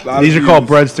bad guy. These are called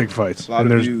breadstick fights,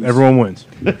 and everyone wins.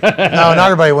 No, not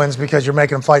everybody wins because you're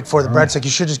making them fight for the breadstick. You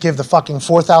should just give the fucking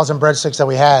 4,000 breadsticks that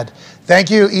we had.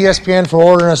 Thank you, ESPN, for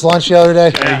ordering us lunch the other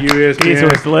day. Thank you, ESPN. Pizza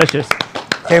was delicious.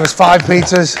 Gave us 5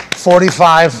 pizzas,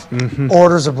 45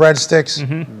 orders of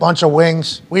breadsticks, bunch of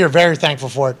wings. We are very thankful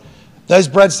for it. Those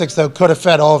breadsticks, though, could have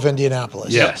fed all of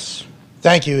Indianapolis. Yes.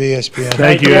 Thank you, ESPN.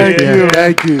 Thank you, ESPN.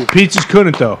 Thank you. Pizzas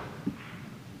couldn't, though.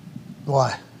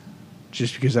 Why?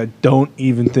 Just because I don't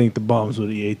even think the bums would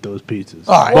have ate those pizzas.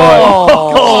 All right.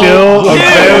 But still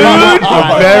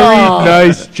a very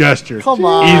nice gesture. Come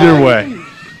on. Either way.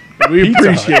 We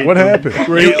appreciate it. What happened?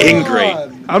 You ingrate.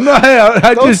 I'm not.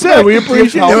 I just said we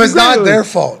appreciate it. It was not their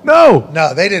fault. No.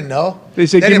 No, they didn't know. They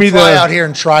said, They give didn't me fly the. out here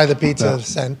and try the pizza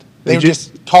sent. They They were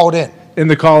just- just called in. And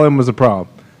the call in was a problem.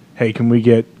 Hey, can we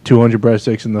get 200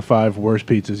 breadsticks and the 5 worst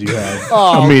pizzas you had?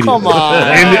 Oh, immediately? come on.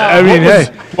 And, I mean,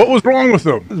 What was wrong with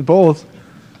them? it was both.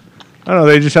 I don't know.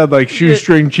 They just had like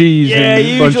shoestring cheese Yeah, and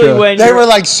a bunch usually of. when They you're were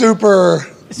like super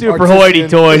super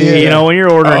hoity-toity. Yeah. You know, when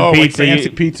you're ordering Oh, like pizza, fancy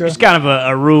pizza? just kind of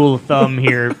a rule of thumb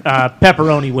here.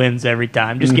 Pepperoni wins every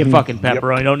time. Just get fucking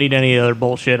pepperoni. Don't need any other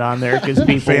bullshit on there because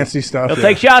people Fancy stuff. they'll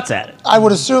take shots at it. I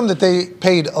would assume that they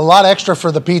paid a lot extra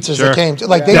for the pizzas that came.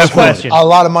 Like they No spent question. a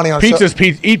lot of money on Pizza's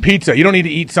pizza. Eat pizza. You don't need to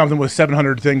eat something with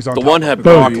 700 things on The top. one had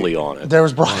broccoli on it. There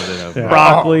was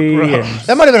Broccoli. And,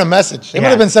 That might have been a message. They might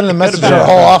have been sending a message to our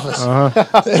whole office.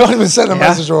 They might have been sending a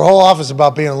message to our whole office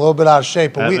about being a little bit out of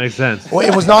shape. But That makes sense. Well,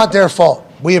 it was not their fault.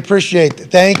 We appreciate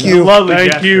it. Thank you. lovely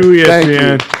Thank gesture. you,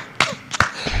 ESPN.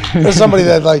 There's somebody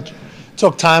that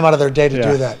took time out of their day to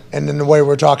Yeah. do that, and then the way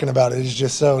we're talking about it is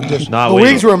just so different. Not The waiting.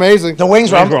 wings were amazing. The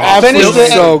wings were Absolutely finished it.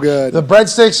 so good. The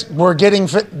breadsticks were getting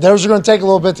those are going to take a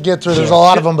little bit to get through. There's a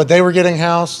lot of them, but they were getting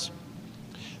housed.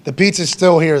 The pizza's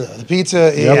still here though. The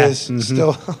pizza is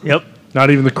still. Yep. Not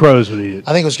even the crows would eat it.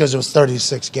 I think it was because it was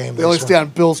 36 game. They only stay on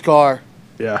Bill's car.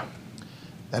 Yeah.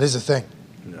 That is a thing.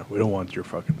 No, we don't want your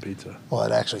fucking pizza. Well,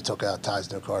 it actually took out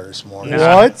Ty's new car this morning.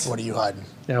 What? What are you hiding?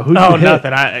 Now, who's Oh, the hit?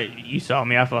 nothing. You saw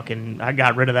me. I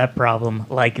got rid of that problem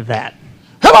like that.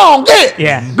 Come on, get it!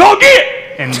 Yeah. Go get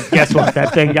it! And guess what?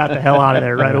 That thing got the hell out of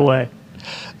there right away.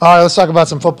 All right, let's talk about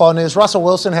some football news. Russell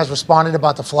Wilson has responded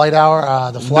about the flight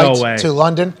hour, the flight way. to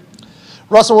London.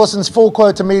 Russell Wilson's full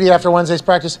quote to media after Wednesday's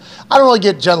practice: "I don't really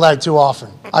get jet lag too often.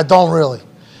 I don't really.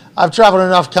 I've traveled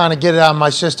enough to kind of get it out of my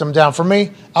system down. For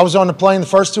me, I was on the plane the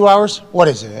first 2 hours. What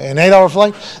is it, an 8-hour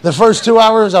flight? The first 2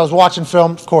 hours, I was watching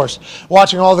film, of course,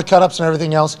 watching all the cut-ups and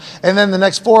everything else. And then the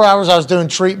next 4 hours, I was doing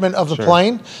treatment of the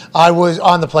plane. I was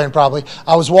on the plane, probably.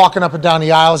 I was walking up and down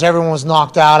the aisles. Everyone was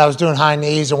knocked out. I was doing high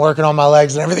knees and working on my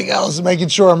legs and everything else, and making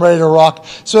sure I'm ready to rock.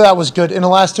 So that was good. In the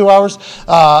last 2 hours,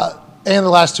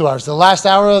 the last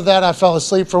hour of that, I fell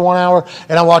asleep for 1 hour,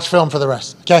 and I watched film for the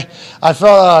rest, okay? I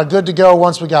felt good to go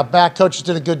once we got back. Coaches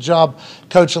did a good job.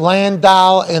 Coach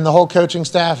Landau and the whole coaching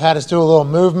staff had us do a little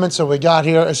movement, so we got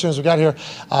here. As soon as we got here,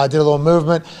 I did a little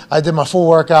movement. I did my full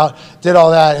workout, did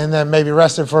all that, and then maybe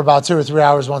rested for about 2 or 3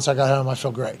 hours. Once I got home, I feel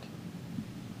great."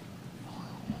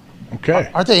 Okay.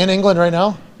 Aren't they in England right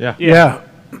now? Yeah. Yeah.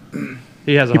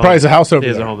 He has a He home. probably has a house over He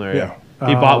has there. a home there. Yeah.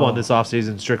 He bought one this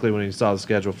offseason strictly when he saw the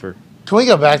schedule for. Can we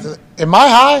go back to am I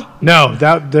high? No,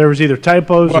 there was either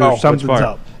typos Well, or which something's part?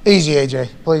 up. Easy, AJ,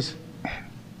 please.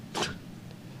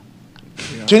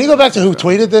 Can you go back to who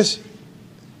tweeted this?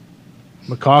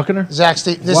 McCockiner? Zach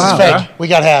Steve. This Wow. is fake. We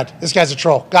got had. This guy's a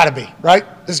troll. Got to be, right?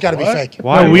 This got to be What? fake.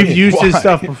 Why? No, we've used his Why?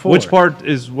 stuff before. Which part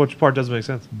doesn't make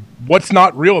sense? What's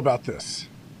not real about this?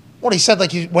 What he said,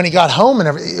 like when he got home and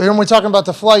everything. When we're talking about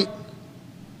the flight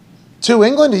to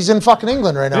England, he's in fucking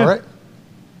England right now, Yeah. right?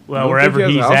 Well, don't wherever think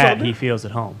he he's has a house at, out there? he feels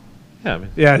at home. Yeah, I mean,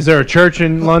 Yeah, is there a church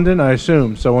in London? I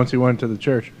assume. So once he went to the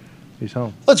church, he's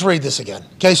home. Let's read this again.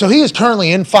 Okay, so he is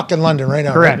currently in fucking London right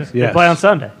now. Correct. right? They Yes. play on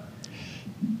Sunday.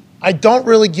 I don't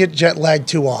really get jet lag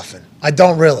too often. I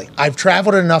don't really. I've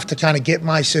traveled enough to kind of get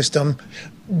my system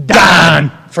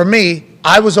done. For me,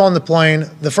 I was on the plane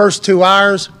the first 2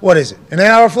 hours. What is it? An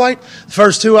 8-hour flight? The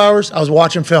first 2 hours, I was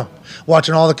watching film,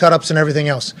 watching all the cut-ups and everything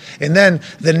else. And then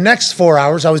the next 4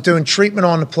 hours, I was doing treatment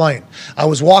on the plane. I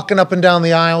was walking up and down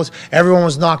the aisles. Everyone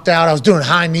was knocked out. I was doing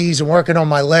high knees and working on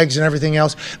my legs and everything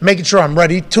else, making sure I'm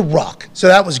ready to rock. So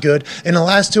that was good. In the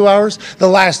last 2 hours, the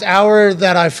last hour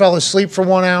that I fell asleep for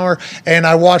 1 hour, and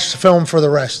I watched film for the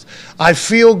rest. I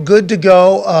feel good to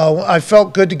go. I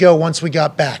felt good to go once we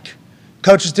got back.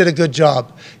 Coaches did a good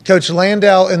job. Coach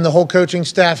Landau and the whole coaching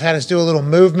staff had us do a little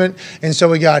movement, and so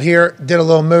we got here, did a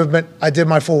little movement. I did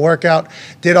my full workout,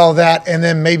 did all that, and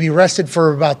then maybe rested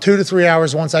for about 2 to 3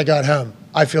 hours once I got home.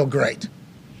 I feel great.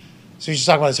 So you're just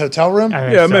talking about his hotel room? I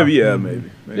think Yeah, so. maybe.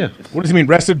 yeah. What does he mean?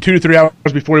 Rested 2 to 3 hours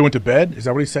before he went to bed? Is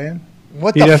that what he's saying?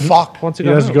 What He the doesn't- fuck? Once He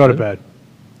doesn't go to bed.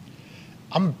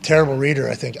 I'm a terrible reader,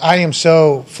 I think. I am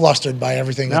so flustered by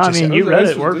everything No, that I you mean, said. you read it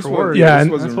This word was- for this word. was- Yeah, this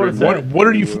and wasn't that's what it written. said. What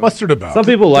are you flustered about? Some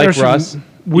people like There's some Russ. You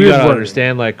weird gotta words.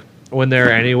 understand, like when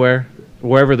they're anywhere,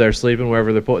 wherever they're sleeping,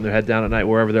 wherever they're putting their head down at night,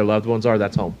 wherever their loved ones are,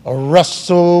 that's home.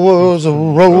 Russell was a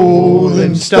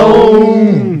rolling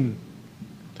stone.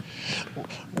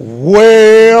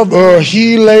 Wherever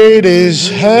he laid his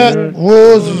hat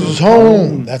was his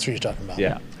home. That's what you're talking about.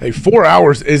 Yeah. Hey, 4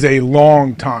 hours is a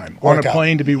long time on a Workout.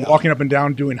 plane to be walking up and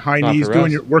down, doing high Not knees, for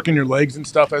doing us. working your legs and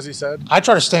stuff, as he said. I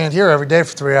try to stand here every day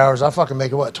for 3 hours. I fucking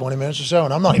make it, 20 minutes or so,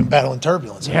 and I'm not even battling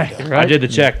turbulence every Yeah, day. right. I did the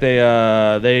check.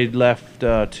 They left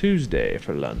Tuesday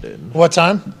for London. What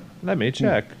time? Let me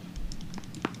check.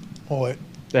 Oh, wait.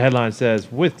 The headline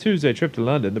says, with Tuesday trip to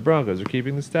London, the Broncos are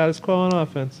keeping the status quo on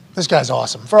offense. This guy's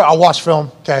awesome. I'll watch film.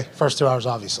 Okay, first 2 hours,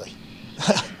 obviously.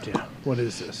 Yeah. What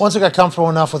is this? Once I got comfortable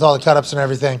enough with all the cut-ups and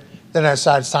everything, then I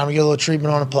decided it's time to get a little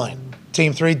treatment on a plane.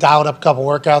 Team 3, dialed up a couple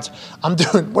workouts.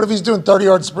 What if he's doing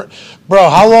 30-yard sprint? Bro,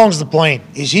 how long's the plane?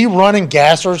 Is he running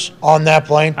gassers on that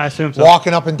plane? I assume so.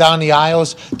 Walking up and down the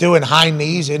aisles, doing high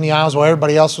knees in the aisles while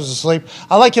everybody else was asleep.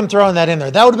 I like him throwing that in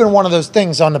there. That would have been one of those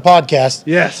things on the podcast.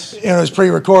 Yes. It was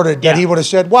pre-recorded that he would have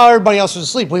said, while everybody else was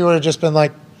asleep, we would have just been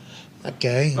like,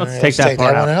 okay, let's take that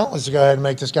part one out. Let's go ahead and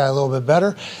make this guy a little bit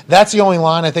better. That's the only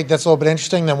line I think that's a little bit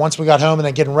interesting. Then once we got home and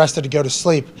then getting rested to go to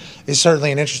sleep is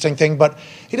certainly an interesting thing. But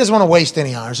he doesn't want to waste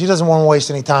any hours. He doesn't want to waste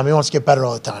any time. He wants to get better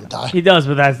all the time, Ty. He does,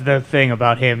 but that's the thing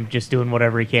about him just doing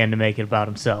whatever he can to make it about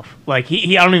himself. Like,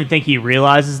 he I don't even think he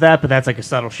realizes that, but that's like a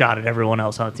subtle shot at everyone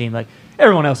else on the team. Like,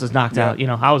 everyone else is knocked out. You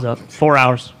know, I was up 4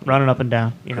 hours running up and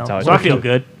down, you know, so I feel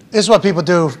good. This is what people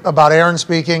do about Aaron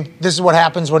speaking. This is what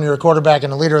happens when you're a quarterback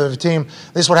and a leader of a team.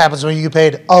 This is what happens when you get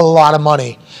paid a lot of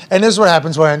money. And this is what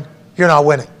happens when you're not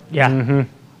winning. Yeah.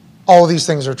 All of these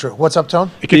things are true. What's up,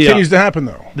 Tone? It continues to happen,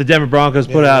 though. The Denver Broncos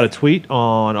put out a tweet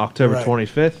on October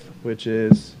 25th, which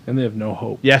is and they have no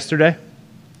hope. Yesterday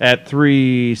at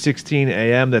 3:16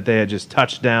 a.m. that they had just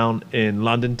touched down in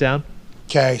London town.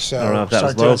 Okay, so I don't know if that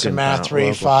start was doing local. some math.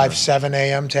 3, 5, 7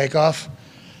 a.m. takeoff.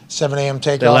 7 a.m.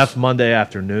 takeoff. They left Monday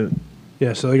afternoon.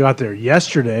 Yeah, so they got there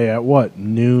yesterday at what,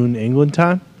 noon England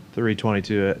time?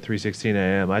 3:22 at 3:16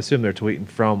 a.m. I assume they're tweeting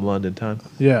from London time.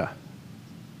 Yeah.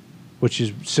 Which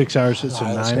is 6 hours, so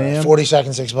 9 a.m.? 40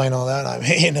 seconds to explain all that. I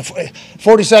mean,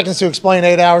 40 seconds to explain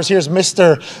 8 hours. Here's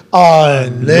Mr.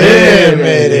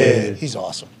 Unlimited. He's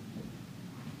awesome.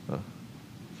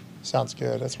 Sounds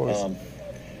good. That's what he's...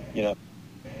 You know,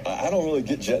 I don't really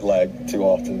get jet lag too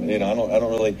often. You know, I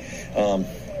don't really...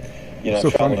 You know,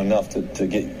 I've traveled enough to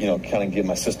get, you know, kind of get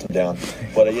my system down.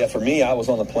 But, yeah, for me, I was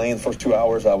on the plane. First 2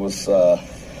 hours, I was, probably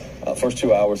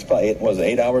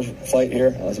 8 hours flight here.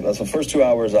 The first 2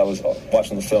 hours, I was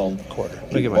watching the film,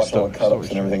 watching all the cut-ups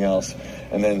and everything else.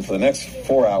 And then for the next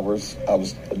 4 hours, I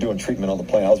was doing treatment on the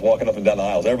plane. I was walking up and down the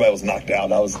aisles. Everybody was knocked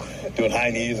out. I was doing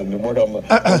high knees and working on my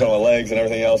legs and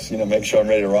everything else, you know, make sure I'm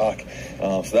ready to rock.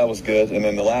 So that was good. And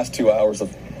then the last 2 hours,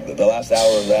 the last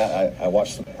hour of that, I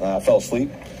fell asleep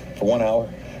for 1 hour,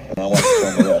 and I watched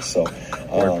the rest. So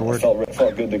it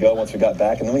felt good to go once we got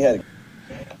back. And then we had...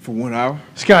 For 1 hour?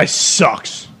 This guy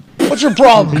sucks. What's your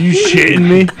problem? Are you shitting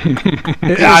me?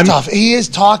 It's tough. He is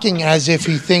talking as if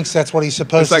he thinks that's what he's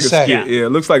supposed to say. Skit. Yeah, it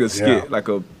looks like a skit, like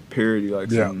a parody. Like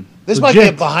something. This might be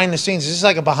a behind the scenes. Is this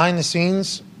like a behind the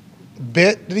scenes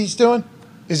bit that he's doing?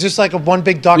 Is this like a one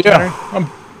big documentary?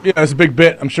 Yeah, it's a big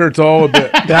bit. I'm sure it's all a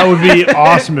bit. That would be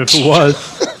awesome if it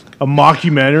was. A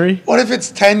mockumentary? What if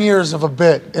it's 10 years of a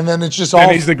bit and then it's just all...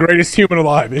 And he's the greatest human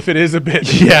alive. If it is a bit,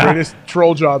 it's the greatest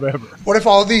troll job ever. What if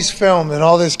all these film and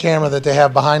all this camera that they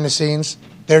have behind the scenes,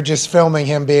 they're just filming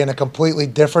him being a completely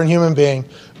different human being,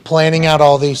 planning out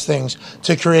all these things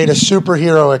to create a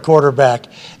superhero at quarterback.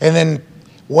 And then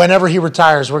whenever he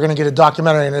retires, we're going to get a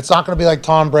documentary, and it's not going to be like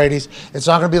Tom Brady's. It's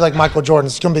not going to be like Michael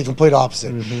Jordan's. It's going to be the complete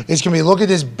opposite. It's going to be, look at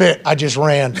this bit I just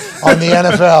ran on the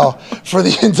NFL for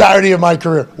the entirety of my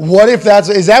career. What if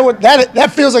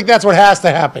that feels like that's what has to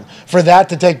happen for that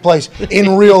to take place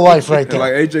in real life right there.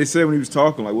 Like AJ said when he was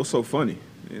talking, like, what's so funny?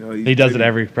 You know, he does it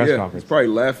every press conference. He's probably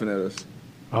laughing at us.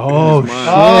 Oh, shit.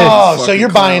 Oh, so you're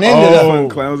buying into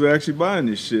that. Clowns are actually buying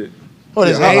this shit. What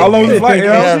is it? How long is the flight?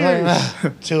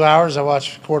 2 hours. I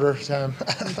watched quarter time.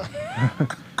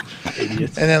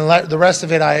 Idiots. And then the rest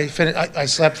of it, I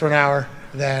slept for an hour,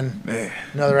 then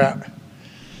another hour.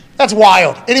 That's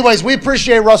wild. Anyways, we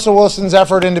appreciate Russell Wilson's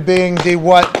effort into being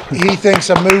what he thinks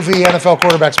a movie NFL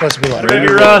quarterback's supposed to be like. Thank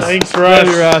you, Russ. Thanks,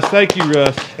 Russ. Thank you,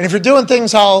 Russ. And if you're doing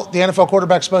things how the NFL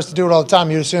quarterback's supposed to do it all the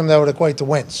time, you'd assume that would equate to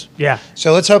wins. Yeah.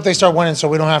 So let's hope they start winning so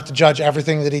we don't have to judge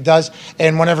everything that he does.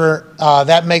 And whenever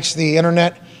that makes the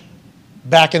internet,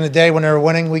 back in the day when they were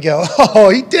winning, we go, oh,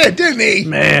 he did, didn't he?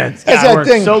 Man. That's that worked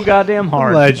thing. so goddamn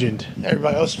hard. Legend.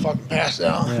 Everybody else fucking passed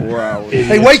out. 4 hours.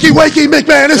 Hey, wakey,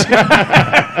 McManus.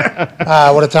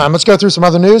 What a time. Let's go through some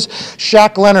other news.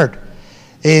 Shaq Leonard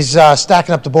is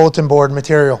stacking up the bulletin board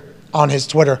material on his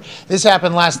Twitter. This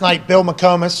happened last night. Bill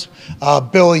McComas,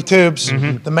 Billy Tubes,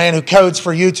 the man who codes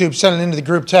for YouTube, sent it into the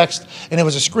group text, and it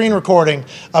was a screen recording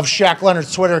of Shaq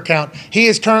Leonard's Twitter account. He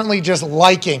is currently just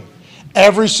liking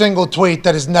every single tweet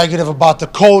that is negative about the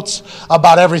Colts,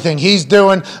 about everything he's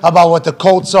doing, about what the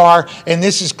Colts are. And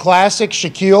this is classic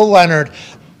Shaquille Leonard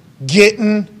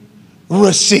getting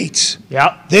receipts.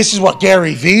 Yep. This is what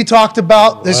Gary Vee talked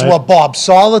about. This is what Bob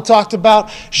Sala talked about.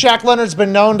 Shaq Leonard's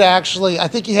been known to actually, I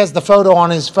think he has the photo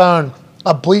on his phone,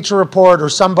 a Bleacher Report or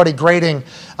somebody grading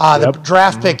the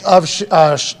draft pick of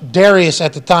Darius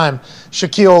at the time,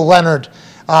 Shaquille Leonard.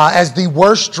 as the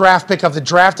worst draft pick of the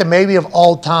draft and maybe of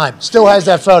all time. Still has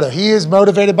that photo. He is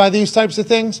motivated by these types of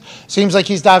things. Seems like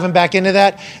he's diving back into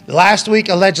that. Last week,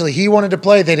 allegedly, he wanted to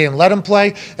play. They didn't let him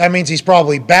play. That means he's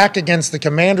probably back against the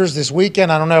Commanders this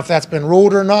weekend. I don't know if that's been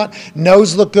ruled or not.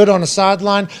 Nose looked good on the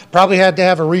sideline. Probably had to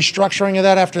have a restructuring of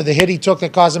that after the hit he took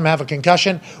that caused him to have a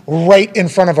concussion right in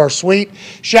front of our suite.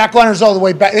 Shaq Leonard's all the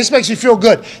way back. This makes me feel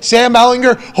good. Sam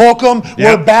Ellinger, Holcomb,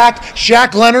 we're back.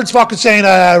 Shaq Leonard's fucking saying,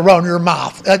 run your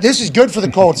mouth. This is good for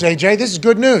the Colts, AJ. This is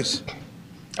good news.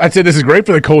 I'd say this is great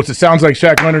for the Colts. It sounds like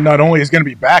Shaq Leonard not only is going to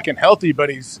be back and healthy, but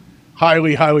he's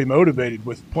highly, highly motivated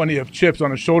with plenty of chips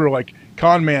on his shoulder like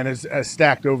Conman has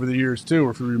stacked over the years too.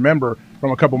 Or if you remember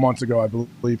from a couple months ago, I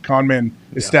believe Conman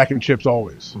is stacking chips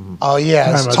always. Oh, yeah,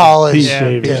 as tall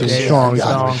as strong.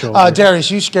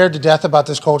 Darius, you scared to death about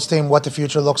this Colts team, what the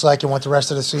future looks like and what the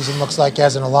rest of the season looks like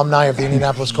as an alumni of the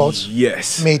Indianapolis Colts?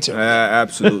 Yes. Me too.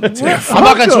 Absolutely. I'm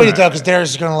not going to tweet it, though, because Darius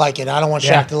is going to like it. I don't want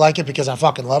Shaq to like it because I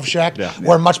fucking love Shaq. Yeah.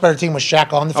 We're a much better team with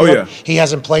Shaq on the field. He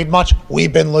hasn't played much.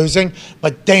 We've been losing.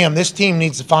 But, damn, this team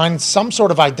needs to find some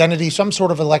sort of identity, some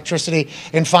sort of electricity,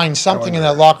 and find something in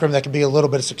that locker room that could be a little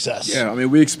bit of success. Yeah, I mean,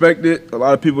 we expected, a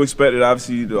lot of people expected,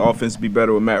 obviously, the offense to be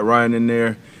better with Matt Ryan in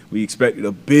there. We expected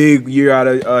a big year out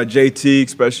of JT,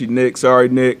 especially Nick. Sorry,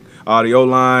 Nick. The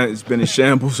O-line has been in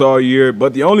shambles all year.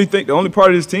 But the only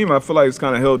part of this team I feel like it's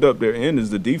kind of held up their end is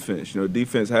the defense. You know,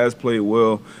 defense has played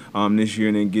well this year,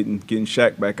 and then getting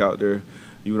Shaq back out there,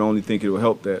 you would only think it would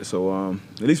help that. So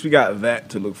at least we got that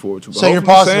to look forward to. But so you're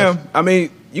positive? Sam, I mean,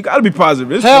 you got to be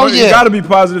positive. Hell yeah. You got to be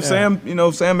positive, Sam. You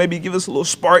know, Sam, maybe give us a little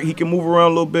spark. He can move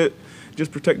around a little bit.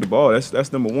 Just protect the ball.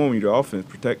 That's number one when you're the offense.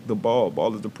 Protect the ball.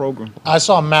 Ball is the program. I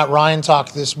saw Matt Ryan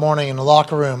talk this morning in the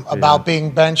locker room about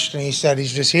being benched, and he said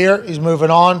he's just here. He's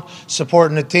moving on,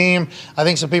 supporting the team. I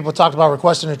think some people talked about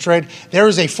requesting a trade. There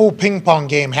is a full ping pong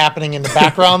game happening in the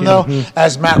background, though,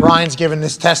 as Matt Ryan's giving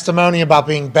this testimony about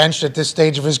being benched at this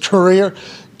stage of his career.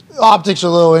 Optics are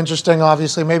a little interesting,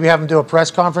 obviously. Maybe have him do a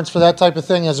press conference for that type of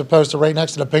thing as opposed to right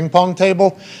next to the ping pong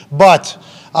table. But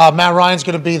Matt Ryan's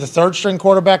going to be the third-string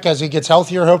quarterback as he gets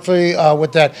healthier, hopefully,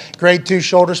 with that grade 2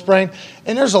 shoulder sprain.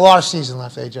 And there's a lot of season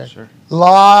left, AJ. Sure. A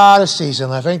lot of season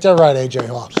left. Ain't that right, AJ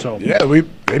Hawk? So yeah,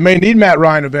 they may need Matt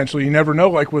Ryan eventually. You never know,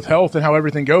 like with health and how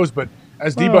everything goes. But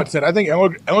as D-Butt said, I think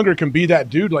Ellinger can be that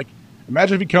dude. Like,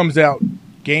 imagine if he comes out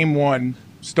game 1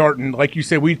 starting, like you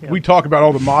said, we talk about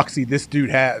all the moxie this dude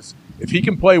has. If he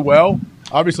can play well,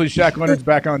 obviously Shaq Leonard's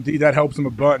back on D. That helps him a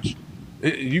bunch.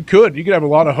 You could have a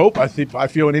lot of hope. I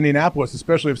feel in Indianapolis,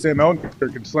 especially if Sam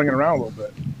Ellinger can sling it around a little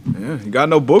bit. Yeah, he got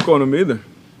no book on him either.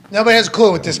 Nobody has a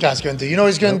clue what this guy's going to do. You know what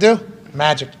he's going to do?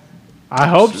 Magic. I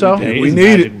hope so. We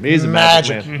need it. He's a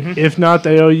magic. If not,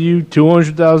 they owe you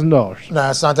 $200,000. No,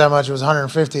 it's not that much. It was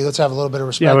 150. Let's have a little bit of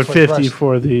respect. Yeah, but for 50 the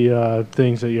for the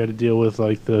things that you had to deal with,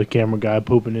 like the camera guy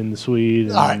pooping in the suite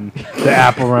and the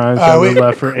apple rinds that were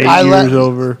left for 8 years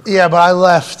over. Yeah, but I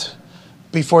left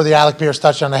before the Alec Pierce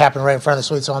touchdown that happened right in front of the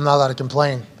suite, so I'm not allowed to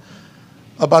complain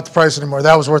about the price anymore.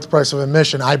 That was worth the price of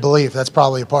admission, I believe. That's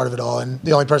probably a part of it all. And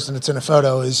the only person that's in the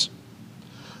photo is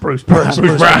Bruce Brown.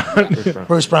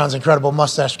 Bruce Brown's incredible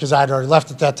mustache, because I had already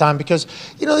left at that time because,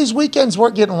 you know, these weekends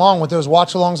weren't getting along with those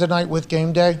watch-alongs at night with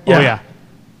game day. Yeah. Oh, yeah.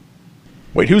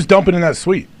 Wait, who's dumping in that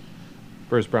suite?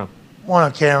 Bruce Brown. One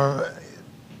on camera.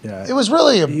 Yeah. It was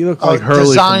really a like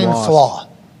design flaw.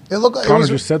 It looked like Connor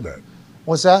just said that.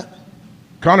 What's that?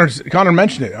 Connor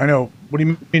mentioned it. I know. What do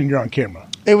you mean you're on camera?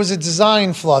 It was a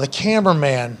design flaw. The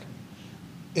cameraman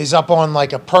is up on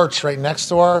like a perch right next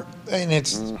to her, and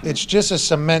it's just a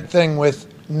cement thing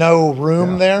with no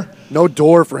room there. No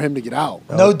door for him to get out.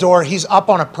 No door. He's up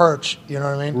on a perch. You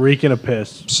know what I mean? Reeking of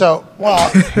piss. So,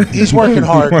 well, he's working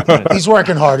hard. He's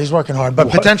working hard, but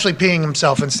potentially peeing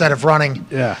himself instead of running.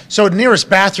 Yeah. So nearest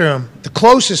bathroom, the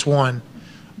closest one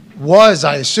was,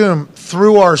 I assume,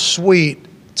 through our suite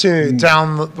to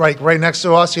down right next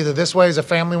to us, either this way is a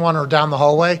family one or down the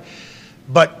hallway.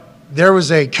 But there was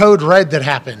a code red that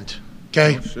happened,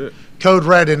 okay? Oh, shit. Code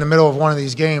red in the middle of one of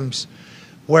these games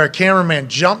where a cameraman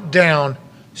jumped down,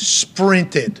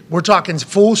 sprinted. We're talking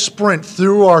full sprint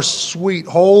through our suite.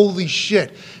 Holy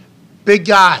shit. Big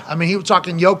guy. I mean, he was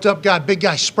talking yoked up guy, big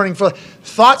guy sprinting for,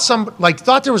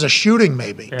 thought there was a shooting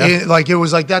maybe. Yeah. It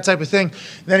was like that type of thing.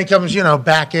 Then he comes,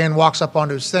 back in, walks up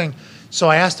onto his thing. So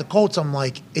I asked the Colts, I'm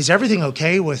like, is everything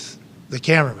okay with the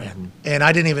cameraman? And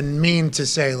I didn't even mean to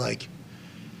say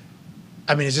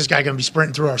is this guy going to be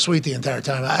sprinting through our suite the entire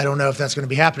time? I don't know if that's going to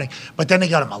be happening. But then they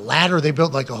got him a ladder. They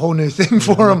built like a whole new thing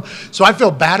for him. So I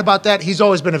feel bad about that. He's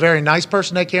always been a very nice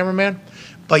person, that cameraman.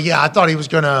 But yeah, I thought he was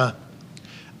going to,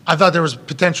 I thought there was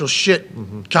potential shit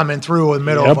coming through in the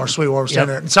middle of our Sweetwater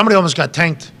Center. And somebody almost got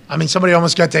tanked. I mean, somebody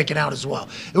almost got taken out as well.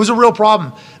 It was a real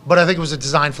problem, but I think it was a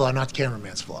design flaw, not the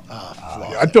cameraman's flaw.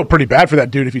 I'd feel pretty bad for that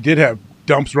dude if he did have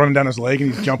dumps running down his leg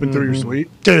and he's jumping through your suite.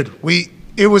 Dude,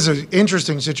 it was an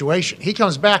interesting situation. He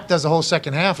comes back, does the whole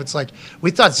second half. It's like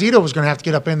we thought Zito was going to have to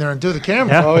get up in there and do the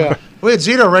camera. Yeah. Oh, yeah. We had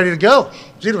Zito ready to go.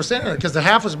 Zito was standing there because the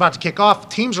half was about to kick off.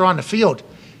 Teams are on the field.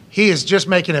 He is just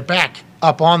making it back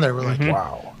up on there. We're like,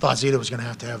 wow. Thought Zito was going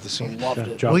to have the scene.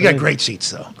 We got great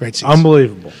seats, though. Great seats.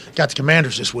 Unbelievable. Got the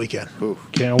Commanders this weekend. Ooh.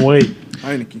 Can't wait.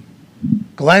 Heineke.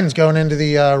 Glenn's going into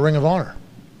the Ring of Honor.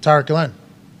 Tarek Glenn.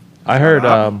 I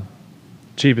heard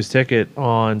cheapest ticket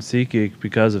on SeatGeek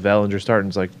because of Ellinger starting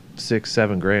is like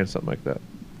 $6-7 grand, something like that.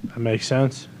 That makes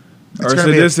sense. All right,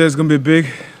 so this is going to be a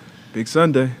big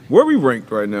Sunday. Where are we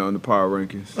ranked right now in the power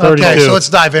rankings? 32. Okay, so let's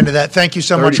dive into that. Thank you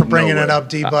so much for bringing it up,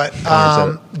 D-Butt.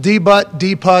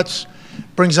 D-Putts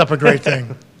brings up a great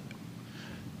thing.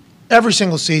 Every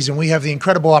single season, we have the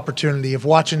incredible opportunity of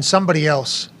watching somebody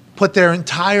else put their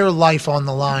entire life on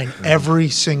the line every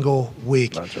single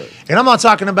week. That's right. And I'm not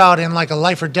talking about in like a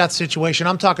life or death situation.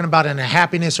 I'm talking about in a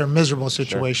happiness or miserable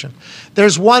situation. Sure.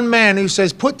 There's one man who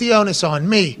says, put the onus on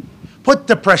me. Put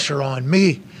the pressure on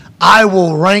me. I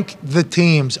will rank the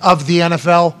teams of the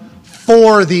NFL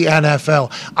for the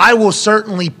NFL. I will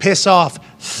certainly piss off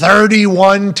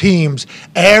 31 teams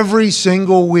every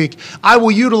single week. I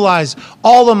will utilize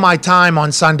all of my time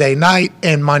on Sunday night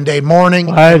and Monday morning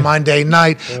and Monday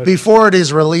night before it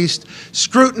is released,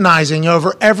 scrutinizing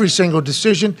over every single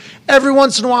decision. Every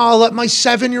once in a while, I'll let my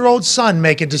 7-year-old son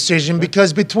make a decision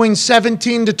because between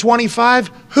 17 to 25,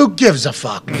 who gives a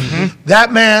fuck?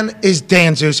 That man is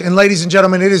Dan Zeus. And ladies and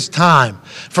gentlemen, it is time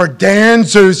for Dan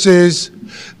Zeus's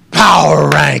Power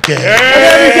Ranking.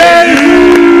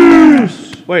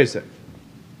 Wait a sec.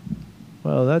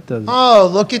 Well, that doesn't. Oh,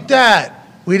 look at that.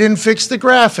 We didn't fix the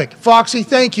graphic. Foxy,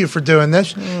 thank you for doing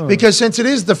this. Because since it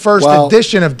is the first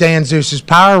edition of Dan Zeus's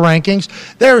Power Rankings,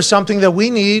 there is something that we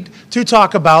need to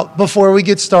talk about before we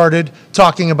get started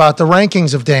talking about the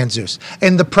rankings of Dan Zeus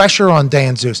and the pressure on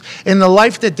Dan Zeus and the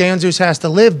life that Dan Zeus has to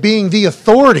live being the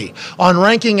authority on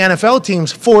ranking NFL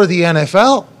teams for the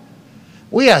NFL.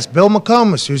 We asked Bill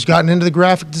McComas, who's gotten into the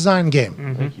graphic design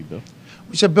game. Thank you, Bill.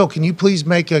 We said, Bill, can you please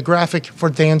make a graphic for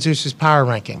Dan Zeus's Power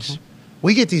Rankings?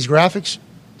 We get these graphics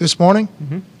this morning.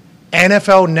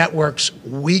 NFL Network's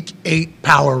Week 8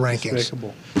 Power Rankings.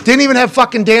 Despicable. Didn't even have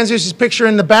fucking Dan Zeus's picture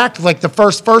in the back, like the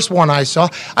first one I saw.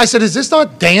 I said, is this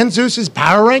not Dan Zeus's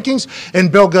Power Rankings? And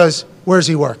Bill goes, where's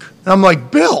he work? And I'm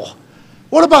like, Bill,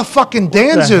 what about fucking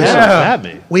Dan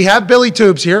Zeus? We have Billy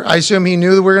Tubes here. I assume he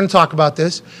knew that we were going to talk about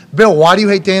this. Bill, why do you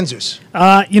hate Dan Zeus?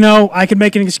 I could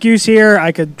make an excuse here.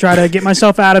 I could try to get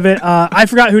myself out of it. I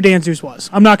forgot who Dan Zeus was.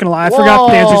 I'm not going to lie. I forgot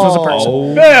Dan Zeus was a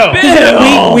person.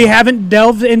 Bill! We haven't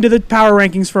delved into the power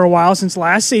rankings for a while since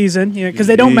last season, because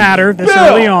they don't matter this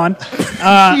early on.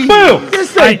 Boom!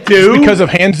 Yes, they do. Because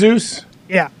of Hand Zeus?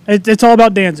 Yeah, it's all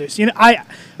about Dan Zeus.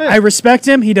 I respect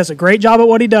him. He does a great job at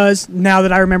what he does now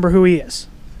that I remember who he is.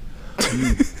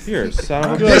 You're a son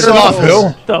of a Piss off,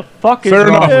 Bill. The fuck is Fair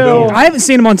enough, Bill. I haven't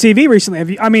seen him on TV recently.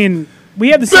 We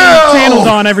have the same channels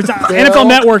on every time. NFL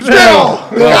Network's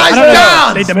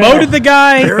they demoted the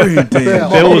guy.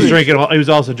 Bill was drinking. He was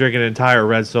also drinking an entire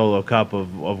red Solo cup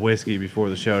of whiskey before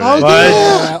the show today. Oh,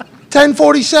 yeah.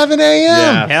 10:47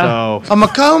 a.m. Yeah, so a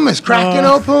McComas cracking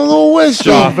open a little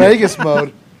whiskey. Vegas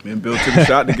mode. Me and Bill took a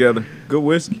shot together. Good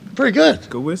whiskey. Pretty good.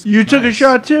 Good whiskey. You took a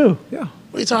shot too. Yeah.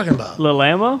 What are you talking about? Little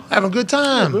ammo? Having a good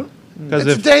time. It's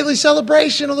if- a daily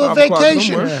celebration, a little 5 o'clock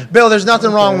vacation. somewhere. Bill, there's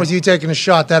nothing wrong with you taking a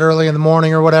shot that early in the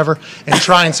morning or whatever and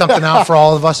trying something out for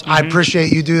all of us. I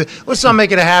appreciate you do it. Let's not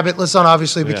make it a habit. Let's not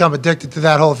obviously become addicted to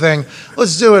that whole thing.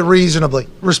 Let's do it reasonably,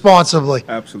 responsibly.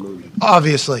 Absolutely.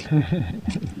 Obviously.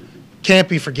 Can't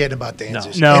be forgetting about Dan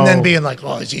Zeus. No. And then being like,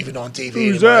 oh, he's even on TV.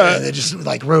 Who's anymore. that? And they just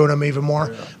like ruin him even more.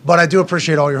 Yeah. But I do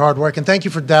appreciate all your hard work. And thank you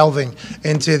for delving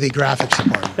into the graphics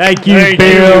department. Thank you,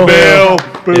 Bill.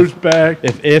 Boost back.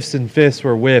 If ifs and fists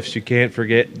were whiffs, you can't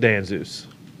forget Dan Zeus.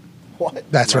 What?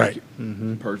 That's right.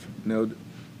 Perfect. Nailed it.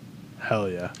 Hell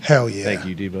yeah. Hell yeah. Thank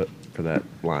you, D-Butt, for that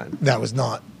line. That was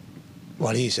not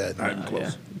what he said. Not even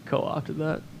close. Co-opted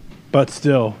that. But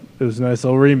still, it was a nice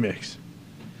little remix.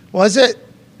 Was it?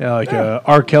 Yeah, like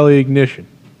R. Kelly Ignition.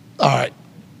 All right.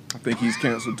 I think he's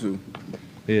canceled too.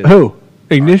 He is. Who?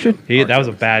 Ignition? He's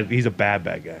a bad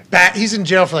guy. He's in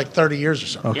jail for like 30 years or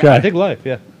something. Okay. I think life,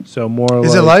 yeah. So more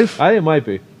Is it life? I think it might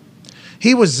be.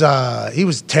 He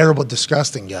was terrible,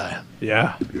 disgusting guy.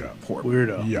 Yeah. Poor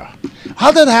weirdo. Yeah.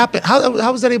 How'd that happen?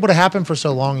 How was that able to happen for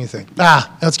so long, you think?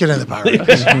 Let's get into the Power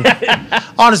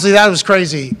Rankings. Honestly, that was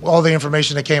crazy, all the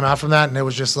information that came out from that, and it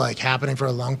was just like happening for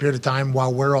a long period of time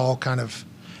while we're all kind of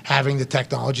having the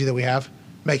technology that we have.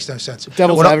 Makes no sense.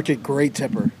 Devil's Advocate, great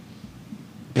tipper.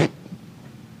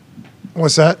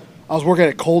 What's that? I was working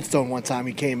at Cold Stone one time.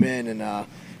 He came in, and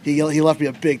he left me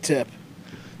a big tip.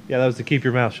 Yeah, that was to keep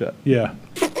your mouth shut. Yeah.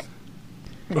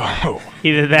 Oh.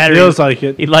 Either that Feels or like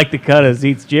it. he'd like to cut a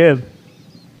Zeet's jib.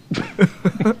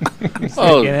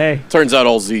 Oh, hey. turns out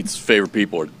all Zeet's favorite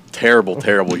people are terrible,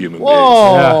 terrible human beings.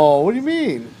 Whoa, what do you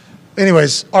mean?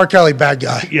 Anyways, R. Kelly, bad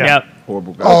guy. Yep.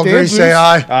 Horrible guy. All agree, say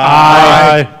aye.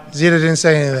 Aye. Zeta didn't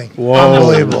say anything. Whoa.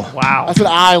 Unbelievable. Wow. I said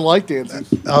I like dancing.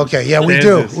 Okay, yeah, we Dan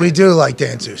do. Zeus. We do like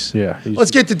Dan Zeus. Yeah.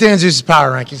 Let's get to Dan Zeus'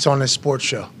 power rankings on this sports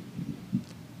show.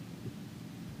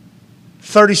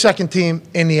 32nd team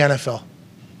in the NFL,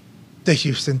 the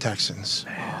Houston Texans.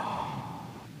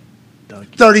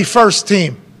 31st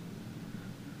team,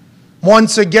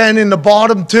 once again in the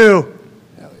bottom two.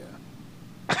 Hell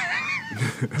yeah.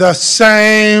 The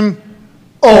same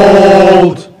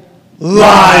old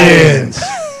Lions.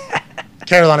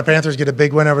 Carolina Panthers get a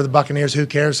big win over the Buccaneers. Who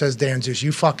cares, says Dan Zeus.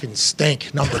 You fucking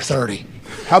stink, number 30.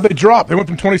 How'd they drop? They went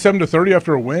from 27 to 30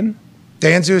 after a win?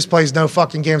 Dan Zeus plays no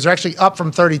fucking games. They're actually up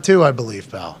from 32, I believe,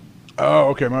 pal. Oh,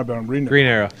 okay, my bad. I'm reading it. Green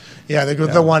arrow. Yeah, they go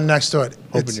the one next to it.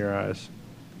 Open your eyes.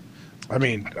 I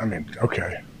mean,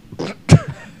 okay.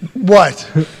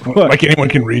 What? Like anyone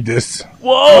can read this.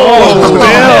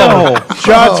 Bill!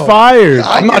 Shots fired.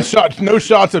 I'm not shot. No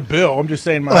shots at Bill. I'm just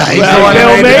saying my. He's the one that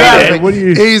made the graphic. What do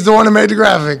you? He's the one who made the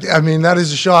graphic. I mean, that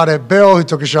is a shot at Bill, who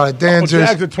took a shot at Dan Zeus.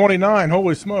 Jags at 29.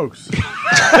 Holy smokes.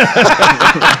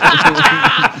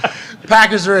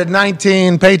 Packers are at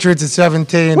 19, Patriots at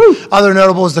 17. Other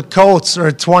notables, the Colts are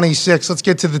at 26. Let's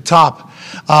get to the top.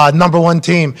 Number one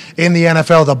team in the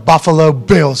NFL, the Buffalo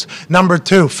Bills. Number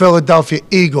two, Philadelphia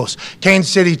Eagles. Kansas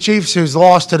City Chiefs, who's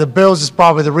lost to the Bills, is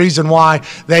probably the reason why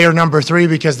they are number three,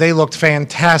 because they looked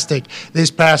fantastic this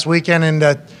past weekend in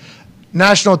the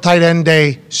National Tight End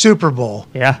Day Super Bowl.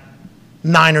 Yeah.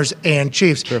 Niners and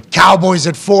Chiefs. Sure. Cowboys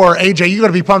at 4. AJ, you got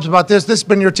to be pumped about this. This has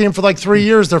been your team for like 3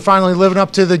 years. They're finally living up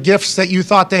to the gifts that you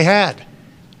thought they had.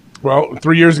 Well,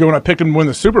 3 years ago when I picked them to win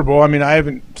the Super Bowl, I mean, I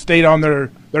haven't stayed on their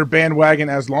bandwagon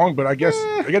as long, but I guess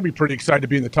they got to be pretty excited to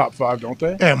be in the top 5, don't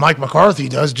they? Yeah, Mike McCarthy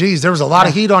does. Geez, there was a lot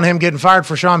of heat on him getting fired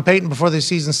for Sean Payton before the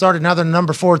season started. Now they're the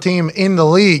number 4 team in the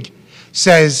league,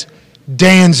 says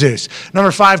Dan Zeus.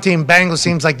 Number 5 team, Bengals,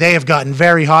 seems like they have gotten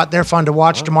very hot. They're fun to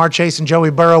watch. Jamar Chase and Joey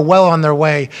Burrow well on their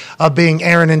way of being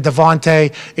Aaron and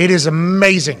Devontae. It is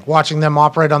amazing watching them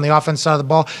operate on the offense side of the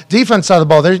ball. Defense side of the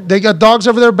ball, they got dogs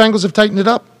over there. Bengals have tightened it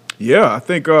up. Yeah, I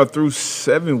think through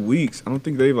 7 weeks, I don't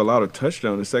think they've allowed a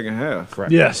touchdown in the second half.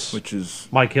 Correct. Yes. Which is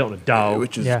Mike Hilton, a dog.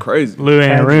 which is crazy. Lou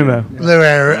Anarumo. Lou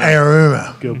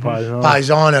Anarumo. Good Paisano.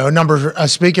 Paisano.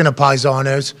 Speaking of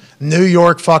Paisanos, New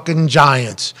York fucking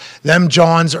Giants. Them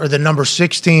Johns are the number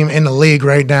 6 team in the league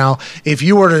right now. If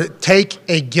you were to take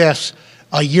a guess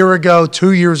a year ago,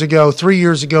 2 years ago, 3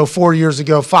 years ago, 4 years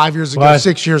ago, 5 years ago,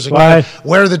 6 years ago,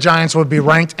 where the Giants would be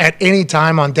ranked at any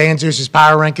time on Dan Zeus'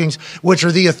 power rankings, which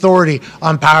are the authority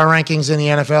on power rankings in the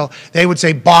NFL, they would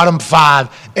say bottom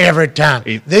 5 every time.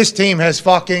 This team has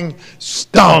fucking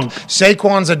stunk.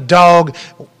 Saquon's a dog.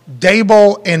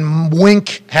 Dable and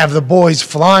Wink have the boys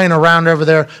flying around over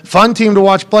there. Fun team to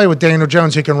watch play with Daniel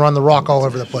Jones, who can run the rock all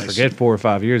over the place. Forget 4 or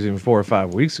 5 years, even 4 or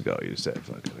 5 weeks ago, you said,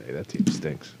 fucking, hey, that team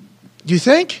stinks. Do you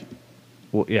think?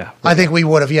 Well, yeah. I think we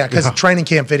would have, because training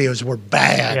camp videos were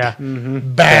bad. Yeah.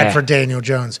 Bad for Daniel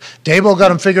Jones. Dable got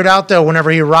him figured out, though,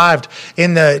 whenever he arrived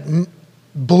in the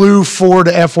blue Ford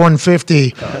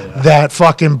F-150 that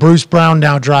fucking Bruce Brown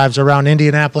now drives around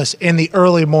Indianapolis in the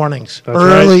early mornings.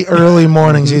 Early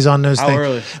mornings he's on those things.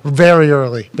 Early? Very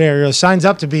early. Very early. Signs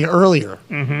up to be earlier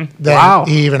than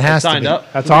he even has to be.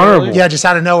 That's honorable. Yeah, just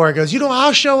out of nowhere. It goes,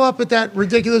 I'll show up at that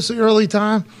ridiculously early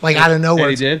time. Like, out of nowhere.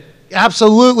 And he did?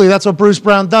 Absolutely. That's what Bruce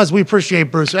Brown does. We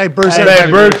appreciate Bruce. Hey, Bruce. Hey,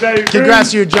 Bruce.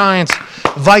 Congrats to your Giants.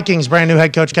 Vikings, brand new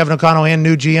head coach Kevin O'Connell and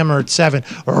new GM are at 7.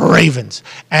 Ravens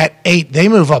at 8. They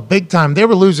move up big time. They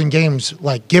were losing games,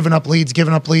 like giving up leads.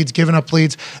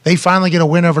 They finally get a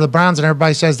win over the Browns, and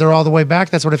everybody says they're all the way back.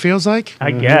 That's what it feels like.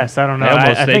 I guess. I don't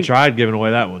know. They tried giving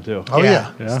away that one, too. Oh,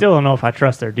 yeah. Still don't know if I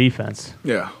trust their defense.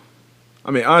 Yeah.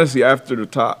 I mean, honestly, after the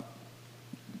top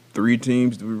 3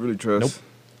 teams, do we really trust? Nope.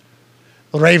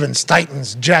 Ravens,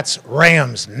 Titans, Jets,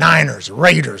 Rams, Niners,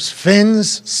 Raiders,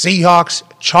 Finns, Seahawks,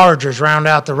 Chargers round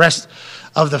out the rest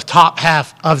of the top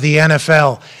half of the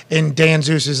NFL in Dan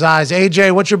Zeus's eyes.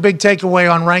 AJ, what's your big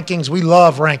takeaway on rankings? We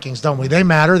love rankings, don't we? They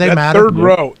matter. They matter.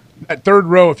 That third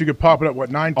row, if you could pop it up,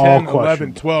 9, 10, All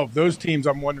 11, 12, those teams,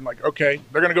 I'm wondering, like, okay,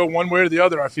 they're going to go one way or the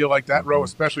other. I feel like that row,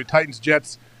 especially Titans,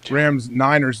 Jets, Rams,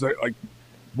 Niners, like,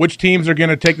 which teams are going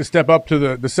to take the step up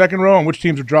to the second row and which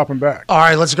teams are dropping back? All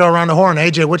right, let's go around the horn.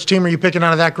 AJ, which team are you picking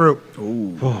out of that group?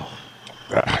 9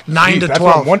 to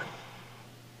 12.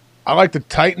 I like the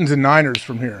Titans and Niners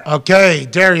from here. Okay,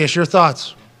 Darius, your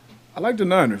thoughts? I like the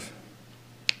Niners.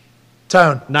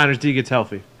 Tone. Niners D gets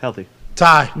healthy.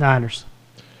 Ty. Niners.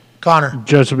 Connor.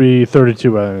 Jets will be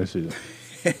 32 by the end of the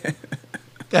season.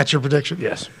 That's your prediction?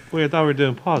 Yes. Wait, I thought we were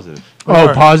doing positive.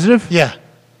 Oh, positive? Yeah.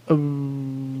 I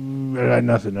got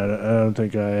nothing. I don't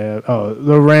think I have. Oh,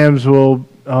 the Rams will.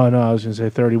 Oh, no, I was going to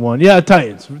say 31. Yeah,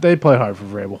 Titans. They play hard for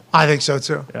Vrabel. I think so,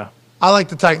 too. Yeah. I like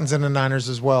the Titans and the Niners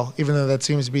as well, even though that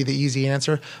seems to be the easy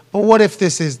answer. But what if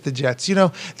this is the Jets? You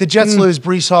know, the Jets lose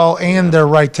Breece Hall and their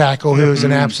right tackle, who's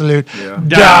an absolute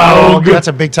dog. That's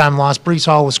a big-time loss. Breece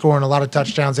Hall was scoring a lot of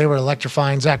touchdowns. They were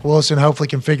electrifying. Zach Wilson hopefully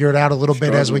can figure it out a little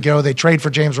bit as we go. They trade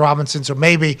for James Robinson, so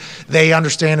maybe they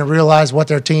understand and realize what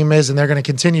their team is, and they're going to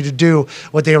continue to do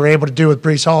what they were able to do with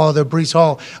Breece Hall, although Breece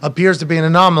Hall appears to be an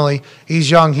anomaly. He's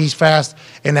young, he's fast,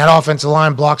 and that offensive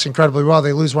line blocks incredibly well.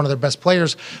 They lose one of their best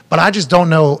players, but I just don't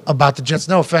know about the Jets.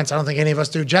 No offense, I don't think any of us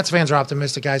do. Jets fans are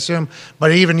optimistic, I assume,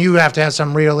 but even you have to have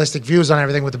some realistic views on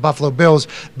everything with the Buffalo Bills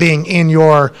being in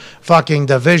your fucking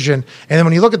division. And then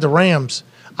when you look at the Rams,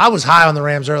 I was high on the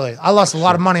Rams early. I lost a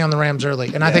lot of money on the Rams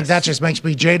early, and I think that just makes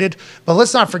me jaded. But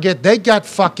let's not forget, they got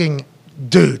fucking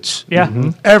dudes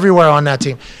everywhere on that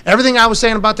team. Everything I was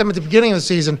saying about them at the beginning of the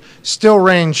season still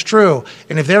rings true.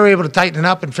 And if they're able to tighten it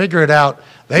up and figure it out,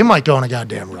 they might go on a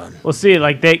goddamn run. We'll see.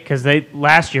 Like because they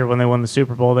last year when they won the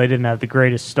Super Bowl, they didn't have the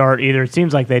greatest start either. It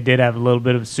seems like they did have a little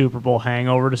bit of a Super Bowl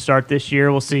hangover to start this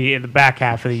year. We'll see in the back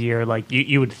half of the year. Like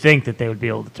you would think that they would be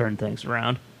able to turn things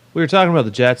around. We were talking about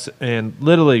the Jets, and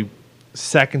literally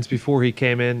seconds before he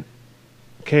came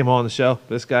on the show,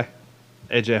 this guy,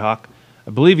 AJ Hawk, I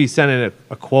believe he sent in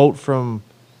a quote from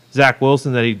Zach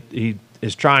Wilson that he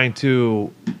is trying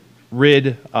to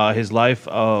rid his life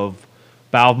of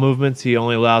bowel movements. He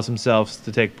only allows himself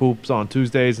to take poops on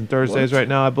Tuesdays and Thursdays right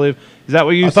now, I believe. Is that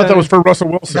what you said? I thought that was for Russell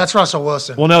Wilson. That's Russell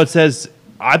Wilson. Well, no, it says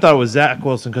 – I thought it was Zach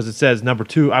Wilson because it says number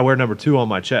 2. I wear number 2 on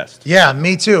my chest. Yeah,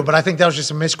 me too, but I think that was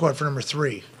just a misquote for number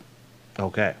 3.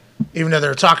 Okay. Even though they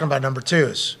were talking about number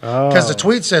 2s. Because the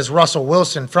tweet says Russell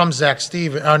Wilson from Zach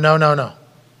Stevens. Oh, no.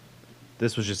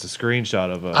 This was just a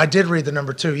screenshot of a... I did read the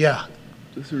number 2, yeah.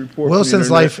 Wilson's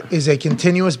life is a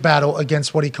continuous battle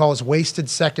against what he calls wasted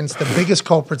seconds. The biggest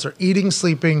culprits are eating,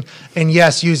 sleeping, and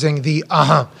yes, using the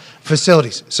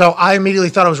facilities. So I immediately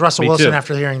thought it was Russell Wilson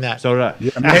after hearing that. So did I.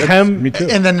 Yeah, me too.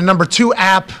 And then the number 2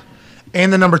 app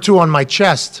and the number 2 on my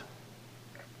chest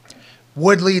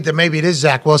would lead to maybe it is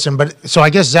Zach Wilson. But so I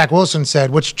guess Zach Wilson said,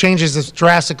 which changes this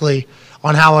drastically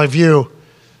on how I view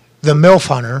the MILF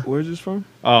hunter. Where's this from?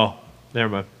 Oh,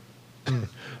 never mind.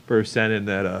 Bruce sent in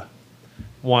that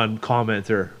one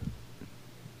commenter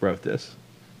wrote this.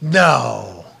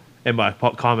 No. And my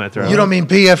commenter. You don't mean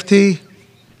PFT?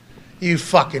 You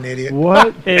fucking idiot.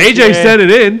 What? AJ sent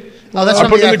it in. Oh, that's from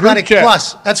the Athletic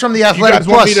Plus. That's from the Athletic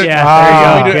Plus.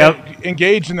 Yeah, there you go.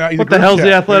 Engage in that. What the hell's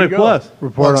the Athletic Plus?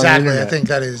 Well, exactly. I think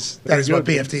that is what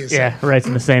PFT is. Yeah, writes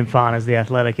in the same font as the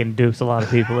Athletic and dupes a lot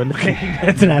of people into thinking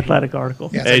it's an Athletic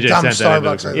article. Yeah, AJ dumb sent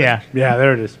that Starbucks. Yeah,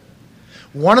 there it is.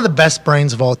 One of the best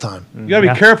brains of all time. You got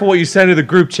to be careful what you send to the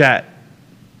group chat.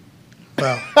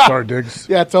 Well, sorry, Diggs.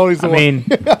 Yeah, Tony's the one. I mean,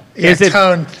 is it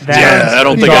Tone? I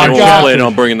don't think anyone was planning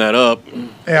on bringing that up.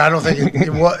 Yeah, I don't think it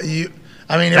was you.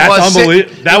 I mean, That's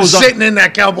unbelievable. That was sitting in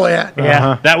that cowboy hat.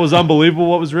 Yeah, that was unbelievable.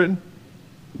 What was written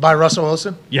by Russell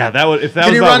Wilson? Yeah, that would. If that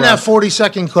Can was you about run that Russ,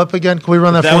 40-second clip again? Can we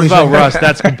run that? That 40 was about second Russ.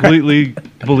 That's completely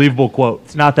believable quote.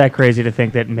 it's not that crazy to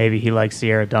think that maybe he likes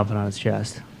Sierra dumping on his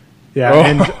chest. Yeah,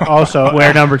 and also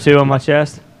Wear number 2 on my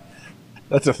chest.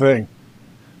 That's a thing.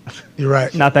 You're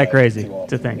right. Not that crazy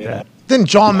to think that. Then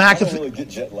John I don't McAfee. really get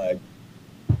jet lag.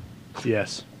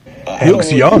 yes. He looks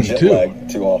young, jet too. lag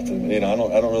too often. I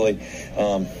don't really,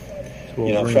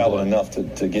 travel enough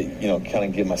to get, kind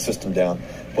of get my system down.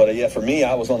 But yeah, for me,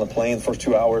 I was on the plane. First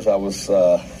 2 hours, I was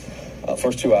about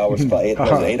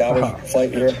 8 hours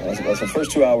flight here. The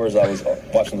first 2 hours, I was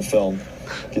watching the film,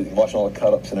 watching all the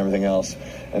cut-ups and everything else.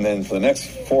 And then for the next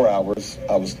 4 hours,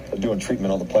 I was doing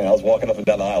treatment on the plane. I was walking up and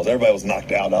down the aisles. Everybody was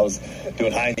knocked out. I was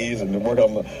doing high knees and working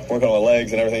on my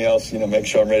legs and everything else, make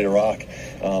sure I'm ready to rock.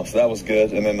 So that was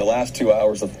good. And then the last 2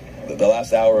 hours, the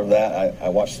last hour of that,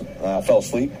 I fell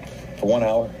asleep for 1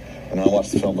 hour, and I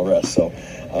watched the film the rest. So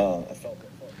I felt good.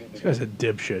 This guy's a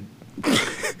dipshit.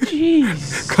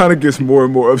 Jeez. Kind of gets more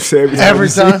and more upset every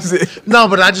time. No,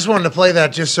 but I just wanted to play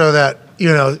that just so that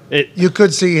you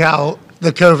could see how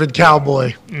the COVID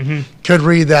cowboy could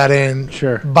read that in,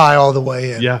 buy all the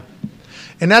way in. Yeah.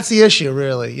 And that's the issue,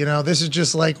 really. This is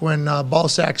just like when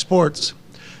Ballsack Sports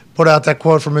put out that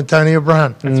quote from Antonio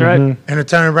Brown. That's right. And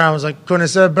Antonio Brown was like, couldn't have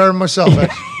said it better myself.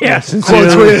 Yes.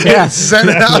 Quote tweet. Yeah. Send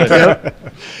it out there.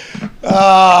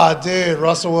 Dude,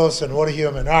 Russell Wilson, what a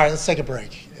human. All right, let's take a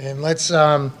break. And let's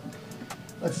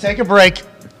take a break.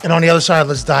 And on the other side,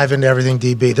 let's dive into everything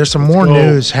DB. There's some more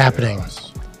news happening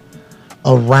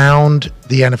around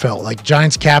the NFL. Like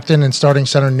Giants captain and starting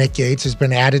center Nick Gates has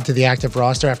been added to the active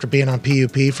roster after being on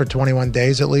PUP for 21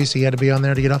 days at least. He had to be on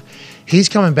there to get off. He's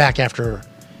coming back after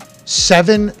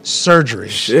 7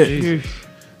 surgeries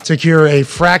to cure a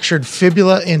fractured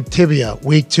fibula and tibia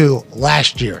week 2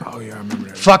 last year. Oh, yeah, I remember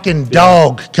that. Fucking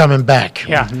dog coming back.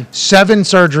 Yeah. 7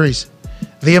 surgeries.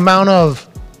 The amount of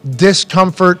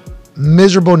discomfort,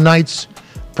 miserable nights,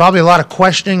 probably a lot of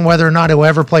questioning whether or not he'll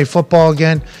ever play football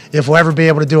again, if we'll ever be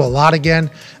able to do a lot again.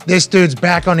 This dude's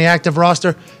back on the active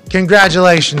roster.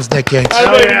 Congratulations, Nick Gates.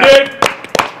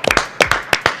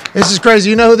 This is crazy.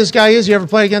 You know who this guy is? You ever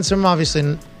play against him?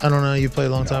 Obviously, I don't know. You played a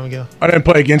long time ago. I didn't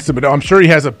play against him, but I'm sure he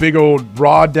has a big old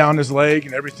rod down his leg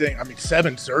and everything. I mean,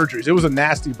 7 surgeries. It was a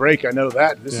nasty break. I know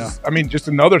that. This is, just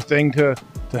another thing to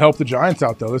help the Giants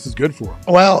out, though. This is good for him.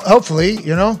 Well, hopefully, I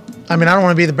don't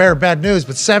want to be the bearer of bad news,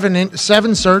 but 7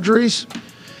 surgeries.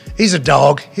 He's a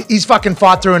dog. He's fucking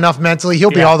fought through enough mentally. He'll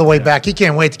be all the way back. He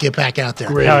can't wait to get back out there.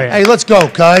 Hey, let's go,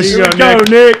 cuz. Let's go,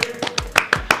 Nick.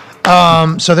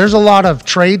 So there's a lot of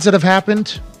trades that have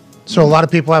happened. So a lot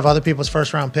of people have other people's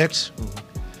first round picks.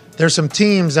 There's some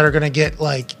teams that are going to get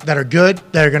that are good,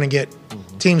 that are going to get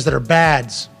teams that are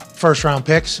bad's first round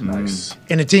picks. Nice.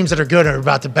 And the teams that are good are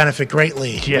about to benefit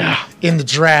greatly in the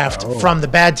draft from the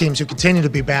bad teams who continue to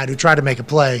be bad, who try to make a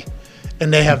play.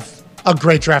 And they have a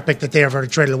great draft pick that they have already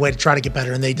traded away to try to get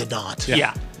better, and they did not.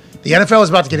 Yeah. The NFL is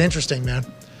about to get interesting, man.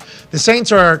 The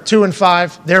Saints are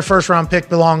 2-5. Their first round pick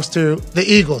belongs to the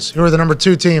Eagles, who are the number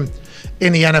 2 team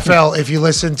in the NFL. If you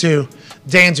listen to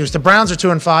Danzus, the Browns are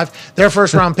 2-5. Their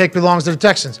first round pick belongs to the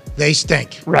Texans. They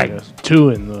stink. Right. 2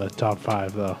 in the top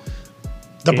 5 though.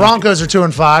 The Broncos are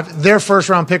 2-5. Their first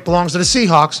round pick belongs to the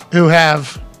Seahawks, who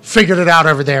have figured it out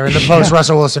over there in the post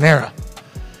Russell Wilson era.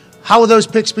 How will those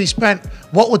picks be spent?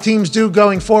 What will teams do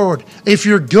going forward? If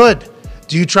you're good,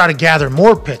 do you try to gather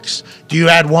more picks? Do you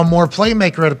add one more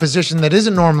playmaker at a position that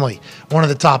isn't normally one of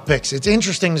the top picks? It's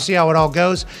interesting to see how it all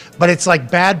goes, but it's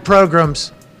like bad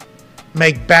programs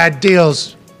make bad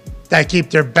deals that keep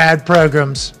their bad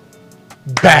programs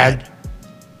bad.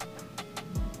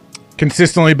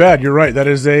 Consistently bad. You're right. That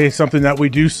is something that we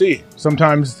do see.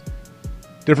 Sometimes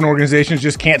different organizations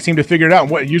just can't seem to figure it out.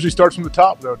 And it usually starts from the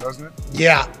top, though, doesn't it?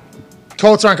 Yeah.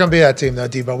 Colts aren't going to be that team, though,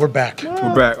 Debo. We're back.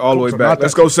 We're back, all the way back.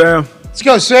 Let's go, Sam. Let's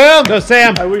go, Sam. Go,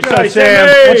 Sam. I wish Go, I Sam.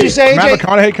 Sam. What'd you say, Matt AJ?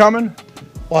 McConaughey coming?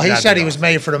 Well, he said he was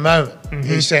made for the moment.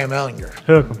 He's Sam Ellinger.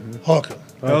 Hook him. Hook him.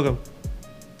 Welcome.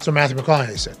 So Matthew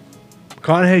McConaughey said.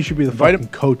 McConaughey should be the fucking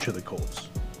coach of the Colts.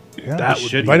 Yeah, That he would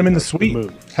should be invite him in the the suite.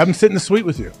 move. Have him sit in the suite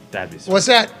with you. That'd be sweet. What's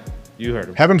that? You heard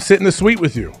him. Have him sit in the suite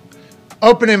with you.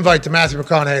 Open invite to Matthew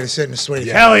McConaughey to sit in the suite.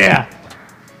 Hell yeah.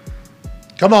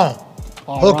 Come on.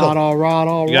 Hook him. All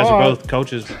right. You guys are both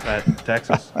coaches at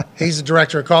Texas. He's the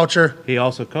director of culture. He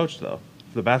also coached, though,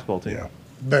 for the basketball team. Yeah.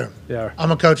 Boom. Yeah.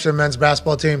 I'm a coach of the men's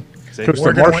basketball team. See? Coach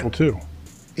We're the gonna Marshall, win. too.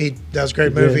 He does a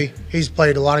great movie. He's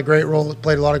played a lot of great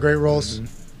roles.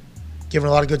 Given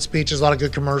a lot of good speeches, a lot of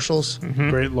good commercials,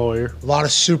 Great lawyer. a lot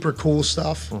of super cool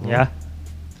stuff. Yeah.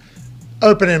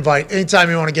 Open invite. Anytime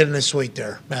you want to get in this suite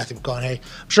there, Matthew McConaughey.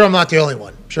 I'm sure I'm not the only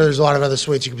one. I'm sure there's a lot of other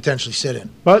suites you could potentially sit in.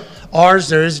 But Ours,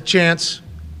 there is a chance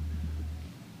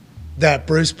that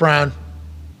Bruce Brown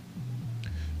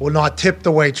will not tip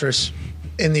the waitress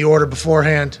in the order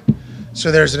beforehand.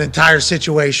 So there's an entire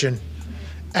situation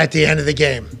at the end of the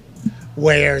game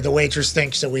where the waitress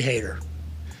thinks that we hate her.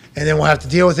 And then we'll have to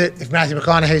deal with it. If Matthew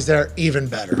McConaughey's there, even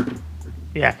better.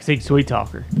 Yeah, because he's a sweet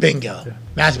talker. Bingo.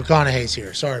 Matthew McConaughey's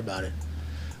here. Sorry about it.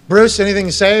 Bruce, anything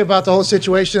to say about the whole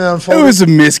situation that It unfolded? was a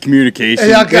miscommunication.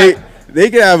 Yeah, okay. They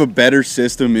could have a better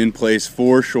system in place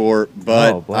for sure,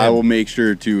 but Oh, blame. I will make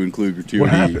sure to include gratuity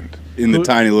happened? in the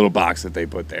tiny little box that they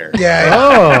put there.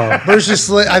 Yeah. Bruce just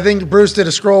I think Bruce did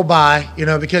a scroll by,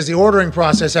 because the ordering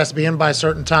process has to be in by a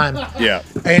certain time. Yeah.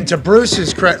 And to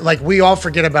Bruce's credit, we all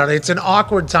forget about it. It's an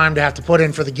awkward time to have to put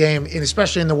in for the game, and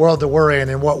especially in the world that we're in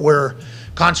and what we're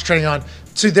concentrating on.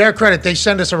 To their credit, they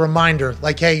send us a reminder,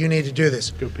 hey, you need to do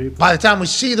this. Good people. By the time we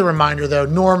see the reminder, though,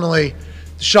 normally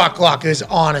The shot clock is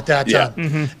on at that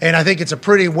time. And I think it's a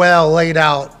pretty well laid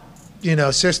out,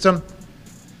 system.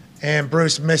 And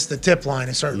Bruce missed the tip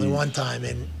line certainly one time.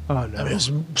 And I mean, it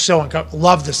was so uncomfortable.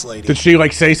 Love this lady. Did she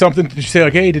say something? Did she say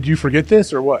hey, did you forget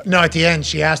this or what? No, at the end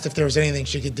she asked if there was anything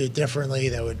she could do differently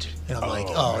that would, and I'm like,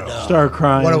 oh no. Start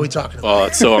crying. What are we talking about? Oh,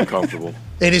 it's so uncomfortable.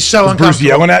 It is so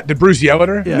uncomfortable. Did Bruce yell at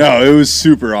her? Yeah. No, it was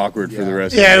super awkward for the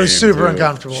rest of the game. Yeah, it was super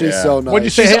uncomfortable. She's so nice. What'd you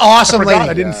say? She's Hey, an awesome I forgot. lady.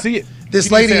 I didn't see it. This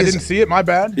Did you lady say I is- didn't see it. My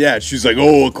bad. Yeah, she's like,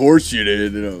 oh, of course you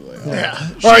did. And I was like, Yeah.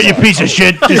 All right, you piece of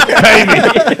shit. Just pay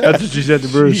me. That's what she said to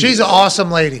Bruce. She's an awesome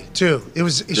lady too.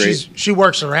 She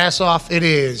works her ass off. It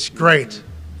is great.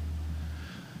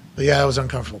 But yeah, it was an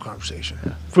uncomfortable conversation.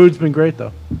 Food's been great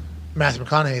though. Matthew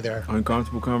McConaughey there.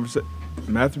 Uncomfortable conversation.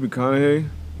 Matthew McConaughey,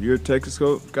 you're a Texas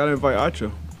coach. Gotta invite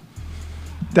Acho.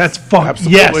 That's fuck.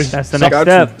 Absolutely. Yes. That's the next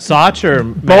step. Soch or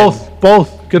Both.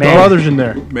 Get the Manny. brothers in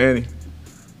there. Manny.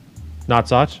 Not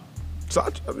Soch?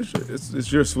 I mean, shit,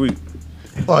 it's your suite.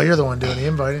 Well, you're the one doing the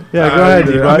inviting. Yeah, go ahead,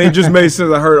 I D-Bud. mean, it just made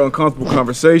sense. I heard uncomfortable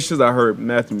conversations. I heard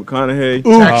Matthew McConaughey.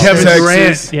 Ooh, Texas. Kevin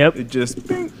Durant. Yep. It just,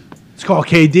 bing. It's called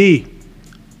KD.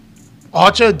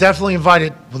 Acho, definitely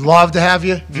invited. Would love to have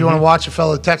you. If you want to watch a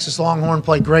fellow Texas Longhorn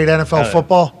play great NFL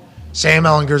football, Sam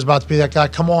Ellinger's about to be that guy.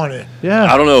 Come on in. Yeah.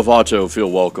 I don't know if Acho will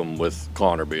feel welcome with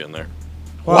Connor being there.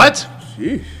 What?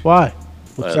 Sheesh. Why?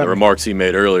 The remarks he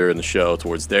made earlier in the show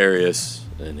towards Darius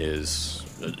and his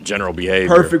general behavior.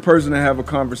 Perfect person to have a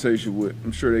conversation with.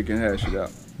 I'm sure they can hash it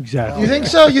out. Exactly. You think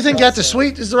so? You think at the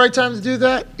suite is the right time to do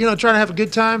that? Trying to have a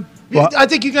good time? Well- I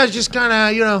think you guys just kind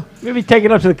of, Maybe take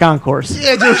it up to the concourse.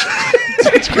 Yeah, dude.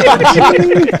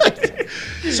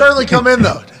 Certainly come in,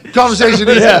 though. Conversation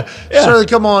is certainly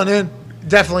come on in.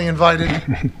 Definitely invited.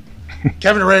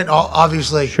 Kevin Durant,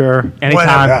 obviously. Sure.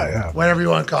 Anytime. Whenever you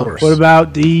want to come. What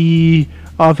about the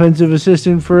offensive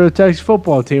assistant for the Texas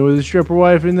football team with his stripper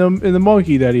wife and the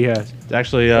monkey that he has? It's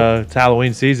actually it's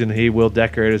Halloween season. He will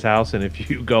decorate his house, and if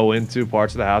you go into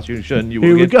parts of the house you shouldn't, you will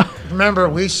Here we get. go. Remember,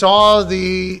 we saw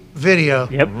the video.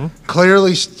 Yep.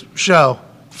 Clearly show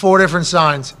 4 different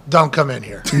signs. Don't come in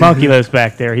here. Monkey lives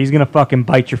back there. He's gonna fucking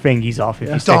bite your fingies off if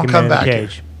you stick Don't him come in the back here.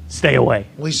 cage. Stay away.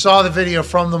 We saw the video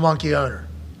from the monkey owner.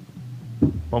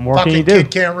 What more can Fucking you do?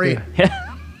 kid can't read.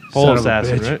 Pole Son of a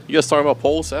assassin, bitch. right? You guys talking about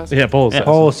pole assassin? Yeah, pole assassin.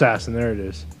 Pole assassin. There it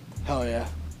is. Hell yeah.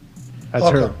 That's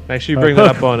Okay. her. Make sure you bring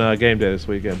that up on game day this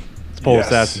weekend. It's pole Yes.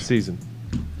 assassin season.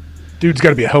 Dude's got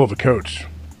to be a hell of a coach.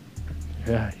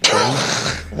 Yeah.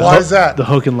 Why is that? The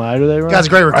hook and ladder they run. Guy's a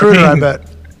great recruiter, I mean- bet.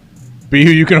 Be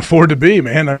who you can afford to be,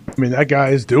 man. I mean, that guy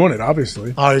is doing it,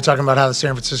 obviously. Oh, you're talking about how the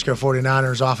San Francisco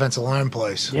 49ers offensive line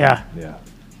plays. Yeah.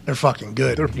 They're fucking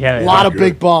good. Yeah. A lot of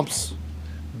big bumps.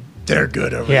 They're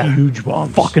good over Yeah. there. Huge bomb.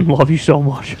 Fucking love you so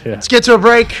much. Let's get to a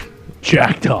break.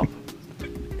 Jacked up.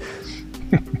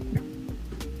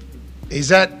 Is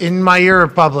that in my ear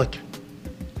Republic?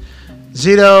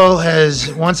 Zito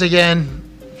has once again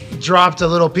dropped a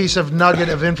little piece of nugget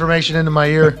of information into my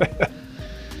ear.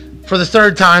 For the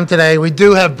 3rd time today, we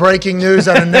do have breaking news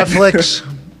out of Netflix.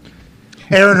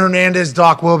 Aaron Hernandez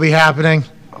doc will be happening.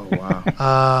 Oh,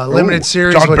 wow. Limited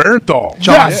series John with Bernthal.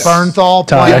 John Yes. Bernthal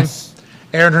playing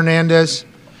Aaron Hernandez.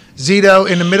 Zito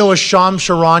in the middle of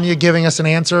Charania giving us an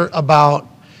answer about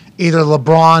either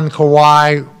LeBron,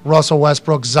 Kawhi, Russell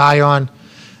Westbrook, Zion.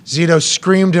 Zito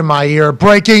screamed in my ear,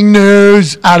 breaking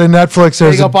news out of Netflix.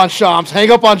 There's Hang up on Shams.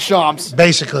 Hang up on Shams.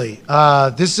 Basically,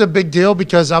 this is a big deal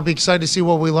because I'll be excited to see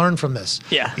what we learn from this.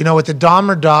 Yeah. With the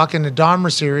Dahmer doc and the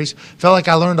Dahmer series, felt like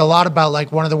I learned a lot about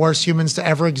one of the worst humans to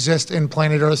ever exist in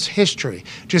planet Earth's history,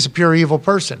 just a pure evil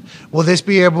person. Will this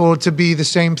be able to be the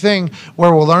same thing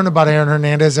where we'll learn about Aaron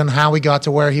Hernandez and how he got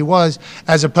to where he was,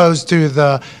 as opposed to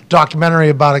the documentary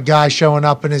about a guy showing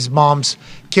up in his mom's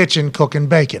kitchen cooking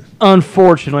bacon?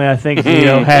 Unfortunately, I think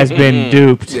Zito has been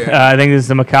duped. I think this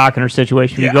is a McCockiner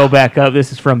situation. You go back up.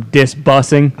 This is from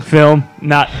Disbussing film,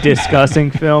 not discussing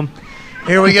film.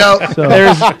 Here we go. So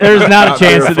there's not a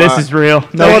chance that this is real.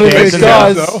 No chance.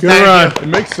 You're right. It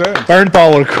makes sense.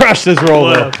 Bernthal would have crushed this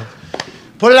roller.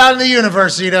 Put it out in the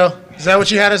universe, Zito. Is that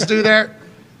what you had us do there?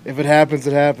 If it happens,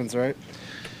 it happens, right?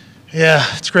 Yeah,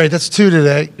 it's great. That's 2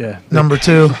 today. Yeah. Number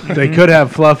 2. They could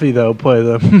have Fluffy, though, play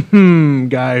the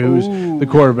guy who's the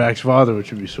quarterback's father, which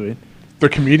would be sweet. The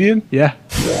comedian? Yeah.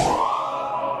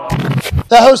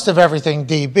 The host of Everything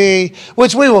DB,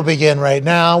 which we will begin right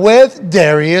now with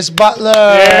Darius Butler.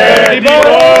 Yeah,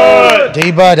 D-Bud!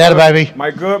 D-Bud, that baby.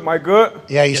 My good?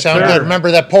 Yeah, you sound sir. good.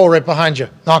 Remember that pole right behind you.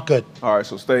 Not good. All right,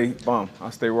 so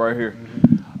I'll stay right here.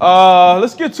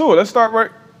 Let's get to it. Let's start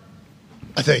right.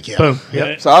 I think, yeah. Boom.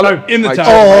 Yep. Solid? In the Like, top.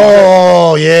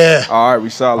 Oh, yeah. All right, we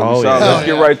solid. Oh, We solid. yeah. Let's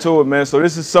get right to it, man. So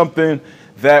this is something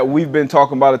that we've been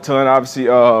talking about a ton. Obviously,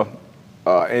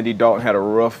 Andy Dalton had a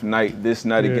rough night this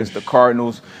night against the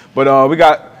Cardinals. But we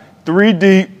got 3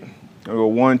 deep. We'll go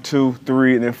 1, 2,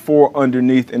 3, and then 4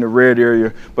 underneath in the red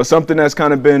area. But something that's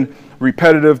kind of been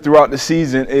repetitive throughout the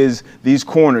season is these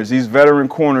corners, these veteran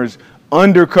corners,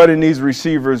 undercutting these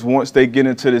receivers once they get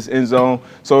into this end zone.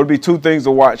 So it'll be 2 things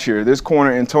to watch here. This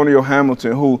corner, Antonio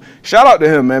Hamilton, who, shout out to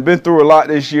him, man, been through a lot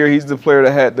this year. He's the player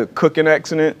that had the cooking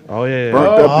accident. Oh, yeah.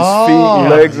 Burnt up his feet,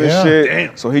 legs, and shit.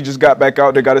 Damn. So he just got back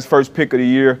out there, got his first pick of the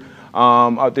year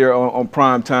out there on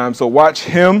prime time. So watch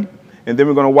him. And then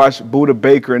we're going to watch Budda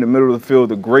Baker in the middle of the field,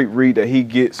 the great read that he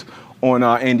gets on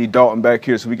Andy Dalton back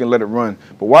here so we can let it run.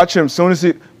 But watch him as soon as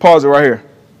he – pause it right here.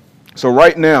 So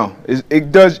right now,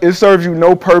 it serves you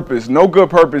no purpose, no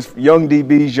good purpose, young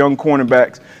DBs, young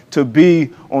cornerbacks, to be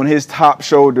on his top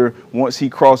shoulder once he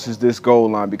crosses this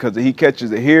goal line, because if he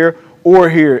catches it here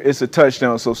or here, it's a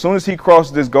touchdown. So as soon as he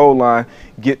crosses this goal line,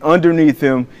 get underneath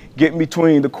him, get in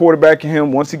between the quarterback and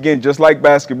him. Once again, just like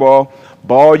basketball,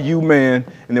 ball you man,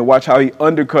 and then watch how he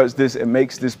undercuts this and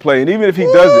makes this play. And even if he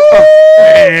does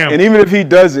it, and even if he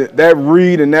does it, that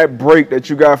read and that break that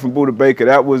you got from Budda Baker,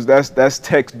 that's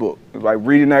textbook. Like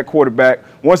reading that quarterback.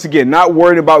 Once again, not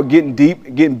worried about getting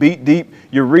beat deep.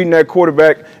 You're reading that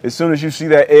quarterback. As soon as you see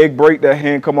that egg break, that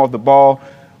hand come off the ball.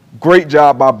 Great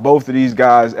job by both of these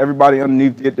guys. Everybody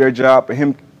underneath did their job. But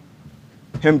him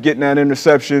getting that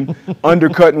interception,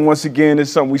 undercutting once again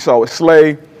is something we saw with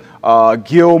Slay,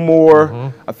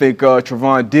 Gilmore. I think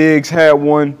Trevon Diggs had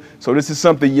one. So this is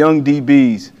something young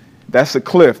DBs. That's a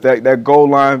cliff. That goal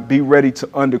line, be ready to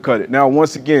undercut it. Now,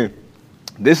 once again,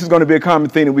 this is going to be a common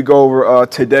thing that we go over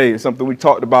today. It's something we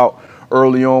talked about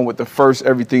early on with the first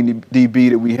everything DB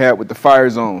that we had with the fire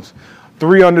zones.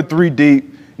 3 under, 3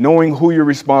 deep, knowing who you're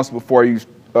responsible for. Are you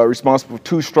responsible for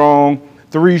 2 strong,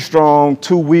 3 strong,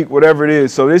 2 weak, whatever it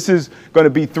is. So this is going to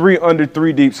be 3 under,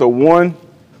 3 deep. So 1,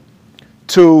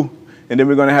 2, and then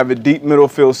we're going to have a deep middle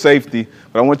field safety.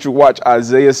 But I want you to watch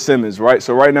Isaiah Simmons, right?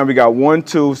 So right now we got 1,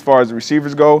 2 as far as the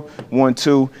receivers go, 1,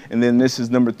 2, and then this is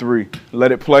number 3.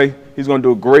 Let it play. He's going to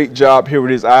do a great job here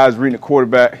with his eyes reading the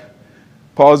quarterback.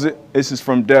 Pause it. This is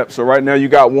from depth. So right now you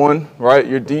got 1, right?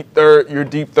 You're deep third, you're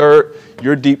deep third,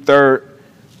 you're deep third.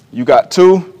 You got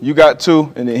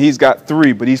 2, and then he's got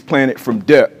 3, but he's playing it from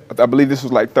depth. I believe this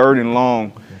was like 3rd and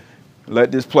long. Let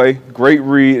this play. Great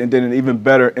read, and then an even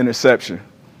better interception.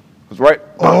 It was right.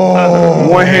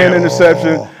 One-hand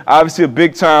interception. Obviously a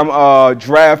big-time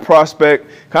draft prospect.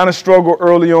 Kind of struggled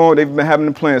early on. They've been having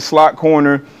him playing slot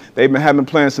corner. They've been having him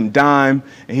playing some dime,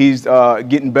 and he's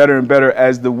getting better and better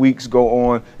as the weeks go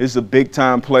on. This is a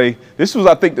big-time play. This was,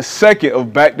 I think, the second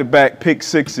of back-to-back pick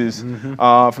sixes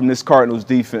from this Cardinals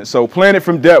defense. So playing it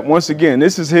from depth, once again,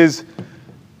 this is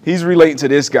he's relating to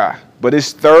this guy. But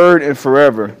it's 3rd and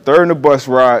forever, 3rd in the bus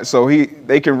ride. So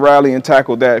they can rally and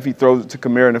tackle that if he throws it to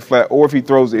Kamara in the flat or if he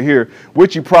throws it here,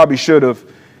 which he probably should have.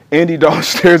 Andy Dalton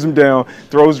stares him down,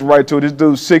 throws it right to it. This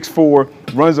dude's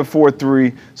 6'4", runs a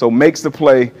 4.3, so makes the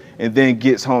play and then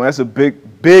gets home. That's a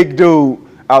big dude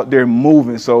out there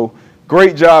moving. So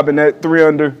great job in that 3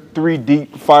 under, 3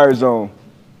 deep fire zone.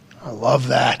 I love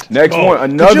that. Next one,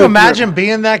 another. Could you imagine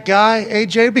being that guy,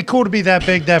 AJ? It'd be cool to be that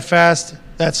big, that fast,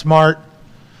 that smart.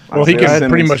 Well, he can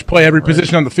pretty much play every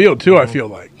position on the field, too, I feel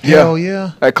like. Hell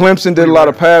yeah. At Clemson, did a lot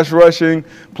of pass rushing,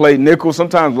 played nickel,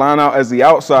 sometimes line out as the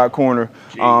outside corner.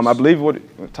 I believe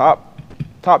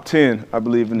top 10, I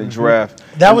believe, in the draft.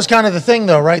 That was kind of the thing,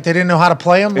 though, right? They didn't know how to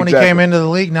play him when he came into the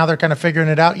league. Now they're kind of figuring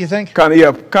it out, you think? Kind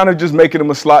of just making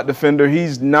him a slot defender.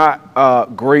 He's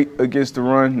not great against the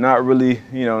run, not really,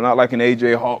 not like an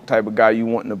A.J. Hawk type of guy you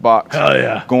want in the box. Hell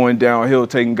yeah. Going downhill,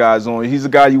 taking guys on. He's a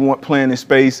guy you want playing in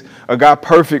space, a guy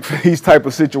perfect for these type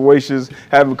of situations,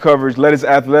 having coverage, let his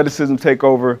athleticism take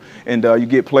over, and you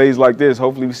get plays like this.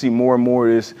 Hopefully we see more and more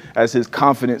of this as his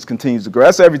confidence continues to grow.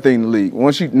 That's everything in the league.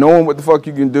 Once you knowing what the fuck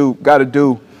you can do, got to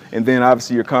do, and then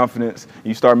obviously your confidence,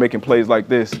 you start making plays like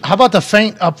this. How about the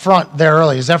feint up front there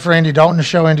early? Is that for Andy Dalton to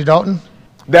show Andy Dalton?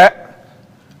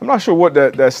 I'm not sure what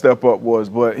that step up was,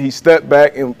 but he stepped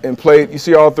back and played. You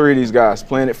see all 3 of these guys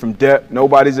playing it from depth.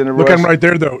 Nobody's in the rush. Look at him right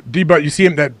there, though. D-But you see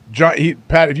him,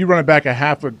 Pat, if you run it back a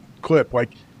half a clip, like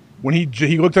when he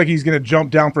looks like he's going to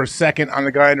jump down for a second on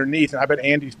the guy underneath, and I bet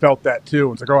Andy felt that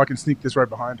too. It's like, I can sneak this right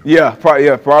behind him. Yeah,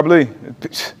 probably.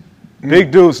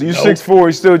 Big dude. So you 6'4",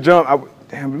 you still jump.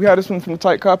 Damn, we got this one from the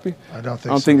tight copy? I don't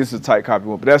think this is a tight copy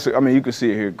one, but you can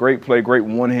see it here. Great play, great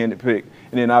one-handed pick,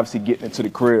 and then obviously getting it to the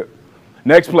crib.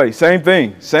 Next play, same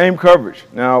thing, same coverage.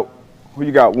 Now, who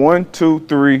you got? 1, 2,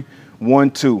 3,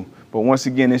 1, 2. But once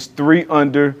again, it's 3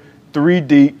 under, 3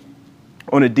 deep,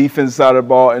 on the defense side of the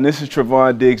ball, and this is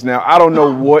Trevon Diggs. Now, I don't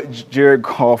know what Jared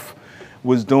Goff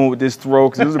was doing with this throw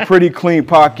because it was a pretty clean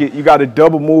pocket. You got a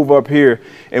double move up here.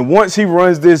 And once he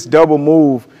runs this double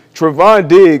move, Trevon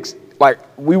Diggs, like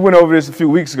we went over this a few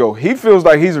weeks ago, he feels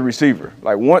like he's a receiver.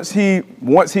 Like once he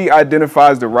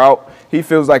identifies the route, he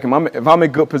feels like if I'm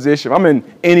in good position, if I'm in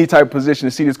any type of position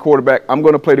to see this quarterback, I'm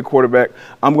going to play the quarterback.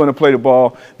 I'm going to play the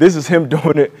ball. This is him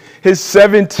doing it. His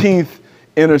 17th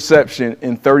interception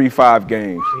in 35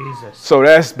 games. Jesus. So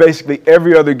that's basically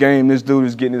every other game this dude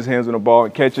is getting his hands on the ball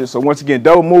and catches. So once again,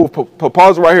 double move,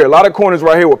 pause right here. A lot of corners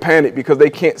right here will panic because they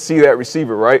can't see that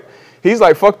receiver, right? He's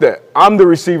like, fuck that. I'm the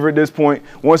receiver at this point.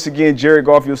 Once again, Jared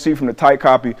Goff, you'll see from the tight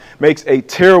copy, makes a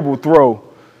terrible throw,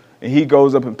 and he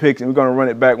goes up and picks, and we're going to run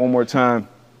it back one more time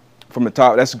from the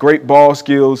top. That's great ball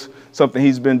skills, something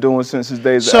he's been doing since his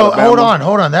days at Alabama. So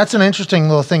hold on. That's an interesting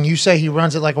little thing. You say he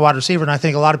runs it like a wide receiver, and I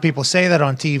think a lot of people say that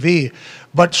on TV.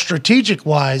 But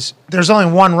strategic-wise, there's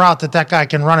only one route that guy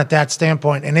can run at that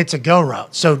standpoint, and it's a go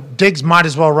route. So Diggs might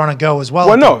as well run a go as well.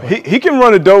 Well, no, he can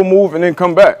run a double move and then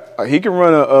come back. He can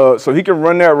run he can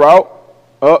run that route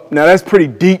up. Now that's pretty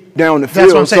deep down the field.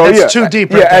 That's what I'm saying. That's too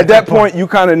deep. Yeah, at that point you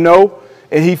kind of know.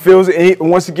 And he feels it. And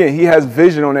once again, he has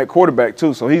vision on that quarterback,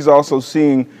 too. So he's also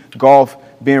seeing Goff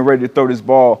being ready to throw this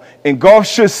ball. And Goff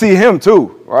should see him,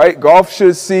 too, right? Goff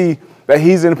should see that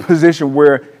he's in a position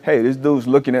where, hey, this dude's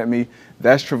looking at me.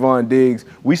 That's Trevon Diggs.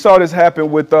 We saw this happen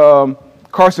with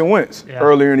Carson Wentz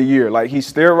earlier in the year. Like, he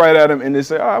stared right at him and they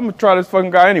said, I'm going to try this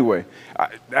fucking guy anyway.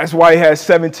 That's why he has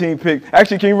 17 picks.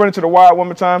 Actually, can you run it to the wide one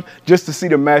more time just to see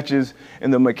the matches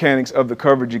and the mechanics of the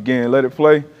coverage again? Let it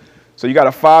play. So you got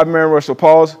a 5-man rush, so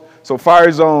pause. So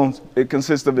fire zones, it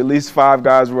consists of at least 5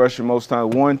 guys rushing most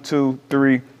times. 1, 2,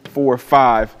 3, 4,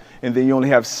 5. And then you only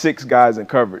have 6 guys in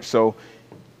coverage. So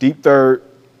deep third,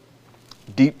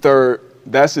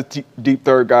 that's a deep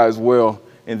third guy as well.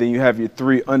 And then you have your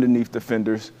 3 underneath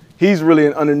defenders. He's really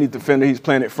an underneath defender. He's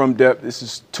playing it from depth. This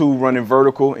is 2 running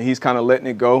vertical, and he's kind of letting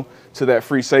it go to that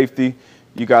free safety.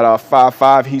 You got a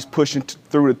 5-5. He's pushing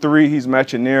through the 3. He's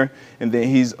matching there. And then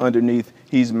he's underneath.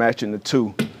 He's matching the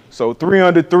 2. So 3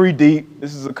 under, 3 deep.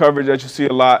 This is a coverage that you see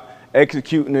a lot,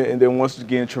 executing it. And then once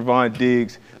again, Trevon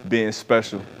Diggs being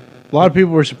special. A lot of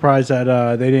people were surprised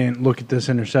that they didn't look at this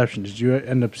interception. Did you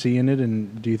end up seeing it,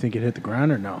 and do you think it hit the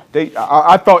ground or no?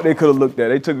 I thought they could have looked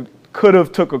at it. They could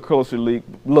have took a closer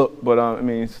look, but I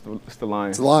mean, it's the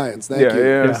Lions. It's the Lions. Thank you.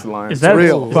 Yeah, it's the Lions. Is that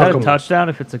real? Is that a touchdown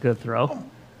if it's a good throw?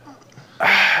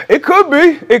 It could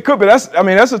be. It could be. That's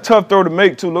a tough throw to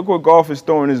make too. Look where Goff is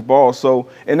throwing his ball. So,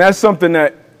 and that's something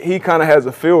that he kind of has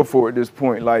a feel for at this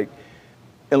point. Like,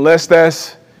 unless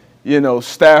that's,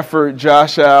 Stafford,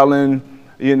 Josh Allen,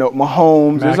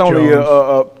 Mahomes. There's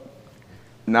only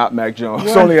not Mac Jones.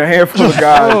 There's only a handful of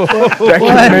guys that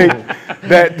can make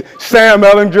that. Sam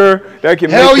Ellinger that can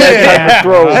make that type of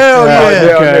throw.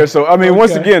 There. So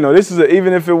once again, though, this is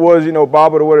even if it was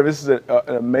Bob or whatever, this is an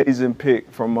amazing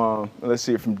pick from let's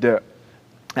see it from depth.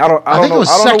 I think it was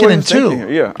 2nd and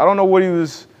 2. Yeah, I don't know what he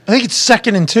was. I think it's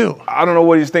 2nd and 2. I don't know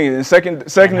what he's thinking. And second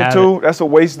and 2, that's a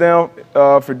waste down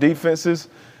for defenses.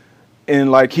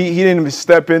 And like he didn't even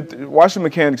step in. Watch the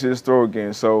mechanics of this throw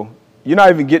again. So you're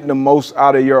not even getting the most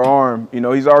out of your arm.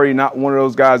 He's already not one of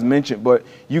those guys mentioned, but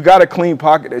you got a clean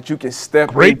pocket that you can step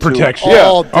into. Great protection. Yeah,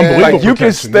 unbelievable like you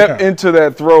can step into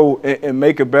that throw and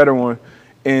make a better one.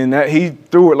 And that he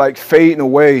threw it like fading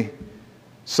away.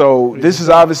 So this is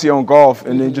obviously on Goff,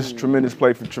 and then just tremendous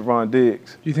play for Trevon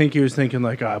Diggs. Do you think he was thinking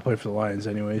like, I play for the Lions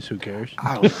anyways, who cares?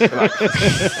 Like,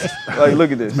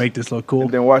 look at this. Make this look cool.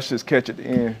 And then watch this catch at the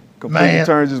end. Completely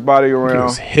turns his body around.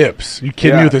 His hips. You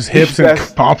kidding me with his hips and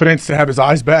confidence to have his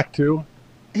eyes back too?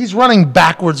 He's running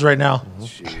backwards right now.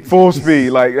 Full speed.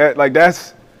 Like that. Like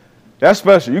that's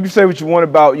special. You can say what you want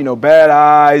about, bad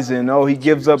eyes and he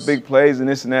gives up big plays and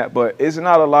this and that, but it's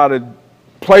not a lot of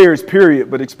players,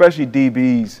 period, but especially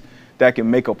DBs that can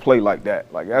make a play like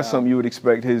that. Like that's something you would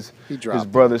expect his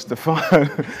brothers to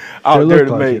find out there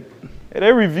to make. And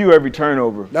they review every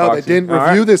turnover. No, Foxy. they didn't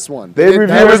review this one. They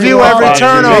review every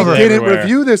turnover. They didn't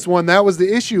review this one. That was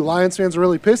the issue. Lions fans are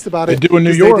really pissed about it. They do in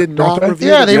New York, they did not review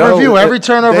Yeah, they review every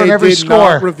turnover and every score. They did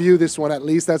not review this one. At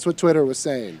least that's what Twitter was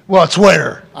saying. Well,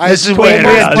 Twitter. This is Twitter.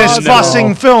 we had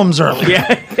discussing films earlier.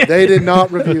 Yeah. They did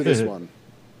not review this one.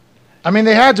 I mean,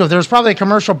 they had to. There was probably a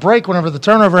commercial break whenever the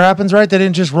turnover happens, right? They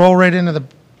didn't just roll right into the.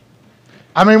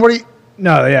 I mean, what do you?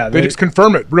 No, yeah, they just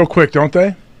confirm it real quick, don't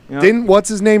they? Yeah. Didn't what's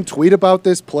his name tweet about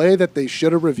this play that they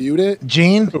should have reviewed it?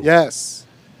 Gene? Yes.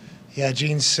 Yeah,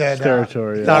 Gene said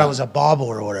territory, thought it was a bobble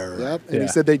or whatever. Yep, and he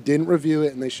said they didn't review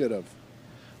it and they should have.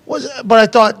 But I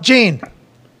thought, Gene,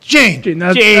 Gene,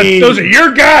 those are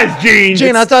your guys, Gene.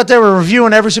 Gene, I thought they were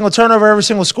reviewing every single turnover, every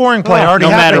single scoring play already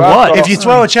happening. Matter what. If you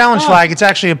throw a challenge flag, it's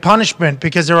actually a punishment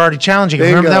because they're already challenging.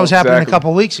 Bingo. Remember that was happening a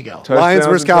couple weeks ago. Lions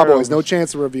versus Cowboys. No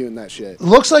chance of reviewing that shit.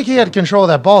 Looks like he had control of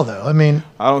that ball, though. I mean,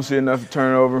 I don't see enough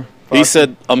turnover. He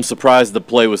said, I'm surprised the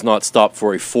play was not stopped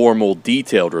for a formal,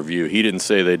 detailed review. He didn't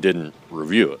say they didn't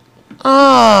review it.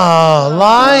 oh,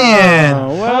 Lion.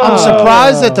 I'm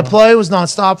surprised that the play was not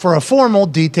stopped for a formal,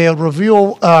 detailed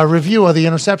review of the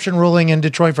interception ruling in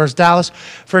Detroit versus Dallas.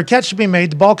 For a catch to be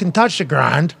made, the ball can touch the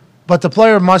ground, but the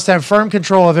player must have firm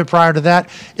control of it prior to that.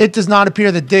 It does not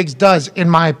appear that Diggs does, in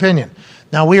my opinion.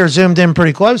 Now, we are zoomed in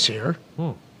pretty close here.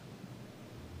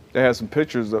 They had some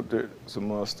pictures up there,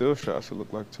 some still shots it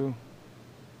looked like, too.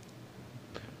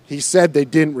 He said they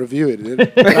didn't review it.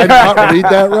 Did I not read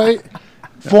that right?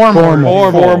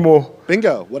 Formal.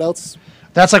 Bingo. What else?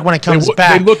 That's like when it comes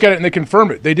back. They look at it and they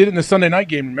confirm it. They did it in the Sunday night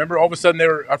game. Remember, all of a sudden they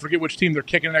were, I forget which team, they're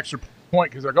kicking an extra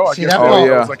point because they're like, See, that ball,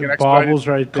 it was like an Bobbles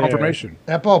right there. confirmation.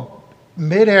 That ball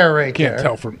mid-air right You there.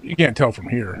 can't tell from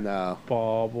here. No.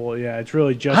 Bobble, yeah, it's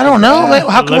really just. I don't know.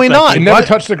 How can we not? It never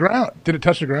touched the ground. Did it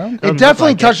touch the ground? It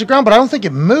definitely touched the ground, but I don't think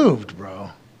it moved, bro.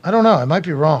 I don't know. I might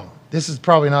be wrong. This is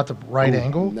probably not the right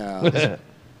angle. No.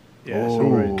 Yeah, so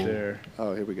right there.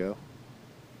 Oh, here we go.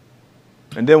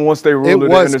 And then once they ruled it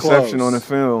an interception close. on the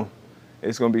film,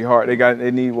 it's going to be hard.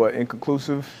 They need what,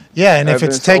 inconclusive? Yeah, and if it's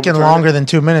evidence to taken overturn longer it? than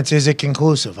 2 minutes, is it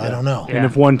conclusive? I don't know. And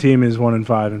if one team is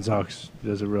 1-5 and sucks,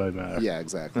 does it really matter? Yeah,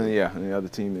 exactly. And the other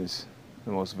team is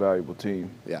the most valuable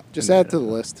team. Yeah, just add to the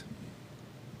list.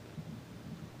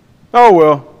 Oh,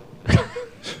 well.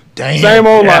 Damn. Same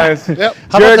old Lions. Yep.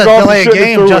 How Jared about that Goff delay shouldn't a have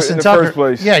game, threw it Justin in the Tucker? first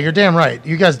place. Yeah, you're damn right.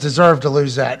 You guys deserve to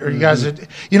lose that, or you guys.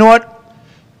 You know what?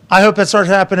 I hope that starts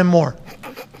happening more.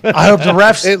 I hope the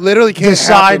refs It literally can't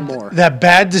decide happen more. that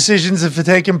bad decisions have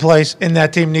taken place and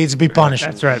that team needs to be punished.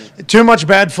 That's right. Too much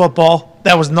bad football.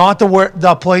 That was not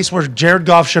the place where Jared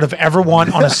Goff should have ever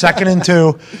won on a 2nd and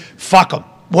 2. Fuck them.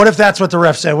 What if that's what the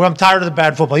refs say? Well, I'm tired of the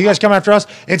bad football. You guys come after us.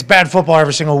 It's bad football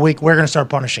every single week. We're going to start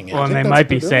punishing it. Well, and they that's might what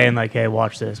be they're saying, like, hey,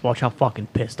 watch this. Watch how fucking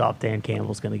pissed off Dan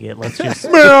Campbell's going to get. Let's just.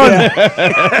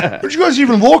 Man, did you guys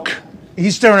even look?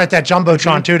 He's staring at that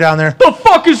Jumbotron, too, down there. The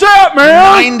fuck is that,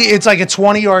 man? It's like a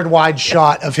 20-yard wide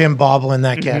shot of him bobbling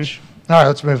that catch. All right,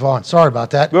 let's move on. Sorry about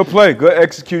that. Good play, good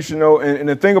execution, though. And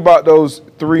the thing about those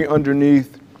 3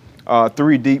 underneath,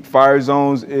 3 deep fire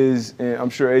zones is, and I'm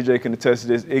sure AJ can attest to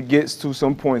this, it gets to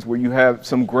some points where you have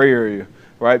some gray area,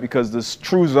 right? Because the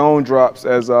true zone drops,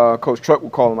 as Coach Truck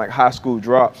would call them, like high school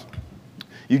drops.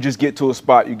 You just get to a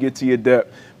spot, you get to your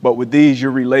depth. But with these,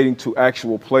 you're relating to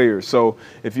actual players. So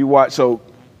if you watch,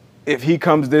 if he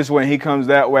comes this way and he comes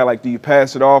that way, like, do you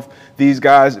pass it off? These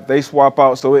guys, if they swap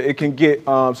out, so it can get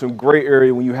some gray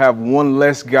area when you have one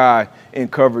less guy in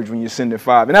coverage when you're sending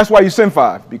 5. And that's why you send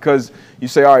 5, because you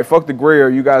say, all right, fuck the gray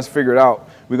area, you guys figure it out.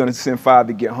 We're going to send 5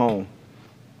 to get home.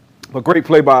 But great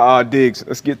play by Diggs.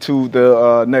 Let's get to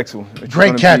the next one.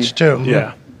 Great catch, too.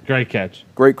 Yeah, great catch.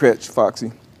 Great catch,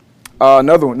 Foxy.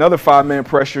 Another 5-man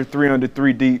pressure, 3 under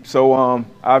 3 deep. So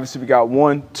obviously we got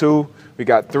 1, 2, we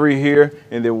got 3 here,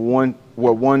 and then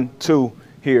 1, 2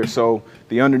 here. So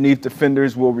the underneath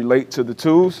defenders will relate to the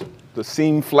 2s, the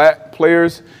seam flat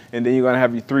players, and then you're gonna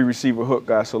have your 3 receiver hook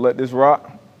guys. So let this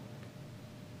rock.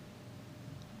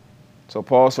 So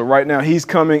Paul, so right now he's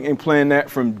coming and playing that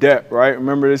from depth, right?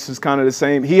 Remember, this is kind of the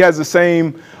same. He has the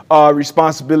same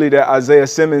responsibility that Isaiah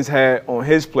Simmons had on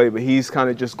his play, but he's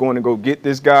kind of just going to go get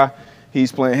this guy. He's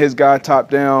playing his guy top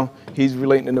down. He's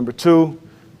relating to number 2.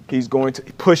 He's going to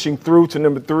pushing through to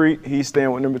number 3. He's staying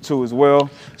with number 2 as well.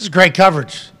 This is great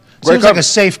coverage. Seems like a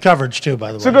safe coverage, too,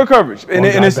 by the way. It's a good coverage. And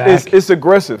it's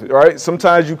aggressive, right?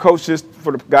 Sometimes you coach just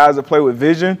for the guys that play with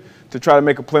vision to try to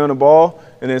make a play on the ball.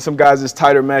 And then some guys it's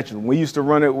tighter matches. We used to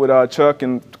run it with Chuck,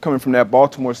 and coming from that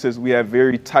Baltimore system, we have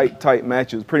very tight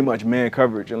matches, pretty much man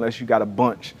coverage, unless you got a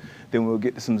bunch. Then we'll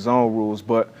get to some zone rules.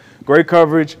 But great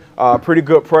coverage, pretty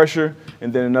good pressure,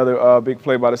 and then another big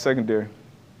play by the secondary.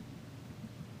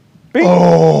 Beat.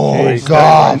 Oh,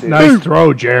 God. Nice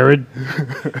throw, Jared.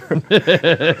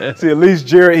 See, at least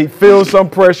Jared, he feels some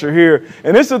pressure here.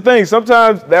 And it's the thing,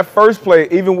 sometimes that first play,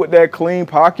 even with that clean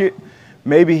pocket,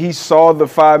 maybe he saw the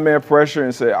 5-man pressure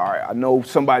and said, all right, I know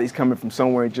somebody's coming from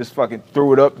somewhere, and just fucking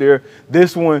threw it up there.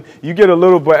 This one, you get a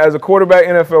little, but as a quarterback,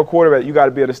 NFL quarterback, you got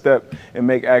to be able to step and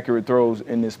make accurate throws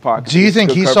in this pocket. Do you think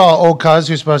he saw old Cuz,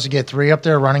 who's supposed to get 3 up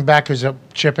there, running back, who's up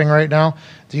chipping right now?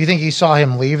 Do you think he saw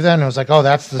him leave then? It was like, oh,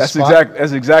 that's the spot?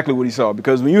 That's exactly what he saw.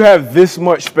 Because when you have this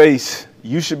much space,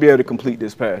 you should be able to complete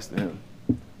this pass to him.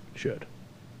 Should.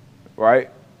 Right?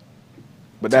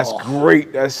 But that's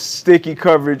great. That's sticky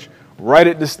coverage right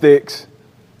at the sticks.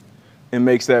 and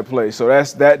makes that play. So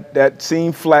that's that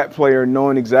seam flat player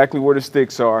knowing exactly where the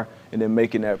sticks are and then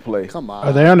making that play. Come on.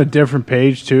 Are they on a different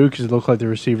page, too? Because it looked like the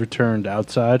receiver turned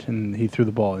outside and he threw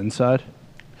the ball inside.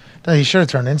 No, he should have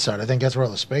turned inside. I think that's where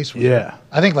all the space was. Yeah.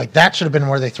 I think like that should have been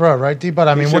where they throw it, right, D? But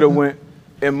I mean, he should have went,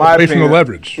 in my away opinion. from the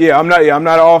leverage. Yeah, I'm not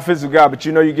an offensive guy, but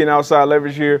you're getting outside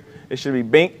leverage here. It should be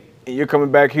bink, and you're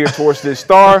coming back here towards this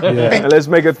star, and let's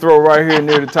make a throw right here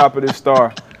near the top of this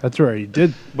star. That's where he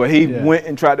did. But he went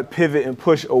and tried to pivot and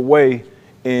push away,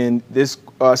 and this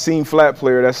seam flat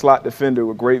player, that slot defender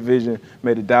with great vision,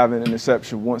 made a diving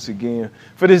interception once again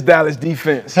for this Dallas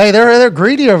defense. Hey, they're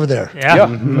greedy over there.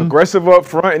 Yeah. Aggressive up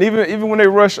front, and even when they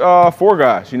rush 4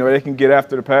 guys, they can get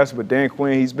after the passer. But Dan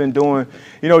Quinn, he's been doing,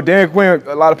 Dan Quinn.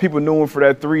 A lot of people knew him for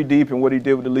that 3 deep and what he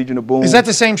did with the Legion of Boom. Is that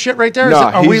the same shit right there?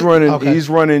 No, he's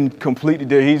running completely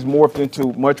different. He's morphed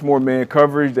into much more man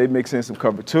coverage. They mix in some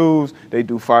cover 2s. They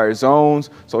do fire zones.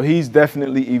 So he's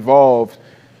definitely evolved.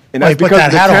 And that's because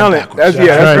of the talent. That's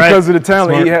because of the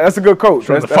talent. That's a good coach.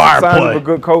 That's a sign of a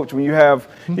good coach when you have,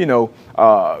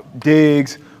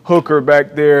 Diggs, Hooker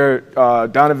back there,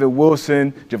 Donovan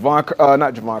Wilson, Jaron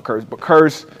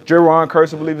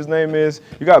Curse, I believe his name is.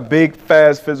 You got big,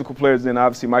 fast, physical players. Then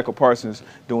obviously Michael Parsons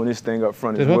doing his thing up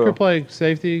front as well. Did Hooker play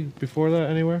safety before that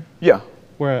anywhere? Yeah.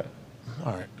 Where at?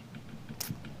 All right.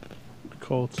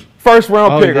 Colts. First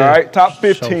round pick, all right? Top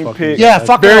 15 pick. Yeah,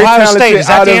 fucking Ohio State. Is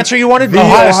that the answer you wanted?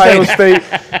 Ohio State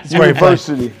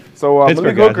University. So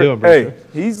Malik Hooker, sure.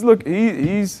 he's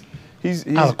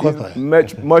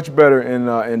much better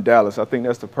in Dallas. I think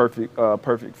that's the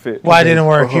perfect fit. Why didn't it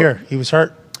work here? He was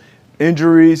hurt.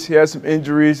 Injuries. He had some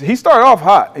injuries. He started off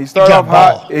hot. He started off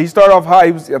hot.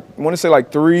 He was, I want to say,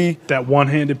 like 3. That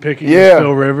one-handed pick against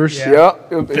Phil Rivers. Yeah.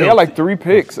 He had like 3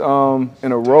 picks in a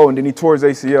row, and then he tore his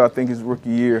ACL, I think, his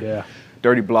rookie year. Yeah.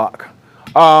 Dirty block.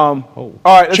 All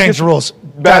right. Change the rules.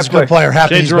 That's a good player.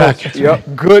 Happy he's back.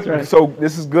 Yep. Good. Right. So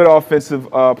this is good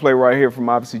offensive play right here from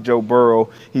obviously Joe Burrow.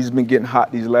 He's been getting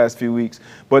hot these last few weeks.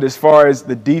 But as far as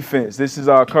the defense, this is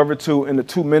our cover 2 in the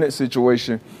 2-minute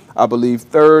situation. I believe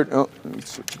third. Let me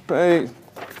switch the page.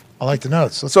 I like the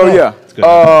notes. Let's go. Yeah.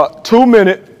 2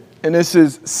 minute, and this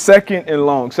is second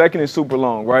and super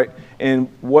long, right? And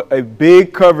what a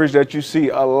big coverage that you see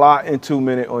a lot in 2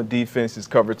 minute on defense is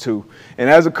cover 2. And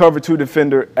as a cover 2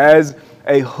 defender, as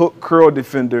a hook curl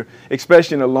defender,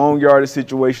 especially in a long yardage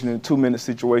situation, in a 2-minute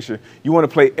situation, you want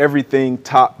to play everything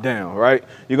top down, right?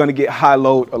 You're going to get high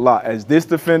load a lot as this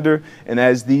defender and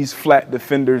as these flat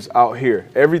defenders out here.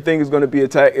 Everything is going to be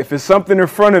attacked. If it's something in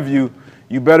front of you,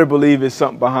 you better believe it's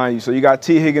something behind you. So you got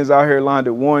T. Higgins out here lined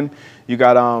at 1. You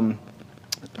got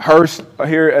Hurst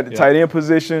here at the tight end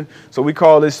position. So we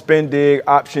call this spin dig,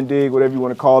 option dig, whatever you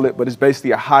want to call it, but it's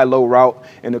basically a high-low route,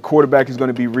 and the quarterback is going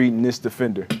to be reading this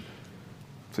defender.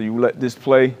 So you let this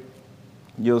play,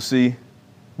 you'll see.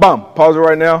 Boom, pause it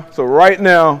right now. So right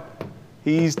now,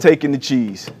 he's taking the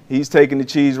cheese. He's taking the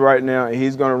cheese right now, and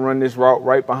he's going to run this route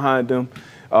right behind him.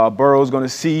 Burrow's going to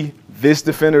see this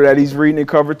defender that he's reading in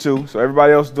cover 2. So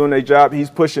everybody else doing their job. He's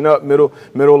pushing up, middle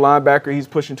linebacker. He's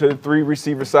pushing to the 3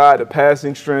 receiver side, the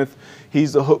passing strength.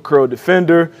 He's the hook curl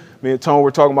defender. Me and Tone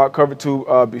were talking about cover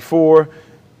 2 before.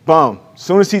 Boom. As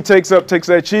soon as he takes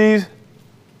that cheese,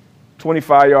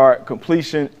 25-yard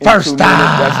completion in 2 minutes.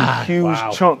 That's a huge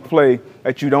chunk play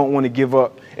that you don't want to give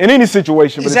up in any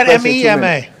situation. Is that ME,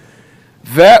 MA?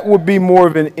 That would be more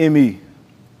of an ME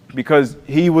because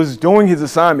he was doing his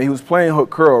assignment. He was playing hook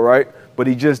curl, right? But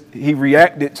he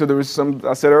reacted to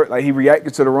he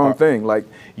reacted to the wrong thing. Like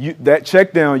that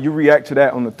check down, you react to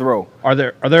that on the throw. Are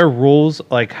there rules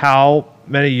like how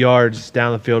many yards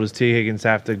down the field does T. Higgins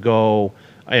have to go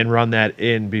and run that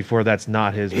in before that's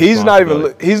not his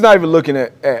responsibility? He's not even looking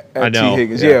at T.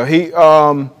 Higgins. Yeah, he.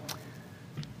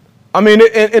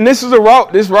 And this is a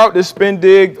route. This spin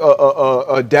dig,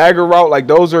 a dagger route. Like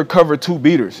those are cover 2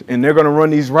 beaters, and they're going to run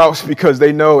these routes because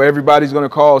they know everybody's going to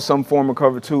call some form of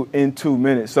cover 2 in 2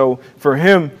 minutes. So for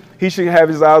him, he should have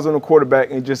his eyes on the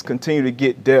quarterback and just continue to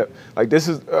get depth. Like this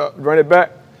is run it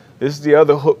back. This is the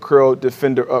other hook curl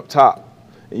defender up top.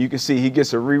 And you can see he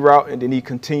gets a reroute, and then he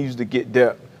continues to get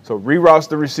depth. So reroutes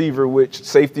the receiver, which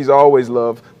safeties always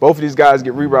love. Both of these guys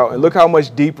get reroute, and look how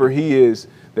much deeper he is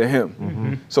than him.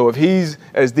 Mm-hmm. So if he's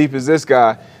as deep as this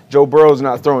guy, Joe Burrow's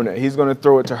not throwing that. He's going to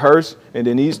throw it to Hurst, and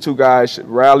then these 2 guys should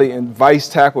rally and vice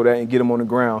tackle that and get him on the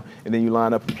ground, and then you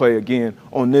line up and play again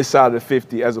on this side of the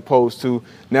 50 as opposed to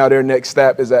now their next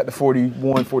step is at the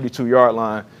 41, 42-yard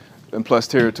line and plus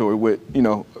territory with,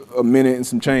 a minute and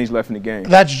some change left in the game.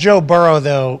 That's Joe Burrow,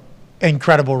 though.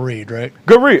 Incredible read, right?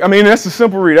 Good read. I mean, that's a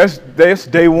simple read. That's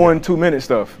day 1, 2-minute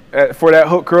stuff for that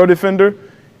hook curl defender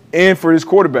and for his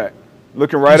quarterback.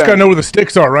 looking right He's at got to me. know where the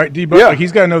sticks are, right, D-Buck? Yeah. Like,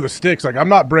 he's got to know the sticks. Like, I'm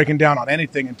not breaking down on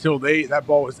anything until that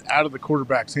ball is out of the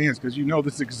quarterback's hands because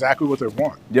this is exactly what they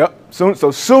want. Yep.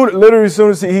 Literally, as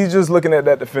soon as he's just looking at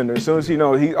that defender. As soon as he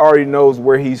already knows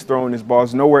where he's throwing his ball.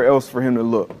 There's nowhere else for him to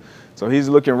look. So he's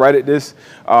looking right at this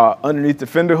underneath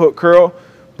defender hook curl.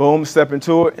 Boom, step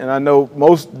into it. And I know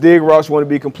most dig routes want to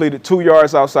be completed 2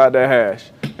 yards outside that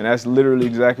hash. And that's literally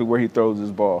exactly where he throws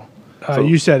his ball.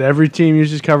 You said every team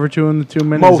uses cover 2 in the 2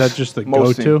 minutes. Is that just the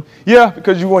go-to? Yeah,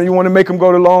 because you want to make them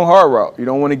go the long hard route. You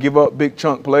don't want to give up big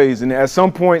chunk plays. And at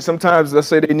some point, sometimes let's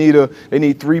say they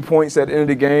need 3 points at the end of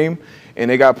the game, and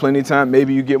they got plenty of time.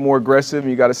 Maybe you get more aggressive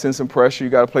and you got to send some pressure. You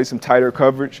got to play some tighter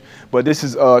coverage. But this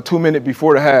is 2 minutes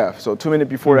before the half. So 2 minutes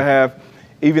before the half.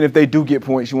 Even if they do get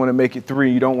points, you want to make it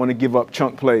 3. You don't want to give up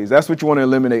chunk plays. That's what you want to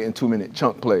eliminate in 2-minute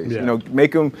chunk plays. Yeah.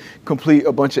 Make them complete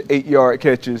a bunch of 8-yard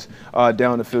catches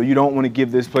down the field. You don't want to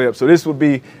give this play up. So this would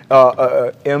be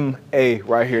MA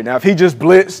right here. Now, if he just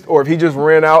blitzed or if he just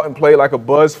ran out and played like a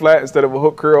buzz flat instead of a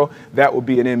hook curl, that would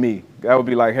be an ME. That would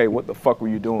be like, hey, what the fuck were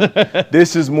you doing?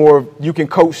 This is more, you can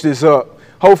coach this up.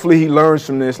 Hopefully he learns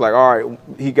from this. Like, all right,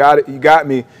 he got it. You got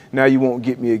me. Now you won't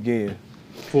get me again.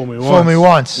 Fool me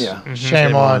once. Yeah. Mm-hmm.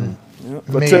 Shame on me.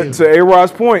 But to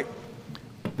A-Rod's point,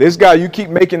 this guy, you keep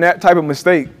making that type of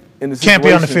mistake in the situation. Can't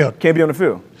be on the field. Can't be on the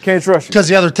field. Can't trust you. Because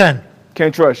the other 10.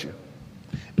 Can't trust you.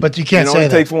 But you can't say that. It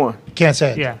only takes one. Can't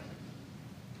say it. Yeah.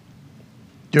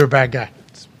 You're a bad guy.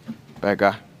 Bad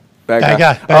guy. Bad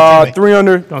guy. Bad 3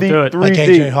 under, Don't do it. 3 Like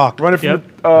deep. AJ Hawk. Running from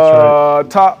Yep. the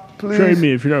top, please. Trade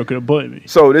me if you're not going to play me.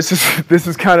 So this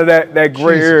is kind of that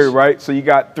gray area, right? So you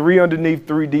got 3 underneath,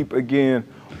 3 deep again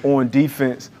on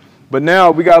defense. But now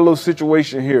we got a little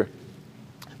situation here.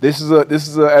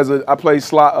 I play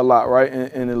slot a lot, right,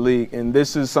 in the league, and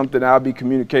this is something I'll be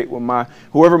communicating with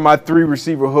whoever my 3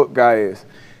 receiver hook guy is.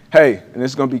 Hey, and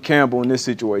it's going to be Campbell in this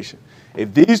situation.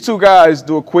 If these 2 guys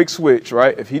do a quick switch,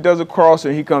 right, if he does a cross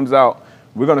and he comes out,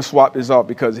 we're going to swap this off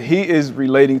because he is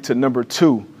relating to number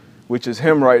 2, which is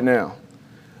him right now.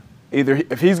 Either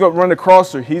if he's going to run the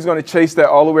crosser, he's going to chase that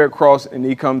all the way across and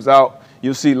he comes out.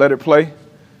 You'll see, let it play.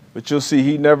 But you'll see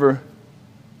he never,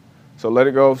 so let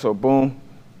it go, so boom,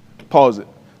 pause it.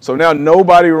 So now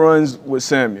nobody runs with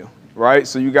Samuel, right?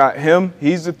 So you got him,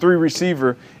 he's the 3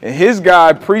 receiver, and his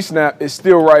guy pre-snap is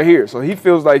still right here. So he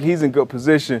feels like he's in good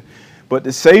position, but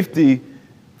the safety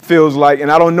feels like, and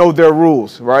I don't know their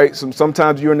rules, right?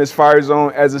 Sometimes you're in this fire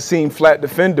zone as a seam flat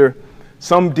defender.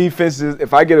 Some defenses,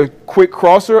 if I get a quick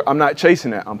crosser, I'm not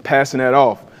chasing that, I'm passing that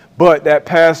off. But that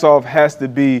pass off has to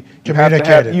be you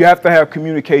have to have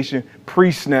communication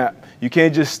pre-snap. You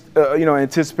can't just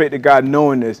anticipate the guy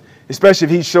knowing this, especially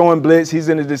if he's showing blitz, he's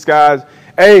in a disguise.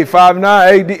 Hey,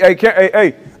 5'9",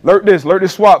 hey, alert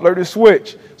this swap, alert this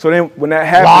switch. So then when that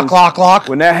happens, lock.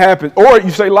 When that happens, or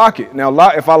you say lock it. Now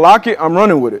if I lock it, I'm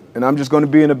running with it, and I'm just going to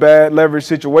be in a bad leverage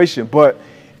situation. But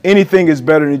anything is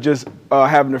better than just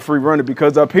having a free runner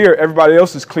because up here, everybody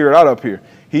else is cleared out up here.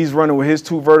 He's running with his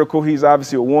 2 vertical. He's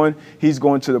obviously a 1. He's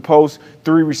going to the post.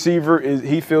 3 receiver,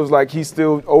 he feels like he's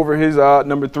still over his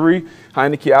number 3.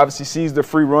 Heineke obviously sees the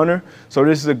free runner. So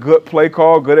this is a good play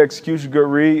call, good execution, good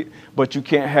read, but you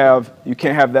can't have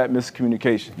that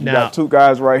miscommunication. You got 2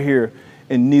 guys right here,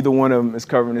 and neither one of them is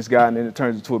covering this guy, and then it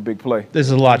turns into a big play. This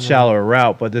is a lot shallower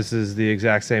route, but this is the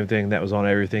exact same thing that was on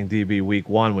Everything DB week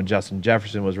 1 when Justin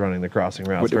Jefferson was running the crossing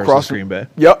routes versus Green Bay.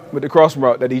 Yep, with the crossing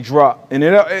route that he dropped. And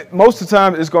most of the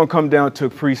time, it's going to come down to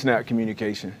pre-snap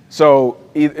communication. So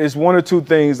it's 1 or 2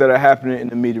 things that are happening in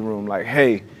the meeting room. Like,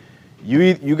 hey,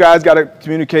 you guys got to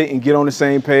communicate and get on the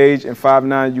same page, and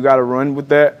 5'9", you got to run with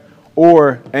that.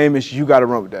 Or, Amos, you got to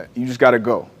run with that. You just got to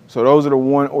go. So those are the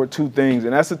 1 or 2 things,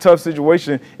 and that's a tough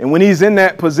situation. And when he's in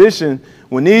that position,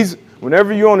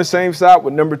 whenever you're on the same side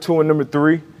with number 2 and number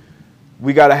 3,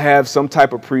 we got to have some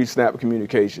type of pre-snap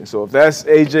communication. So if that's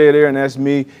AJ there and that's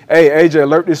me, hey, AJ,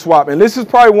 alert this swap. And this is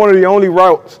probably one of the only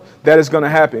routes that is going to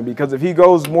happen because if he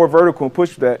goes more vertical and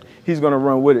push that, he's going to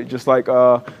run with it, just like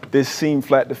this seam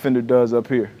flat defender does up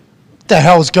here. What the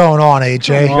hell's going on,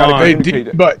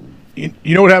 AJ? But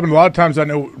you know what happened? A lot of times I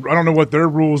don't know what their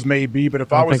rules may be, but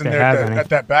if I was in there at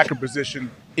that backer position,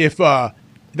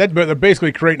 they're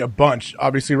basically creating a bunch,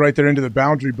 obviously right there into the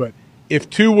boundary. But if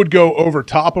 2 would go over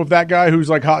top of that guy who's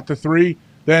like hot to 3,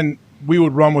 then we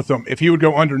would run with him. If he would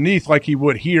go underneath like he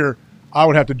would here, I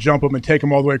would have to jump him and take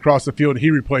him all the way across the field. He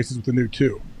replaces with the new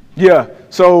 2. Yeah.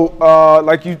 So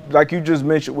like you just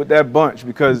mentioned with that bunch,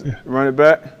 because run it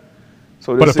back.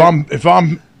 So but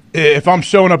if I'm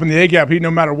showing up in the A gap,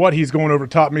 no matter what, he's going over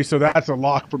top of me. So that's a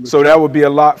lock from. So that would be a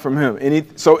lock from him.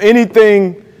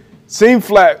 Anything seam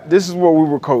flat. This is where we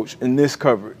were coached in this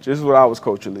coverage. This is what I was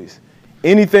coached at least.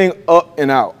 anything up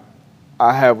and out,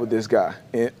 I have with this guy.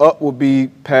 And up will be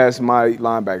past my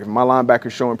linebacker. If my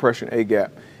linebacker's showing pressure in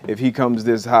A-gap, if he comes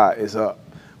this high, it's up.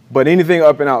 But anything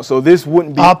up and out. So this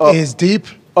wouldn't be up. Up is deep?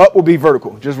 Up will be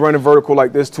vertical. Just running vertical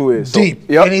like this too is. So, deep.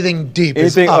 Yep. Anything deep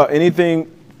anything is up.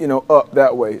 Anything, up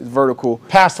that way is vertical.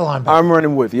 Past the linebacker. I'm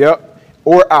running with,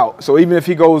 or out. So even if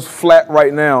he goes flat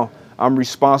right now, I'm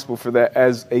responsible for that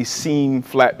as a seam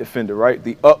flat defender, right?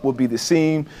 The up will be the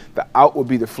seam, the out will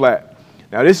be the flat.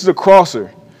 Now this is a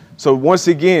crosser. So once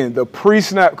again, the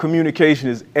pre-snap communication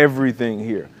is everything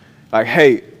here. Like,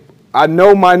 hey, I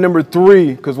know my number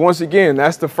 3, because once again,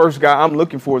 that's the first guy I'm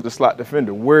looking for as the slot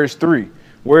defender. Where's 3?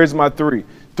 Where's my 3?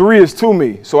 3 is to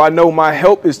me, so I know my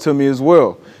help is to me as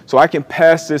well. So I can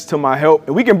pass this to my help,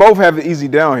 and we can both have the easy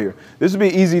down here. This would be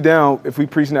easy down if we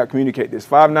pre-snap communicate this.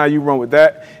 5-9, you run with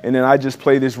that, and then I just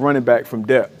play this running back from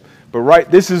depth.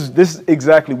 But this is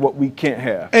exactly what we can't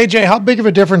have. AJ, how big of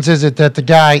a difference is it that the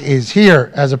guy is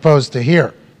here as opposed to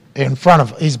here, in front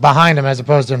of him? He's behind him as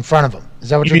opposed to in front of him. Is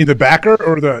that what you mean? The backer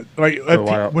or the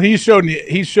when he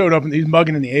showed up and he's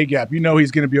mugging in the A gap,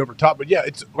 he's going to be over top. But yeah,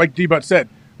 it's like D-Butt said.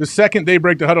 The second they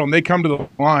break the huddle and they come to the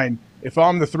line, if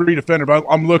I'm the 3 defender,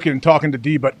 I'm looking and talking to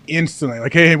D-Butt instantly.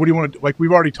 Like, hey, what do you want to do? Like,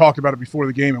 we've already talked about it before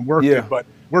the game and worked it, but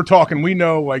we're talking. We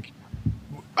know, like,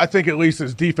 I think at least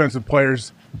as defensive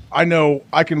players, I know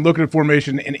I can look at a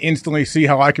formation and instantly see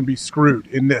how I can be screwed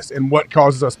in this and what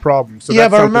causes us problems. So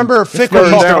but remember Fickle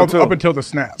up until the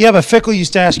snap. Yeah, but Fickle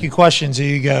used to ask you questions and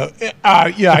you go,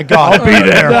 I got it. I'll be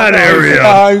there. That area.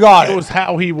 I got it. It was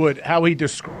how he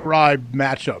described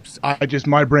matchups.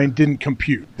 My brain didn't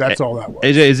compute. That's all that was.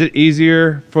 AJ, is it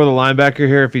easier for the linebacker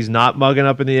here if he's not mugging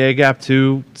up in the A gap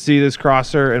to see this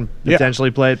crosser and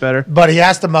potentially play it better? But he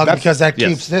has to mug because that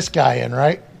keeps this guy in,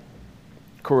 right?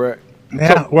 Correct.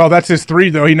 Yeah, well, that's his 3,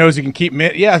 though. He knows he can keep –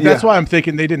 that's why I'm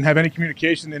thinking they didn't have any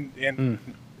communication, and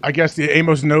I guess the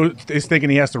Amos is thinking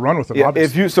he has to run with him,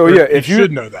 obviously. If you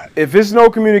should know that. If it's no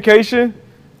communication,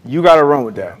 you got to run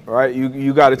with that, right?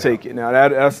 You got to take it. Now,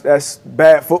 that's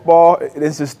bad football.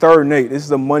 This is 3rd and 8. This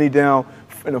is a money down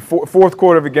in the fourth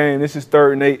quarter of a game. This is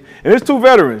 3rd and 8. And there's 2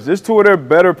 veterans. There's 2 of their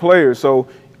better players, so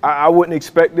 – I wouldn't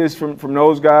expect this from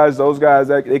those guys. Those guys,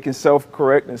 they can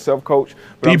self-correct and self-coach.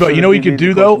 But you know what you could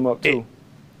do, though?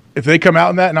 If they come out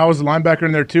in that, and I was a linebacker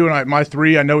in there, too, and my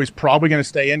 3, I know he's probably going to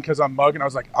stay in because I'm mugging. I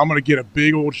was like, I'm going to get a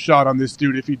big old shot on this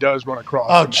dude if he does run across.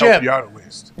 Oh, Chip. Help you out at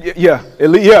least.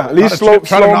 At least slow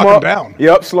him up. Down.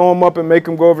 Yep, slow him up and make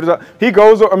him go over the top. He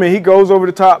goes over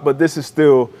the top, but this is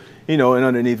still, an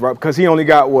underneath, right? Because he only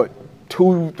got,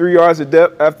 2-3 yards of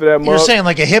depth after that mug. You're saying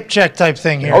like a hip check type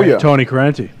thing here. Oh, yeah. Tony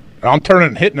Carenti. I'm turning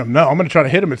and hitting him. No, I'm going to try to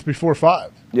hit him. It's before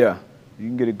 5. Yeah. You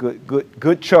can get a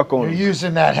good chuck on him. You're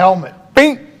using that helmet.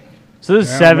 Bing! So this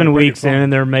is 7 weeks in,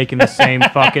 and they're making the same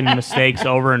fucking mistakes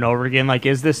over and over again. Like,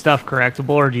 is this stuff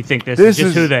correctable, or do you think this is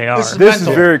just who they are? This is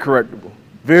very correctable.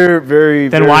 Very, very,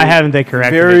 Then why haven't they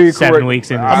corrected it 7 weeks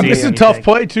into the season? This is a tough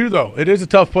play, too, though. It is a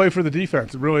tough play for the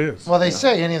defense. It really is. Well, they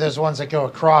say any of those ones that go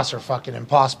across are fucking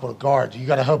impossible to guard. You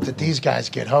got to hope that these guys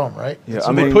get home, right? Yeah,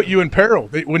 they put you in peril.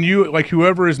 When you,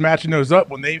 whoever is matching those up,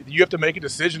 you have to make a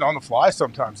decision on the fly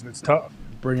sometimes, and it's tough.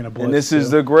 Bringing a blitz. And this is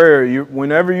the gray area.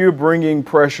 Whenever you're bringing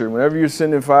pressure, whenever you're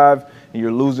sending 5 and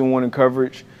you're losing 1 in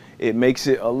coverage, it makes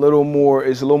it a little more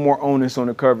onus on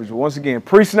the coverage. But once again,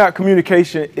 pre-snap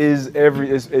communication is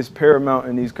paramount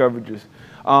in these coverages.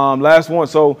 Last one.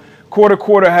 So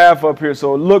quarter, half up here.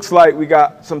 So it looks like we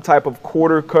got some type of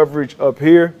quarter coverage up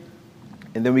here.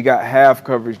 And then we got half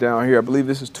coverage down here. I believe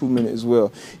this is 2 minutes as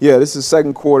well. Yeah, this is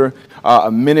 2nd quarter.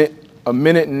 A minute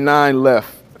and 9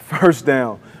 left. First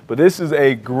down. But this is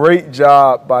a great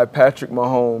job by Patrick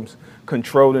Mahomes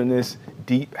controlling this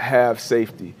deep half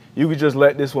safety. You could just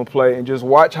let this one play and just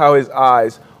watch how his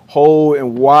eyes hold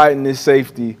and widen this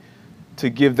safety to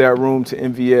give that room to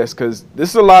MVS, because this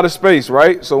is a lot of space,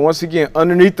 right? So once again,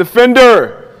 underneath the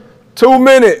fender, 2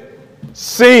 minute,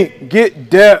 sink, get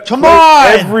depth. Come on.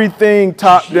 Everything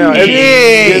top down.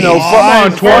 Come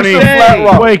on, 20.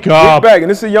 Wake up. Get back.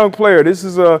 And this is a young player. This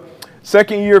is a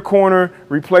second-year corner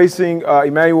replacing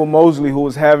Emmanuel Mosley, who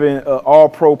was having an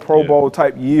all-pro, Pro Bowl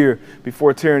type year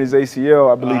before tearing his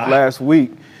ACL, I believe, last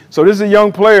week. So this is a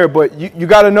young player, but you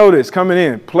got to know this coming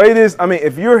in. Play this. I mean,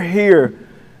 if you're here,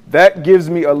 that gives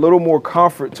me a little more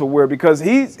comfort to where, because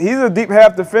he's a deep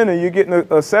half defender, you're getting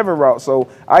a 7 route. So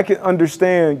I can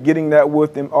understand getting that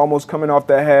with him almost coming off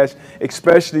that hash,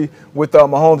 especially with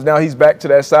Mahomes. Now he's back to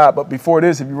that side. But before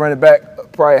this, if you run it back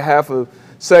probably half a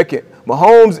second,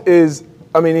 Mahomes is,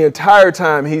 the entire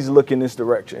time he's looking this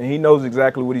direction. And he knows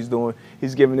exactly what he's doing.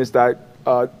 He's giving this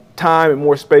time and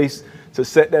more space to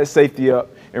set that safety up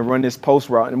and run this post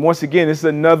route. And once again, this is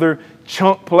another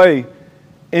chunk play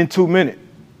in 2 minutes.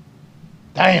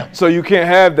 Damn. So you can't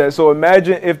have that. So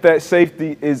imagine if that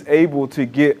safety is able to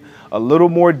get a little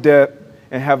more depth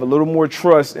and have a little more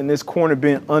trust in this corner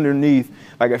being underneath.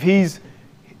 Like if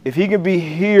he can be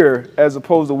here as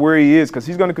opposed to where he is, because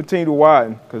he's going to continue to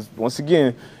widen. Because once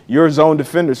again, you're a zone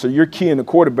defender, so you're keying the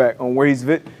quarterback on where he's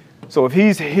So if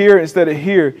he's here instead of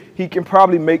here, he can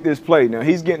probably make this play. Now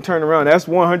he's getting turned around. That's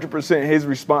 100% his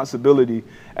responsibility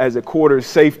as a quarter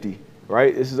safety.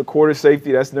 Right? This is a quarter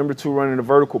safety. That's number 2 running the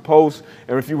vertical post.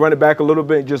 And if you run it back a little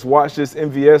bit and just watch this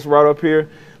MVS route up here,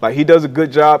 like he does a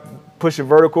good job pushing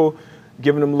vertical,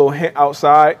 giving them a little hint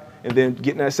outside, and then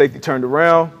getting that safety turned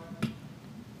around.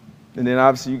 And then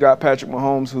obviously you got Patrick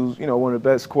Mahomes, who's one of the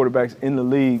best quarterbacks in the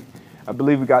league. I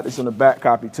believe we got this on the back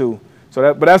copy too.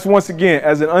 So but that's once again,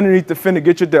 as an underneath defender,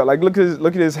 get your depth. Like look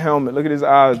at his helmet, look at his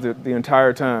eyes the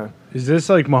entire time. Is this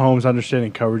like Mahomes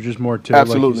understanding coverages more too,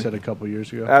 Absolutely. like you said a couple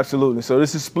years ago? Absolutely. So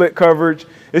this is split coverage.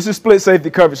 This is split safety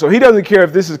coverage. So he doesn't care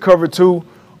if this is cover 2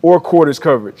 or quarters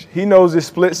coverage. He knows it's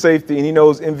split safety, and he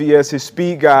knows MVS, his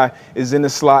speed guy, is in the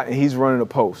slot, and he's running a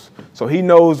post. So he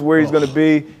knows where he's going to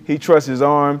be. He trusts his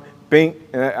arm. Bink.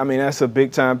 And I mean, that's a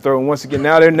big-time throw. And once again,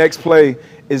 now their next play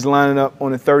is lining up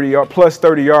on the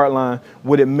 30-yard line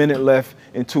with a minute left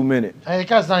in 2 minutes. Hey, that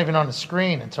guy's not even on the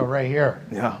screen until right here.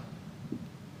 Yeah.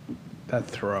 That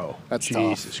throw. That's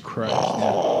Jesus tough. Christ.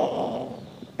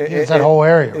 It's that whole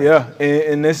area. Right? Yeah,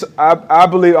 and this, I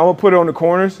believe, I'm going to put it on the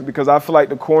corners because I feel like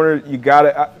the corner, you got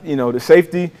to, the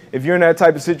safety, if you're in that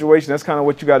type of situation, that's kind of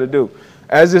what you got to do.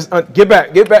 As this, get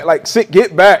back, like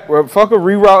get back. Well, fuck a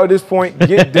reroute at this point,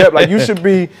 get depth. Like you should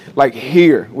be like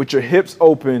here with your hips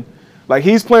open. Like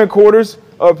he's playing quarters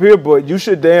up here, but you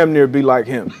should damn near be like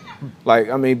him. Like,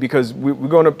 I mean, because we're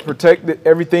going to protect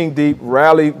everything deep,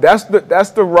 rally. That's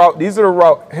the route. These are the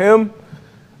route. Him,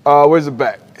 where's the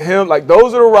back? Him, like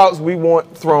those are the routes we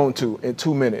want thrown to in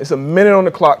 2 minutes. It's a minute on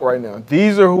the clock right now.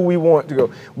 These are who we want to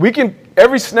go. We can,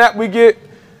 every snap we get,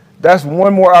 that's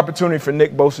one more opportunity for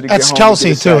Nick Bosa to get home. That's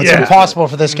Kelsey, too. It's impossible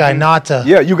for this guy not to.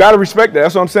 Yeah, you got to respect that.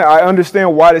 That's what I'm saying. I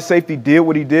understand why the safety did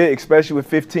what he did, especially with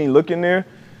 15 looking there.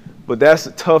 But that's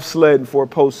a tough sledding for a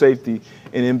post safety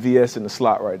and MVS in the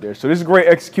slot right there. So this is great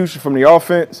execution from the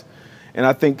offense. And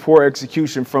I think poor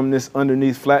execution from this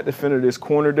underneath flat defender, this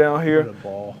corner down here.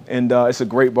 And it's a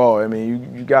great ball. I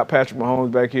mean, you got Patrick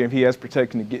Mahomes back here. If he has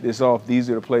protection to get this off, these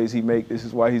are the plays he makes. This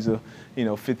is why he's a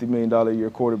 $50 million a year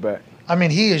quarterback. I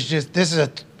mean, he is just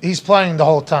he's playing the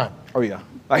whole time. Oh yeah,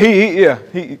 like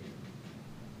he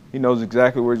knows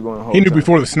exactly where he's going the whole time. He knew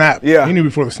before the snap. Yeah, he knew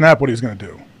before the snap what he was going to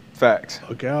do. Facts.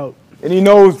 Look out. And he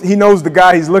knows the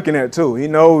guy he's looking at too. He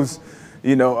knows,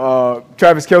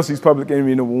 Travis Kelce's public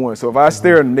enemy number 1. So if I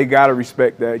stare at him, they gotta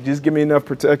respect that. Just give me enough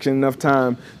protection, enough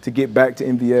time to get back to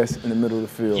MVS in the middle of the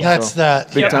field. That's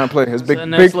that big time play. It's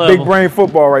big brain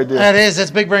football right there. That is. That's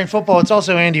big brain football. It's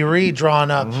also Andy Reid drawn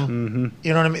up. Mm-hmm.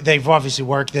 You know what I mean? They've obviously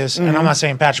worked this, and I'm not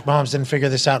saying Patrick Mahomes didn't figure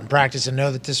this out in practice and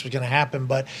know that this was going to happen,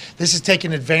 but this is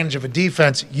taking advantage of a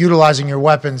defense, utilizing your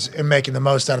weapons, and making the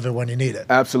most out of it when you need it.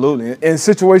 Absolutely. And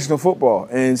situational football,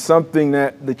 and something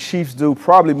that the Chiefs do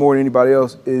probably more than anybody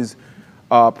else is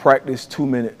practice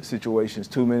 2-minute situations.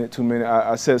 2 minute.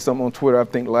 I said something on Twitter, I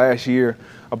think last year,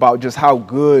 about just how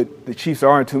good the Chiefs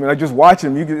are in 2 minutes. Like just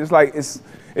watching them, it's like it's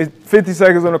 50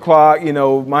 seconds on the clock,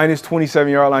 minus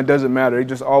 27-yard line, doesn't matter. They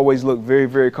just always look very,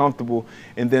 very comfortable.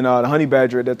 And then the Honey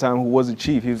Badger at that time, who wasn't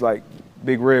Chief, he was like,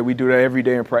 Big Red, we do that every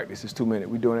day in practice. It's 2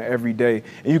 minutes. We're doing it every day.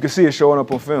 And you can see it showing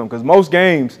up on film because most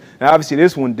games, now obviously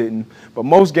this one didn't, but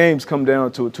most games come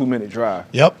down to a 2-minute drive.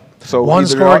 Yep. So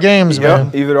one-score games,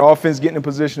 man. Either the offense getting in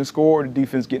position to score or the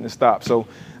defense getting a stop. So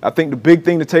I think the big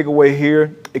thing to take away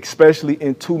here, especially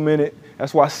in 2 minutes,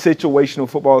 that's why situational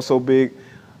football is so big.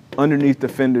 Underneath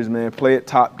defenders, man, play it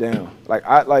top down. Like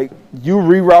you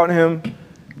rerouting him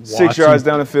 6 yards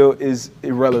down the field is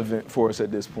irrelevant for us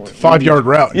at this point. 5-yard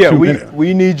route. Yeah,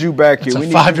 we need you back here.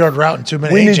 It's a 5-yard route in 2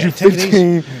 minutes. We need you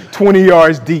 15, 20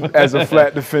 yards deep as a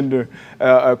flat defender,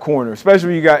 a corner, especially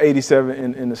when you got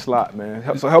 87 in the slot,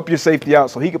 man. So help your safety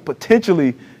out so he could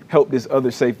potentially help this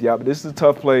other safety out. But this is a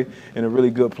tough play and a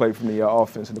really good play from the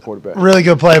offense and the quarterback. Really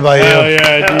good play by you. Hell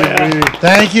yeah,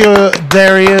 Thank you,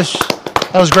 Darius.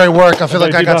 That was great work. I feel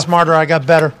like I got smarter. I got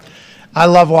better. I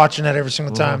love watching it every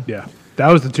single time. Yeah. That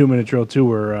was the 2-minute drill, too,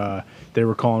 where they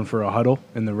were calling for a huddle,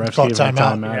 and the refs gave a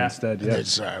timeout instead.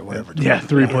 Yeah, whatever. Yeah,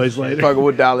 3 plays later. Fucker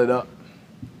would dial it up.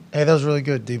 Hey, that was really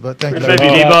good, D-Butt. Thank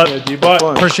you.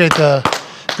 D-Butt. Appreciate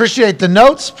Appreciate the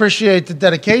notes. Appreciate the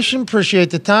dedication.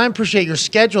 Appreciate the time. Appreciate your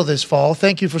schedule this fall.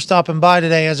 Thank you for stopping by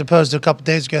today as opposed to a couple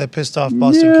days ago that pissed off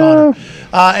Boston Connor.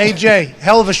 AJ,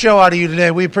 hell of a show out of you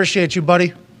today. We appreciate you,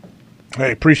 buddy.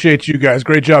 Hey, appreciate you guys.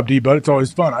 Great job, D-Bud. It's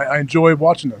always fun. I enjoy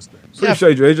watching those things.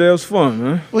 Appreciate you, AJ. It was fun,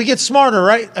 man. We get smarter,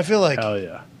 right? I feel like. Hell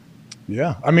yeah.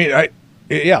 Yeah. I mean,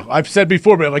 I've said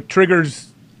before, but like triggers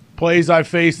plays I've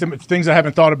faced, things I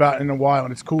haven't thought about in a while,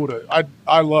 and it's cool to.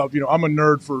 I love, I'm a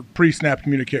nerd for pre-snap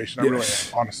communication. I really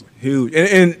am, honestly. Huge,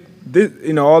 and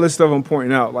this, all this stuff I'm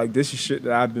pointing out, like this is shit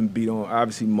that I've been beat on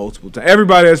obviously multiple times.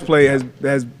 Everybody that's played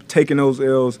has taken those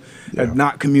L's, have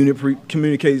not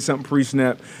communicated something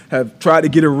pre-snap, have tried to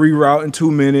get a reroute in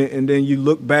 2 minutes, and then you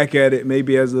look back at it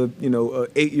maybe as a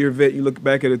 8-year vet, you look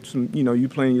back at it, you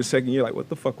playing your second year, like what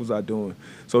the fuck was I doing?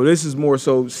 So this is more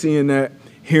so seeing that.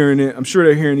 Hearing it, I'm sure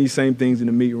they're hearing these same things in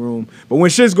the meeting room. But when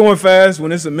shit's going fast,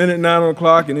 when it's a minute 9 on the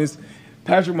clock and it's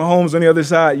Patrick Mahomes on the other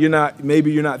side, you're not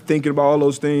thinking about all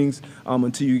those things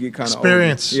until you get kind of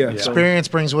experience. Yeah, experience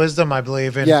brings wisdom, I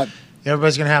believe. And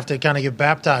everybody's gonna have to kind of get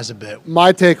baptized a bit.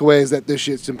 My takeaway is that this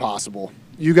shit's impossible.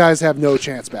 You guys have no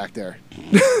chance back there.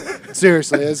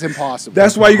 Seriously, it's impossible.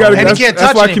 That's why you got to.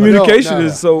 That's why communication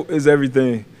is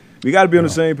everything. We got to be on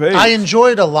the same page. I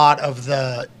enjoyed a lot of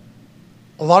the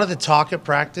talk at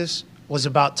practice was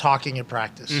about talking at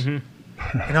practice. Mm-hmm.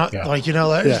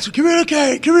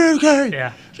 Communicate.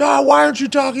 Yeah. Why aren't you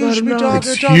talking? You should be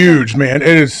talking. It's huge, man. It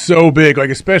is so big. Like,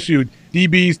 especially with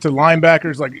DBs to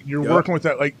linebackers. Like, you're working with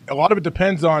that. Like, a lot of it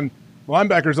depends on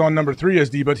linebackers on number 3 as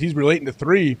D, but he's relating to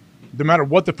 3. No matter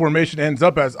what the formation ends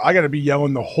up as, I got to be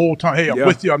yelling the whole time. Hey, I'm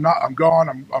with you. I'm not. I'm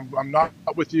gone. I'm not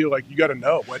with you. Like, you got to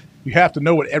know what you have to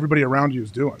know what everybody around you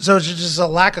is doing. So it's just a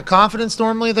lack of confidence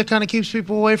normally that kind of keeps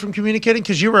people away from communicating.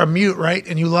 Because you were a mute, right?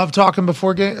 And you love talking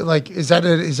before game. Like, is that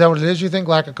what it is? You think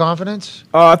lack of confidence?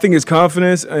 I think it's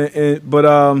confidence,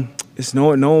 but it's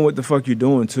knowing what the fuck you're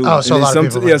doing too. Oh, so a lot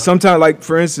of people. Sometimes, like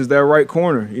for instance, that right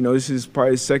corner. This is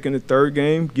probably his second or third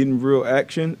game getting real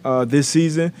action this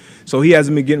season. So he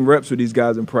hasn't been getting reps with these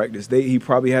guys in practice. He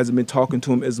probably hasn't been talking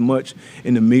to them as much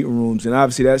in the meeting rooms, and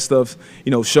obviously that stuff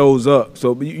shows up.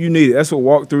 So you need it. That's what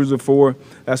walkthroughs are for.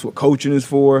 That's what coaching is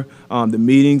for. The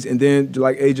meetings, and then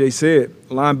like AJ said,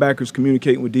 linebackers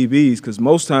communicating with DBs because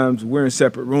most times we're in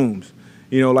separate rooms.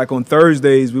 Like on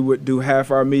Thursdays, we would do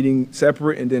half our meeting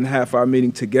separate and then half our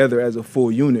meeting together as a full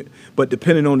unit. But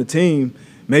depending on the team,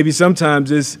 maybe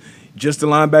sometimes it's just the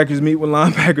linebackers meet with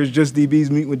linebackers, just DBs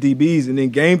meet with DBs, and then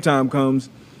game time comes,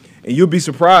 and you'll be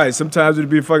surprised. Sometimes it'll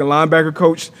be a fucking linebacker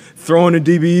coach throwing the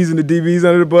DBs and the DBs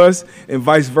under the bus, and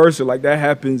vice versa. Like that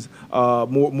happens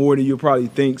more than you probably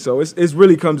think. So it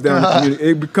really comes down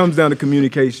to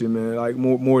communication, man. Like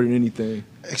more than anything.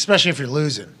 Especially if you're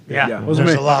losing. Yeah. There's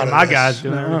a lot of my this. guys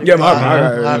doing that. Yeah, my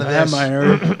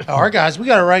guys. Our guys, we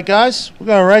got it right, guys. We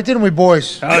got it right, didn't we,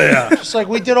 boys? Oh, yeah. Just like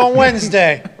we did on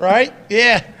Wednesday, right?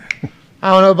 Yeah.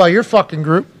 I don't know about your fucking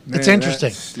group. Man, it's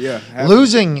interesting.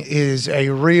 Losing is a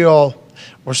real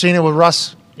 – we're seeing it with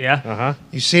Russ. Yeah. Uh-huh.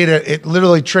 You see it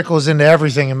literally trickles into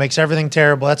everything and makes everything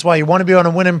terrible. That's why you want to be on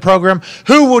a winning program.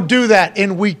 Who will do that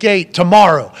in Week 8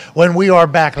 tomorrow when we are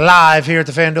back live here at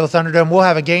the FanDuel ThunderDome? We'll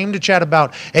have a game to chat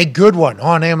about, a good one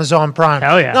on Amazon Prime.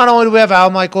 Hell yeah. Not only do we have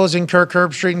Al Michaels and Kirk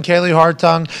Herbstreit and Kaylee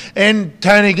Hartung and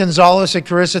Tony Gonzalez and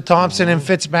Carissa Thompson and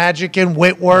Fitzmagic and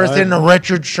Whitworth and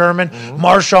Richard Sherman.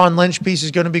 Marshawn Lynch piece is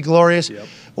going to be glorious. Yep.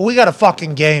 Well, we got a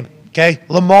fucking game, okay?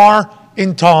 Lamar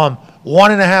and Tom.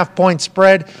 1.5 point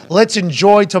spread. Let's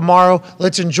enjoy tomorrow.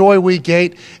 Let's enjoy Week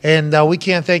 8. And we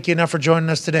can't thank you enough for joining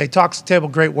us today. Talks the Table,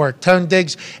 great work. Tone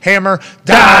Diggs, Hammer,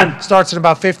 Don. Starts in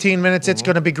about 15 minutes. It's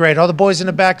going to be great. All the boys in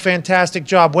the back, fantastic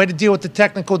job. Way to deal with the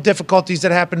technical difficulties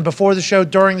that happened before the show,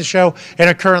 during the show, and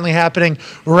are currently happening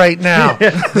right now.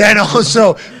 Then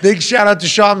also, big shout out to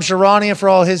Charania for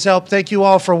all his help. Thank you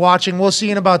all for watching. We'll see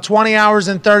you in about 20 hours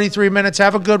and 33 minutes.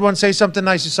 Have a good one. Say something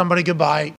nice to somebody. Goodbye.